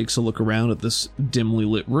pockets. It takes a look around at this dimly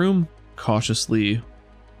lit room, cautiously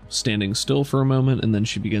standing still for a moment, and then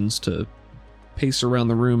she begins to pace around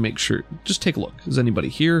the room, make sure, just take a look. Is anybody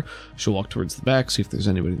here? She'll walk towards the back, see if there's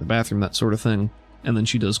anybody in the bathroom, that sort of thing. And then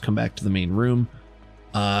she does come back to the main room,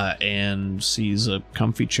 and sees a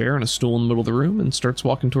comfy chair and a stool in the middle of the room and starts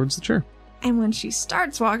walking towards the chair. And when she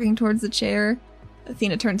starts walking towards the chair,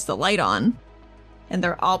 Athena turns the light on, and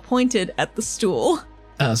they're all pointed at the stool.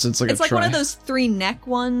 So it's like one of those 3 neck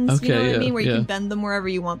ones, okay, you know what I mean? Where you can bend them wherever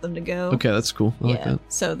you want them to go. Okay, that's cool. I like that.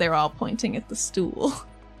 So they're all pointing at the stool.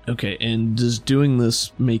 Okay, and does doing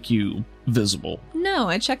this make you visible? No,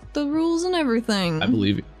 I checked the rules and everything. I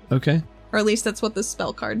believe you. Okay. Or at least that's what the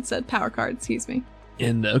spell card said. Power card, excuse me.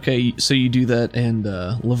 And okay, so you do that, and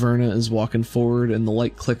Laverna is walking forward, and the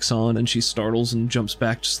light clicks on, and she startles and jumps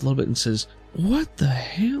back just a little bit and says, "What the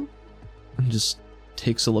hell?" And just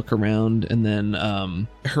takes a look around, and then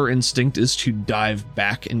her instinct is to dive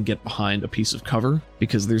back and get behind a piece of cover,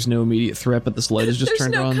 because there's no immediate threat, but this light is just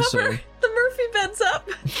turned on. Cover. So the Murphy bed's up.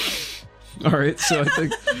 all right, so I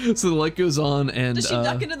think so. The light goes on, and does she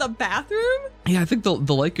duck into the bathroom? Yeah, I think the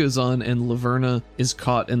light goes on, and Laverna is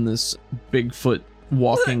caught in this Bigfoot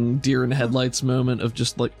walking deer in headlights moment of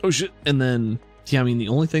just like, oh shit. And then, yeah, I mean, the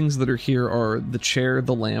only things that are here are the chair,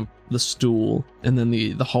 the lamp, the stool, and then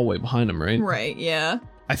the hallway behind him, right? Right, yeah.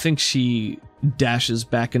 I think she dashes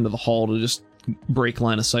back into the hall to just break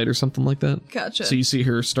line of sight or something like that. Gotcha. So you see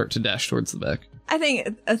her start to dash towards the back. I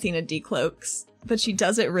think Athena decloaks, but she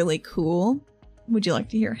does it really cool. Would you like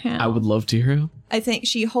to hear how? I would love to hear how. I think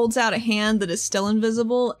she holds out a hand that is still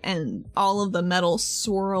invisible, and all of the metal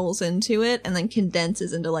swirls into it and then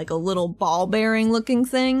condenses into like a little ball bearing looking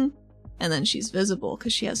thing. And then she's visible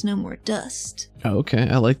because she has no more dust. Oh, okay.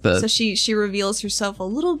 I like that. So she reveals herself a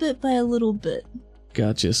little bit by a little bit.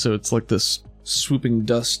 Gotcha. So it's like this swooping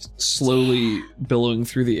dust slowly billowing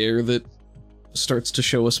through the air that starts to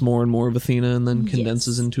show us more and more of Athena and then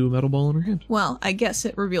condenses into a metal ball in her hand. Well, I guess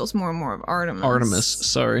it reveals more and more of Artemis. Artemis,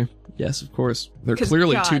 sorry. Yes, of course. They're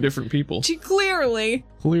clearly two different people. Clearly,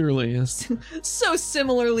 yes. So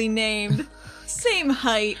similarly named. Same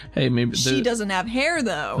height. Hey, maybe she doesn't have hair,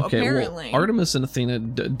 though, okay, apparently. Well, Artemis and Athena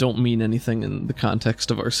don't mean anything in the context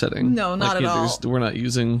of our setting. No, not at all. We're not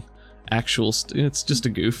using actual... it's just a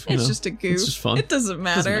goof. It's just a goof. It's just fun. It doesn't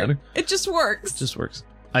matter. It just works. It just works.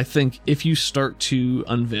 I think if you start to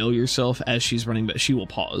unveil yourself as she's running back, she will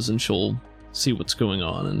pause and she'll see what's going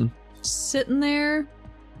on. And sitting there,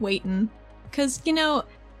 waiting. Because,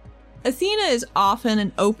 Athena is often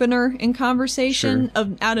an opener in conversation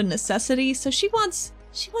out of necessity, so she wants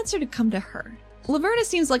her to come to her. Laverna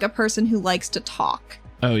seems like a person who likes to talk.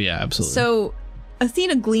 Oh yeah, absolutely. So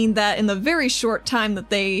Athena gleaned that in the very short time that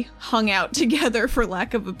they hung out together, for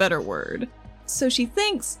lack of a better word. So she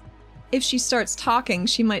thinks if she starts talking,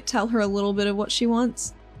 she might tell her a little bit of what she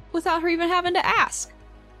wants without her even having to ask.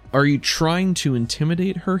 Are you trying to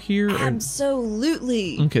intimidate her here?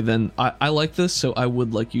 Absolutely. Okay, then I like this, so I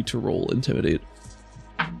would like you to roll Intimidate.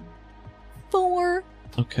 4.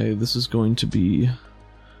 Okay, this is going to be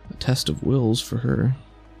a test of wills for her.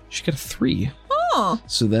 She got a 3. Oh.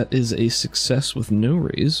 So that is a success with no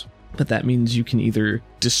raise, but that means you can either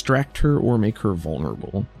distract her or make her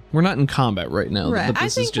vulnerable. We're not in combat right now, right. but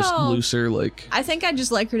this is just looser, like... I think I'd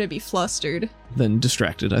just like her to be flustered. Then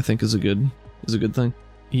distracted, I think, is a good thing.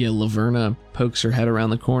 Yeah, Laverna pokes her head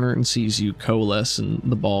around the corner and sees you coalesce, and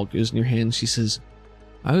the ball goes in your hand. She says,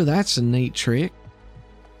 "Oh, that's a neat trick."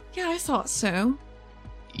 Yeah, I thought so.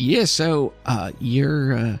 Yeah, so,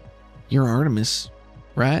 you're Artemis,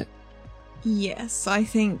 right? Yes, I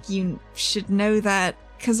think you should know that,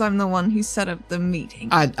 because I'm the one who set up the meeting.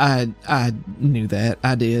 I knew that.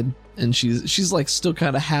 I did. And she's like still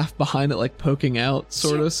kind of half behind it, like poking out,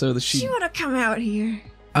 sort of, so that She would have come out here.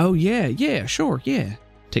 Oh, yeah, sure, yeah.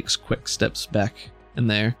 Takes quick steps back in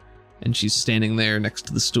there, and she's standing there next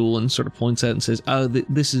to the stool and sort of points at it and says, oh,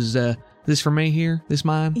 this is this for me here? This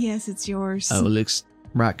mine? Yes, it's yours. Oh, it looks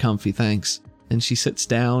right comfy, thanks. And she sits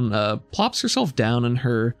down, plops herself down in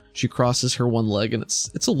her, she crosses her one leg, and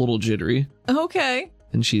it's a little jittery. Okay.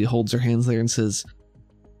 And she holds her hands there and says,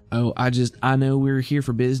 oh, I know we're here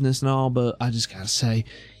for business and all, but I just gotta say,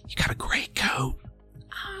 you got a great coat.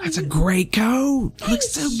 That's a great coat. It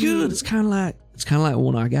looks so good. It's kind of like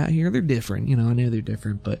one I got here. They're different. I know they're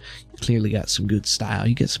different, but you clearly got some good style.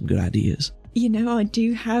 You get some good ideas. I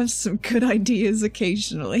do have some good ideas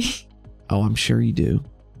occasionally. Oh, I'm sure you do.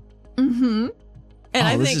 Mm-hmm. And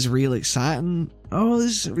I think this is really exciting. Oh,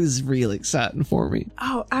 this is really exciting for me.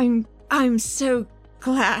 Oh, I'm so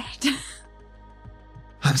glad.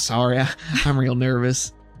 I'm sorry. I'm real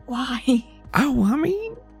nervous. Why? Oh, I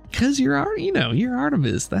mean, because you're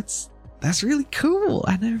Artemis. That's really cool.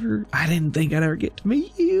 I didn't think I'd ever get to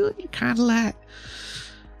meet you. You're kind of like,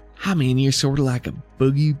 you're sort of like a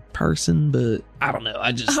boogie person, but I don't know.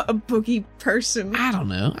 A boogie person. I don't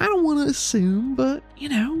know. I don't want to assume, but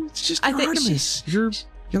it's just Artemis. You're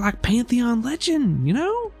like Pantheon legend,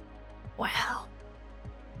 Well,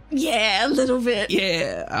 yeah, a little bit.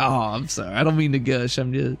 Yeah. Oh, I'm sorry. I don't mean to gush.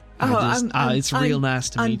 It's real nice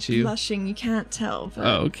to meet you. I'm blushing. You can't tell. But...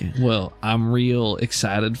 Oh, okay. Well, I'm real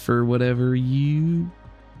excited for whatever you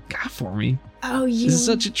got for me. Oh, This is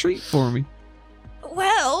such a treat for me.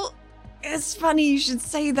 Well, it's funny you should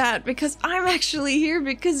say that, because I'm actually here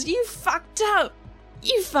because you fucked up.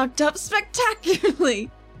 You fucked up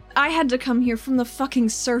spectacularly. I had to come here from the fucking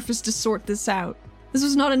surface to sort this out. This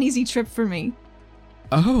was not an easy trip for me.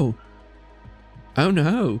 Oh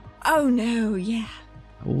no. Oh no, yeah.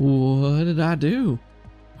 What did I do?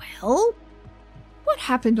 Well, what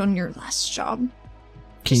happened on your last job?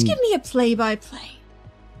 Just give me a play-by-play.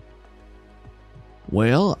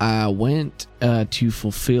 Well, I went to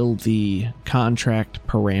fulfill the contract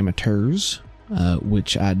parameters,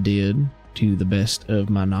 which I did to the best of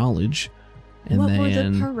my knowledge. And what then were the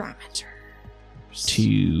parameters?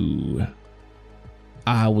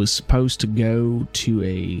 I was supposed to go to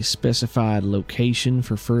a specified location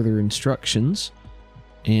for further instructions,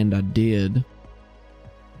 and I did.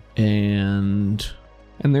 And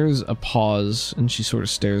there's a pause, and she sort of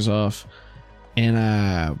stares off, and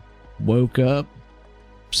I woke up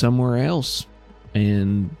somewhere else,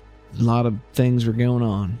 and a lot of things were going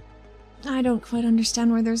on. I don't quite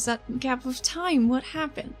understand where there's that gap of time. What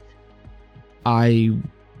happened? I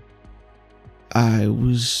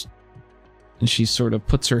was... And she sort of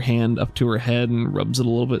puts her hand up to her head and rubs it a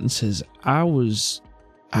little bit and says, I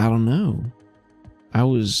don't know. I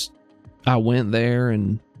went there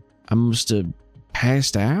and I must have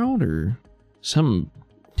passed out, or something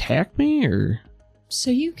attacked me, or...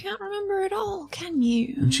 So you can't remember it all, can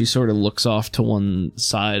you? And she sort of looks off to one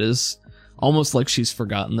side, as almost like she's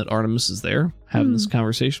forgotten that Artemis is there, having this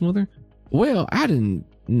conversation with her. Well, I didn't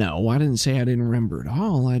say I didn't remember it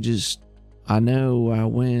all. I know I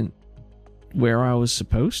went where I was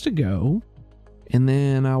supposed to go, and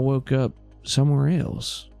then I woke up somewhere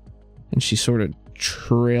else. And she sort of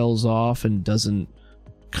trails off and doesn't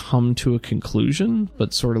come to a conclusion,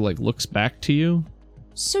 but sort of like looks back to you.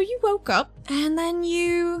 So you woke up, and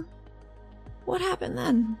then what happened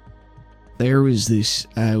then? There was this,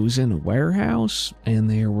 I was in a warehouse, and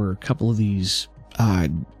there were a couple of these,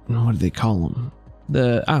 what do they call them?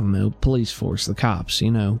 Police force, the cops,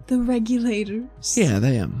 The regulators. Yeah,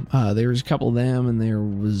 them. There was a couple of them, and there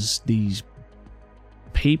was these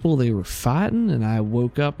people, they were fighting, and I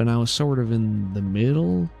woke up and I was sort of in the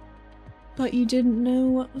middle. But you didn't know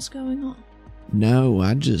what was going on? No,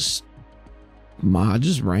 I just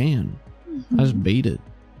ran. I just beat it.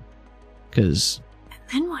 And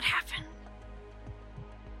then what happened?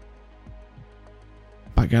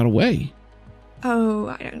 I got away. Oh,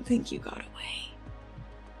 I don't think you got away.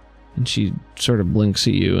 And she sort of blinks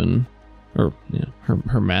at you,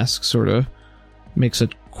 her mask sort of makes a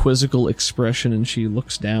quizzical expression, and she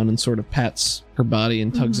looks down and sort of pats her body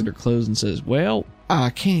and tugs at her clothes and says, well, I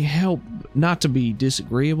can't help, not to be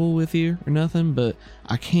disagreeable with you or nothing, but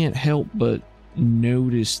I can't help but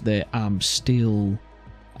notice that I'm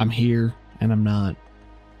here and I'm not.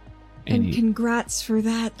 And congrats for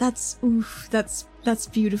that. That's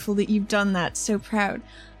beautiful that you've done that. So proud.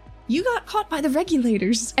 You got caught by the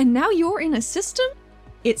regulators, and now you're in a system?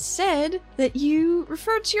 It said that you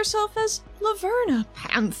referred to yourself as Laverna,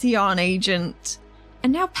 Pantheon agent.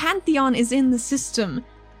 And now Pantheon is in the system,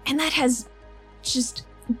 and that has just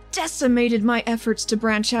decimated my efforts to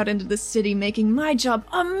branch out into the city, making my job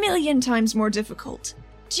 1,000,000 times more difficult.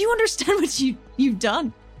 Do you understand what you've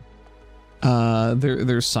done?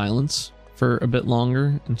 There's silence for a bit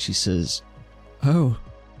longer, and she says, "Oh,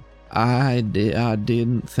 I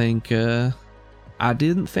didn't think of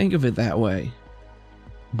it that way.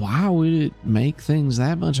 Why would it make things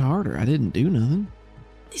that much harder? I didn't do nothing."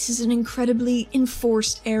 This is an incredibly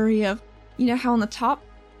enforced area. You know how on the top,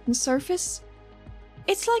 on the surface,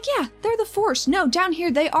 it's like, yeah, they're the Force. No, down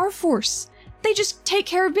here they are Force. They just take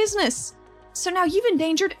care of business. So now you've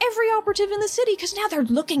endangered every operative in the city because now they're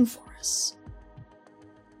looking for us.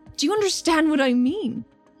 Do you understand what I mean?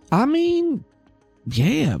 I mean,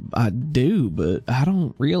 yeah, I do, but I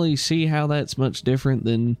don't really see how that's much different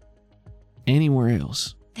than anywhere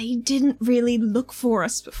else. They didn't really look for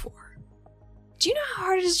us before. Do you know how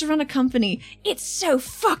hard it is to run a company? It's so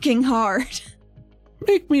fucking hard.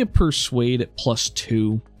 Make me a persuade at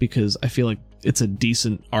 +2, because I feel like it's a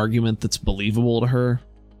decent argument that's believable to her.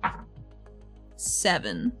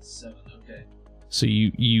 7. Okay. So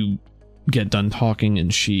you get done talking,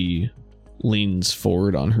 and she leans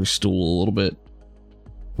forward on her stool a little bit,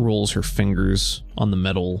 rolls her fingers on the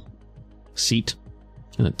metal seat,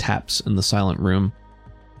 and it taps in the silent room.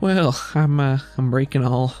 Well, I'm breaking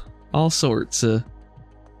all sorts of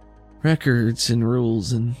records and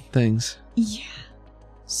rules and things. Yeah.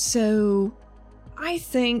 So, I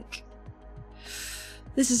think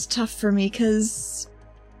this is tough for me because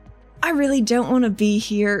I really don't want to be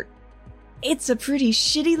here. It's a pretty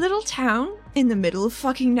shitty little town in the middle of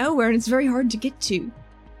fucking nowhere, and it's very hard to get to.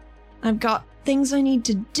 I've got things I need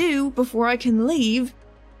to do before I can leave,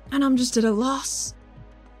 and I'm just at a loss.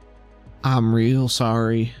 I'm real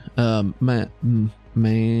sorry, ma'am.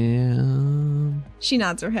 She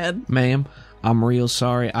nods her head. Ma'am, I'm real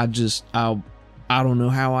sorry. I don't know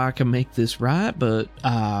how I can make this right, but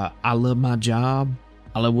I love my job.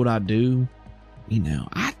 I love what I do. You know,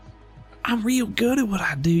 I'm real good at what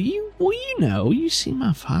I do. You see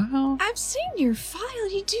my file. I've seen your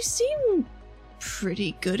file. You do seem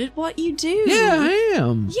pretty good at what you do. Yeah, I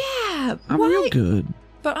am. Yeah, I'm real good.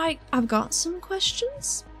 But I've got some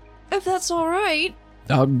questions, if that's all right.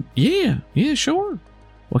 Yeah, sure.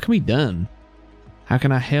 What can be done? How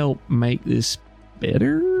can I help make this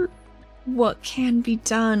better? What can be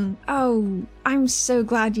done? Oh, I'm so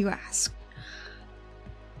glad you asked.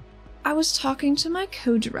 I was talking to my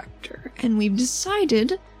co-director, and we've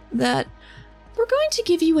decided that we're going to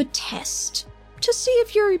give you a test to see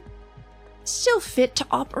if you're still fit to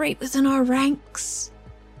operate within our ranks.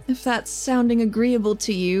 If that's sounding agreeable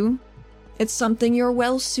to you. It's something you're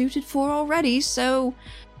well suited for already, so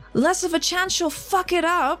less of a chance you'll fuck it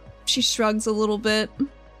up. She shrugs a little bit.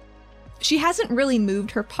 She hasn't really moved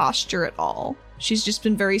her posture at all. She's just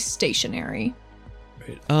been very stationary.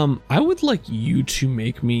 Right. I would like you to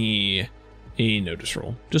make me a notice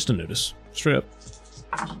roll. Just a notice. Straight up.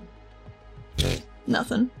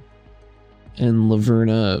 Nothing. And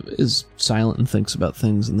Laverna is silent and thinks about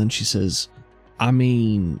things, and then she says, I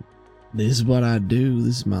mean, this is what I do.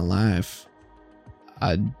 This is my life.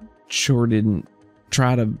 I sure didn't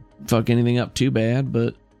try to fuck anything up too bad,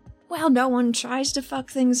 but... Well, no one tries to fuck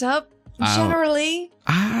things up, generally.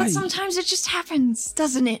 But sometimes it just happens,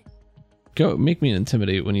 doesn't it? Go, make me an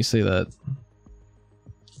intimidate when you say that.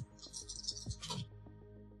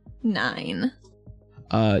 9.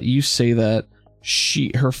 You say that,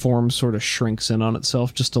 her form sort of shrinks in on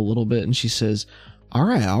itself just a little bit, and she says, all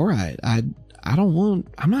right. I'm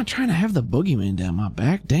not trying to have the boogeyman down my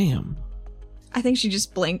back, damn. I think she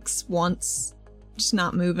just blinks once, just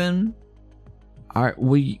not moving. All right,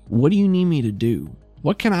 what do you need me to do?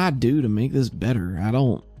 What can I do to make this better?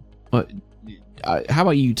 How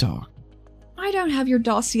about you talk? I don't have your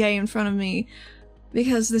dossier in front of me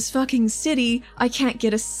because this fucking city, I can't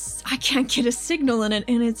get a signal in it,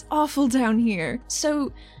 and it's awful down here.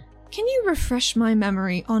 So, can you refresh my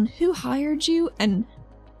memory on who hired you and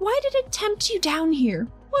why did it tempt you down here?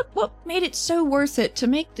 What made it so worth it to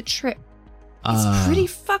make the trip? It's pretty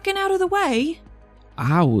fucking out of the way.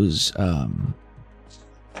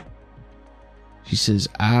 She says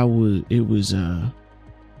it was a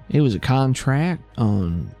contract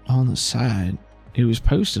on the side. It was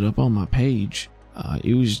posted up on my page.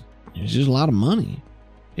 It was just a lot of money.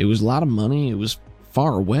 It was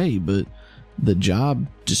far away, but the job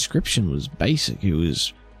description was basic. It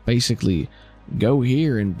was basically go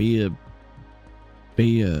here and be a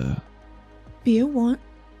Be a what?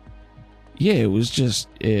 Yeah, it was just,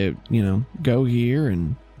 go here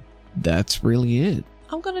and that's really it.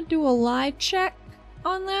 I'm gonna do a live check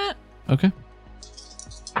on that. Okay.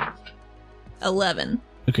 11.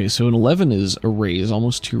 Okay, so an 11 is a raise,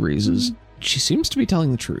 almost 2 raises. She seems to be telling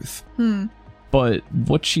the truth. But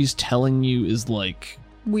what she's telling you is like...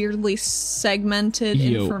 weirdly segmented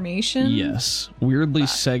information? Yes. Weirdly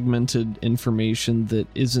segmented information that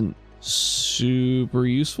isn't super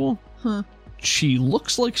useful. Huh. She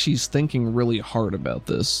looks like she's thinking really hard about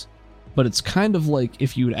this. But it's kind of like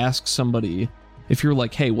if you would ask somebody... if you're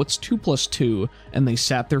like, hey, what's 2 plus 2? And they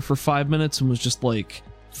sat there for 5 minutes and was just like...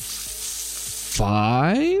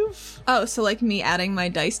 5? Oh, so like me adding my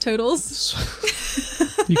dice totals?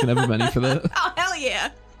 You can have a penny for that. Oh, hell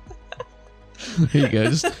yeah. Here you go.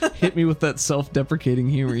 Just hit me with that self-deprecating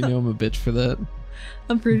humor. You know I'm a bitch for that.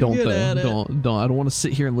 I'm pretty good at it. Don't. I don't want to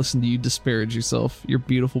sit here and listen to you disparage yourself. Your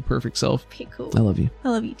beautiful, perfect self. Okay, cool. I love you. I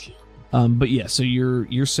love you too. But yeah, so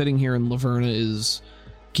you're sitting here and Laverna is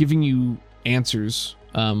giving you answers,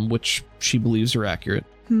 which she believes are accurate,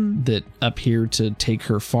 that appear to take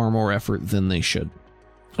her far more effort than they should.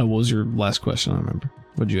 What was your last question? I don't remember.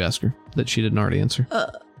 What did you ask her that she didn't already answer?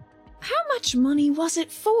 How much money was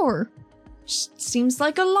it for? Seems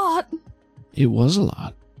like a lot. It was a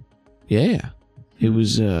lot. Yeah. It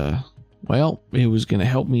was, it was going to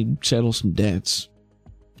help me settle some debts.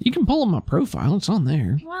 You can pull up my profile. It's on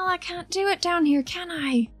there. Well, I can't do it down here, can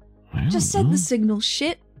I? I Just don't said know. the signal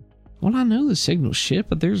shit. Well, I know the signal shit,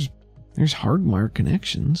 but there's hardwire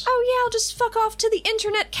connections. Oh yeah, I'll just fuck off to the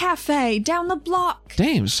internet cafe down the block.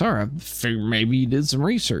 Damn, sorry. I figured maybe you did some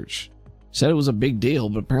research. Said it was a big deal,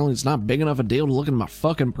 but apparently it's not big enough a deal to look at my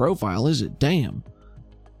fucking profile, is it? Damn.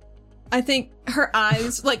 I think her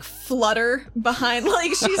eyes like flutter behind,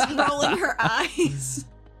 like she's rolling her eyes.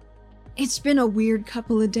 It's been a weird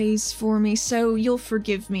couple of days for me, so you'll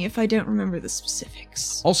forgive me if I don't remember the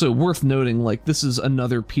specifics. Also, worth noting, like, this is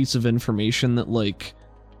another piece of information that, like,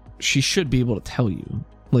 she should be able to tell you.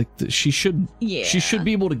 Like, she should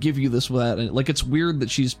be able to give you this without, like, it's weird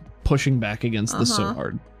that she's pushing back against this so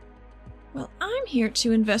hard. Well, I'm here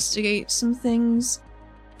to investigate some things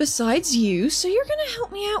besides you, so you're gonna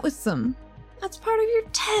help me out with them. That's part of your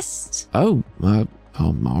test. Oh,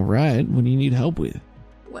 all right. What do you need help with?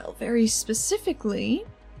 Well, very specifically,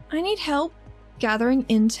 I need help gathering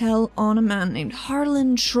intel on a man named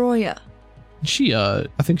Harlan Troya. She, I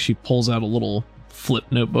think she pulls out a little flip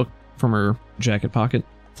notebook from her jacket pocket,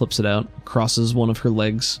 flips it out, crosses one of her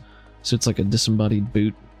legs, so it's like a disembodied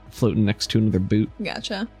boot floating next to another boot,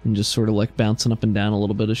 Gotcha. and just sort of like bouncing up and down a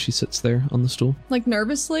little bit as she sits there on the stool. Like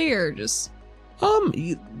nervously, or just...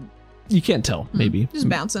 You can't tell, maybe. Just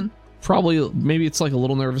bouncing. Probably, maybe it's like a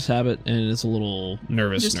little nervous habit, and it's a little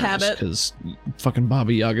nervous habit. because fucking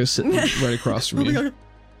Baba Yaga's sitting right across from you.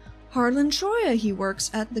 Harlan Troya, he works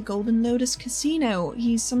at the Golden Lotus Casino.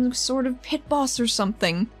 He's some sort of pit boss or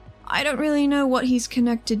something. I don't really know what he's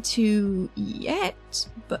connected to yet,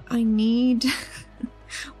 but I need...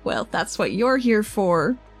 well, that's what you're here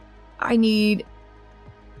for. I need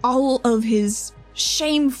all of his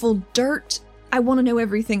shameful dirt. I want to know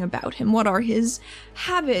everything about him. What are his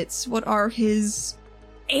habits? What are his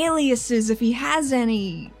aliases, if he has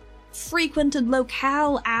any? Frequented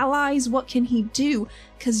locale, allies, what can he do?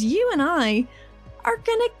 Because you and I are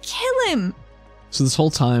gonna kill him. So this whole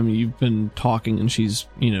time you've been talking and she's,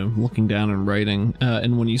 looking down and writing.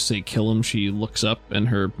 And when you say kill him, she looks up and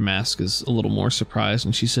her mask is a little more surprised.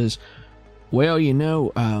 And she says, well,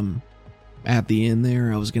 at the end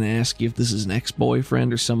there, I was going to ask you if this is an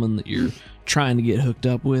ex-boyfriend or someone that you're trying to get hooked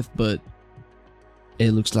up with, but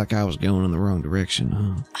it looks like I was going in the wrong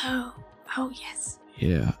direction, huh? Oh, yes.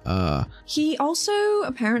 Yeah, He also,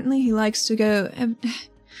 apparently, he likes to go...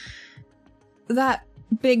 that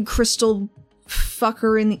big crystal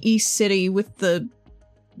fucker in the East City with the...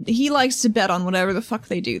 He likes to bet on whatever the fuck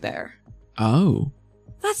they do there. Oh.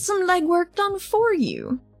 That's some legwork done for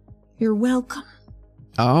you. You're welcome.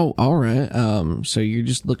 Oh, alright. So you're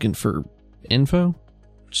just looking for info?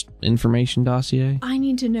 Just information dossier? I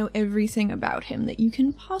need to know everything about him that you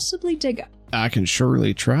can possibly dig up. I can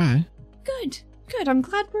surely try. Good. I'm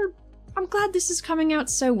glad this is coming out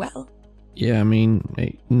so well. Yeah,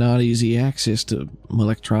 not easy access to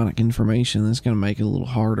electronic information. That's going to make it a little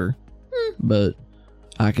harder. But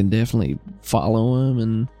I can definitely follow him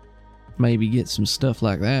and maybe get some stuff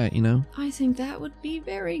like that, I think that would be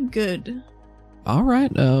very good. All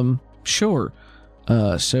right, sure.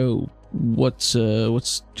 So what's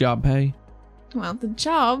job pay? Well, the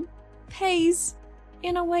job pays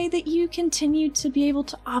in a way that you continue to be able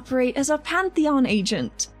to operate as a Pantheon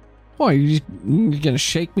agent. Why, you're gonna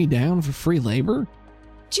shake me down for free labor?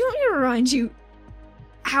 Do you want me to remind you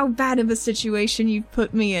how bad of a situation you've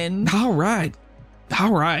put me in? All right.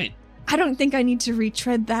 I don't think I need to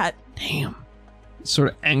retread that. Damn. Sort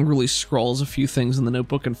of angrily scrawls a few things in the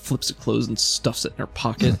notebook and flips it closed and stuffs it in her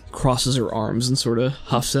pocket, crosses her arms and sort of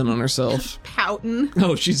huffs in on herself. Pouting.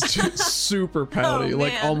 Oh, she's super pouty, Oh,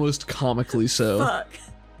 like man. almost comically so. Fuck.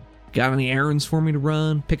 Got any errands for me to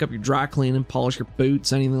run? Pick up your dry cleaning, polish your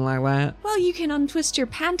boots, anything like that? Well, you can untwist your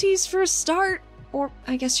panties for a start. Or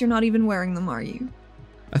I guess you're not even wearing them, are you?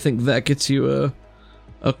 I think that gets you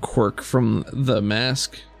a quirk from the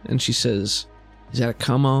mask. And she says, is that a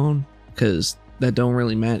come on? Because that don't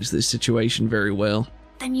really match this situation very well.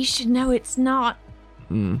 Then you should know it's not.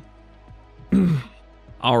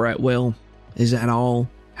 All right, well, is that all?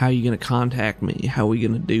 How are you going to contact me? How are we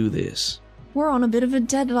going to do this? We're on a bit of a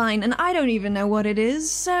deadline, and I don't even know what it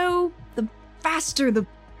is, so the faster the...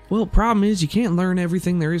 Well, problem is you can't learn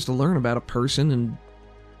everything there is to learn about a person in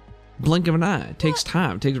blink of an eye. It takes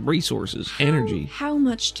time, it takes resources, energy. How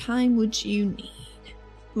much time would you need,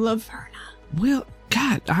 Laverna? Well,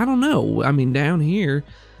 God, I don't know. I mean, down here,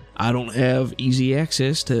 I don't have easy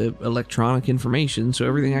access to electronic information, so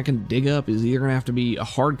everything I can dig up is either going to have to be a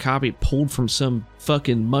hard copy pulled from some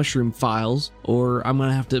fucking mushroom files, or I'm going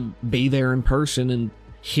to have to be there in person and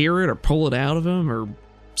hear it or pull it out of them or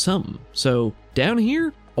something. So, down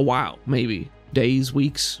here, a while, maybe. Days,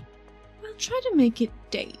 weeks. I'll try to make it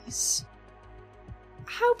days.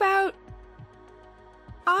 How about...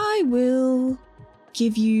 I will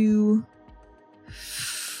give you...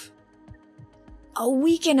 A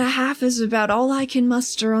week and a half is about all I can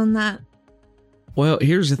muster on that. Well,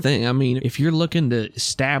 here's the thing. I mean, if you're looking to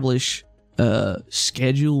establish,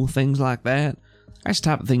 schedule, things like that, that's the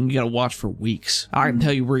type of thing you gotta watch for weeks. I can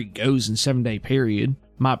tell you where he goes in 7-day period.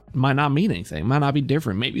 Might not mean anything. Might not be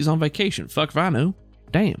different. Maybe he's on vacation. Fuck if I know.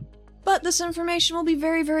 Damn. But this information will be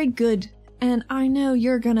very, very good. And I know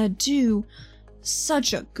you're gonna do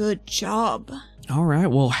such a good job. All right,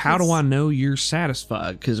 well, how do I know you're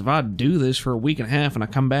satisfied? Because if I do this for a week and a half and I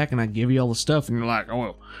come back and I give you all the stuff and you're like,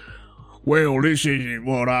 oh, well, this isn't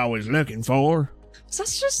what I was looking for. Does that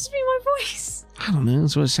just be my voice? I don't know.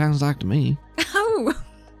 That's what it sounds like to me. Oh.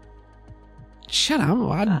 Shut up.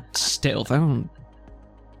 I stealth. I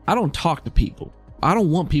don't talk to people. I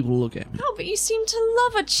don't want people to look at me. Oh, but you seem to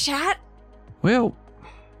love a chat. Well,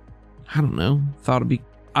 I don't know.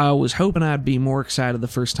 I was hoping I'd be more excited the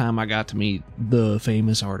first time I got to meet the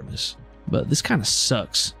famous Artemis. But this kind of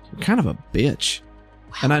sucks. You're kind of a bitch.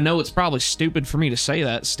 And I know it's probably stupid for me to say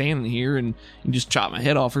that standing here, and you can just chop my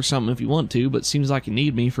head off or something if you want to, but it seems like you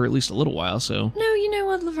need me for at least a little while, so... No, you know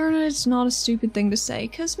what, Laverna? It's not a stupid thing to say,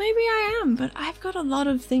 because maybe I am, but I've got a lot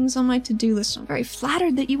of things on my to-do list. I'm very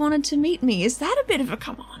flattered that you wanted to meet me. Is that a bit of a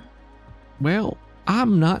come-on? Well,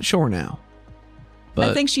 I'm not sure now. But,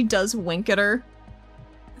 I think she does wink at her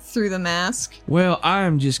through the mask. Well,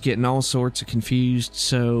 I'm just getting all sorts of confused,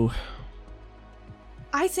 so...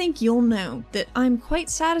 I think you'll know that I'm quite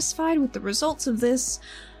satisfied with the results of this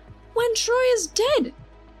when Troy is dead.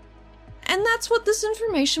 And that's what this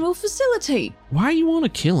information will facilitate. Why you want to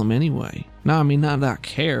kill him anyway? No, I mean, not that I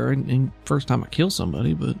care, and first time I kill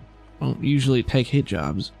somebody, but I don't usually take hit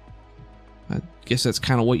jobs. I guess that's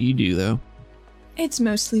kind of what you do, though. It's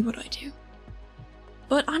mostly what I do.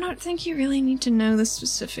 But I don't think you really need to know the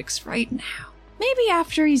specifics right now. Maybe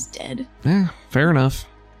after he's dead. Yeah, fair enough.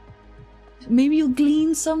 Maybe you'll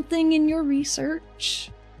glean something in your research.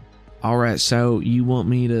 Alright, so you want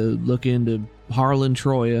me to look into Harlan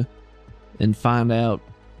Troya and find out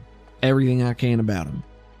everything I can about him?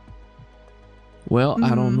 Well,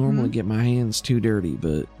 I don't normally get my hands too dirty,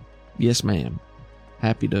 but yes, ma'am.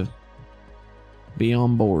 Happy to be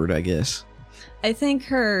on board, I guess. I think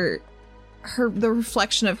the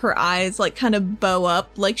reflection of her eyes like kind of bow up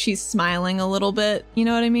like she's smiling a little bit. You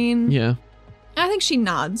know what I mean? Yeah. I think she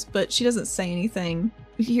nods, but she doesn't say anything.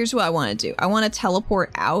 Here's what I want to do. I want to teleport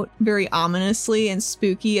out very ominously and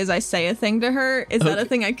spooky as I say a thing to her. Is that a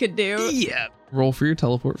thing I could do? Yeah. Roll for your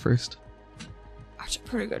teleport first. That's a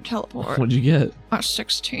pretty good teleport. What'd you get? A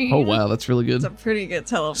 16. Oh, wow, that's really good. It's a pretty good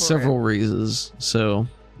teleport. Several raises, so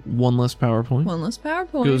one less power point. One less power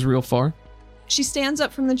point. Goes real far. She stands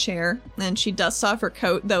up from the chair, and she dusts off her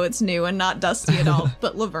coat, though it's new and not dusty at all.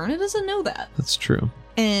 But Laverna doesn't know that. That's true.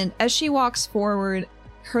 And as she walks forward,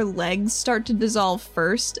 her legs start to dissolve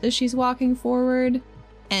first as she's walking forward.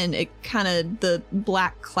 And the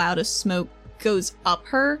black cloud of smoke goes up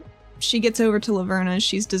her. She gets over to Laverna as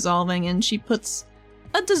she's dissolving, and she puts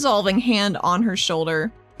a dissolving hand on her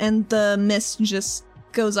shoulder. And the mist just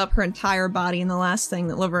goes up her entire body, and the last thing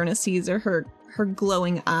that Laverna sees are her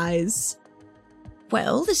glowing eyes.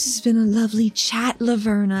 Well, this has been a lovely chat,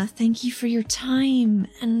 Laverna. Thank you for your time.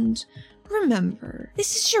 And remember,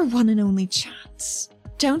 this is your one and only chance.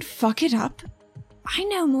 Don't fuck it up. I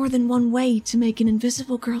know more than one way to make an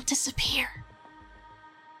invisible girl disappear.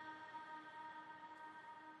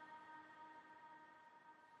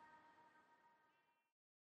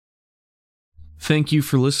 Thank you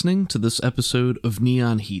for listening to this episode of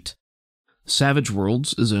Neon Heat. Savage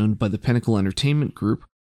Worlds is owned by the Pinnacle Entertainment Group,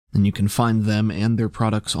 and you can find them and their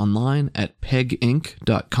products online at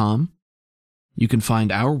peginc.com. You can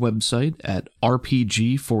find our website at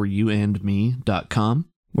rpgforyouandme.com,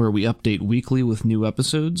 where we update weekly with new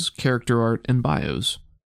episodes, character art, and bios.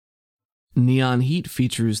 Neon Heat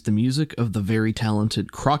features the music of the very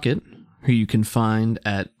talented Crockett, who you can find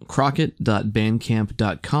at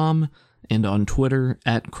crockett.bandcamp.com and on Twitter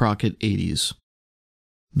at Crockett80s.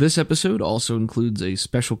 This episode also includes a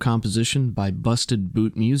special composition by Busted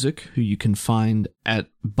Boot Music, who you can find at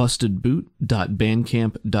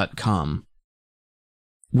bustedboot.bandcamp.com.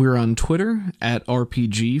 We're on Twitter at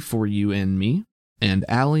RPG4YouAndMe, and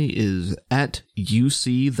Allie is at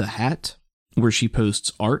UCTheHat, where she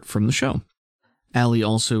posts art from the show. Allie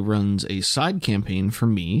also runs a side campaign for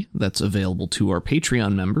me that's available to our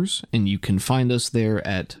Patreon members, and you can find us there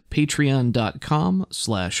at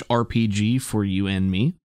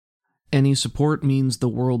patreon.com/RPG4YouAndMe. Any support means the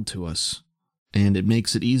world to us, and it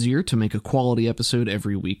makes it easier to make a quality episode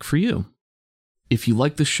every week for you. If you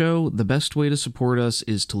like the show, the best way to support us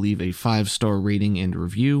is to leave a 5-star rating and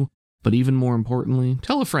review, but even more importantly,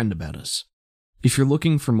 tell a friend about us. If you're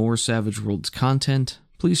looking for more Savage Worlds content,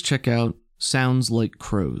 please check out Sounds Like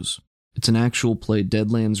Crows. It's an actual play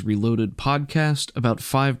Deadlands Reloaded podcast about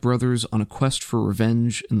 5 brothers on a quest for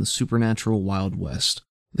revenge in the supernatural Wild West.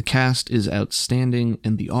 The cast is outstanding,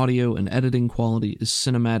 and the audio and editing quality is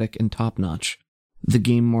cinematic and top-notch. The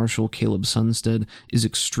game marshal, Caleb Sunstead, is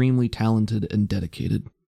extremely talented and dedicated.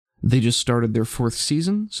 They just started their 4th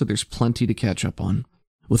season, so there's plenty to catch up on.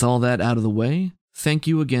 With all that out of the way, thank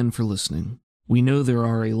you again for listening. We know there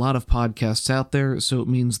are a lot of podcasts out there, so it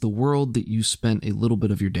means the world that you spent a little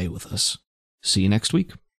bit of your day with us. See you next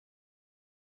week.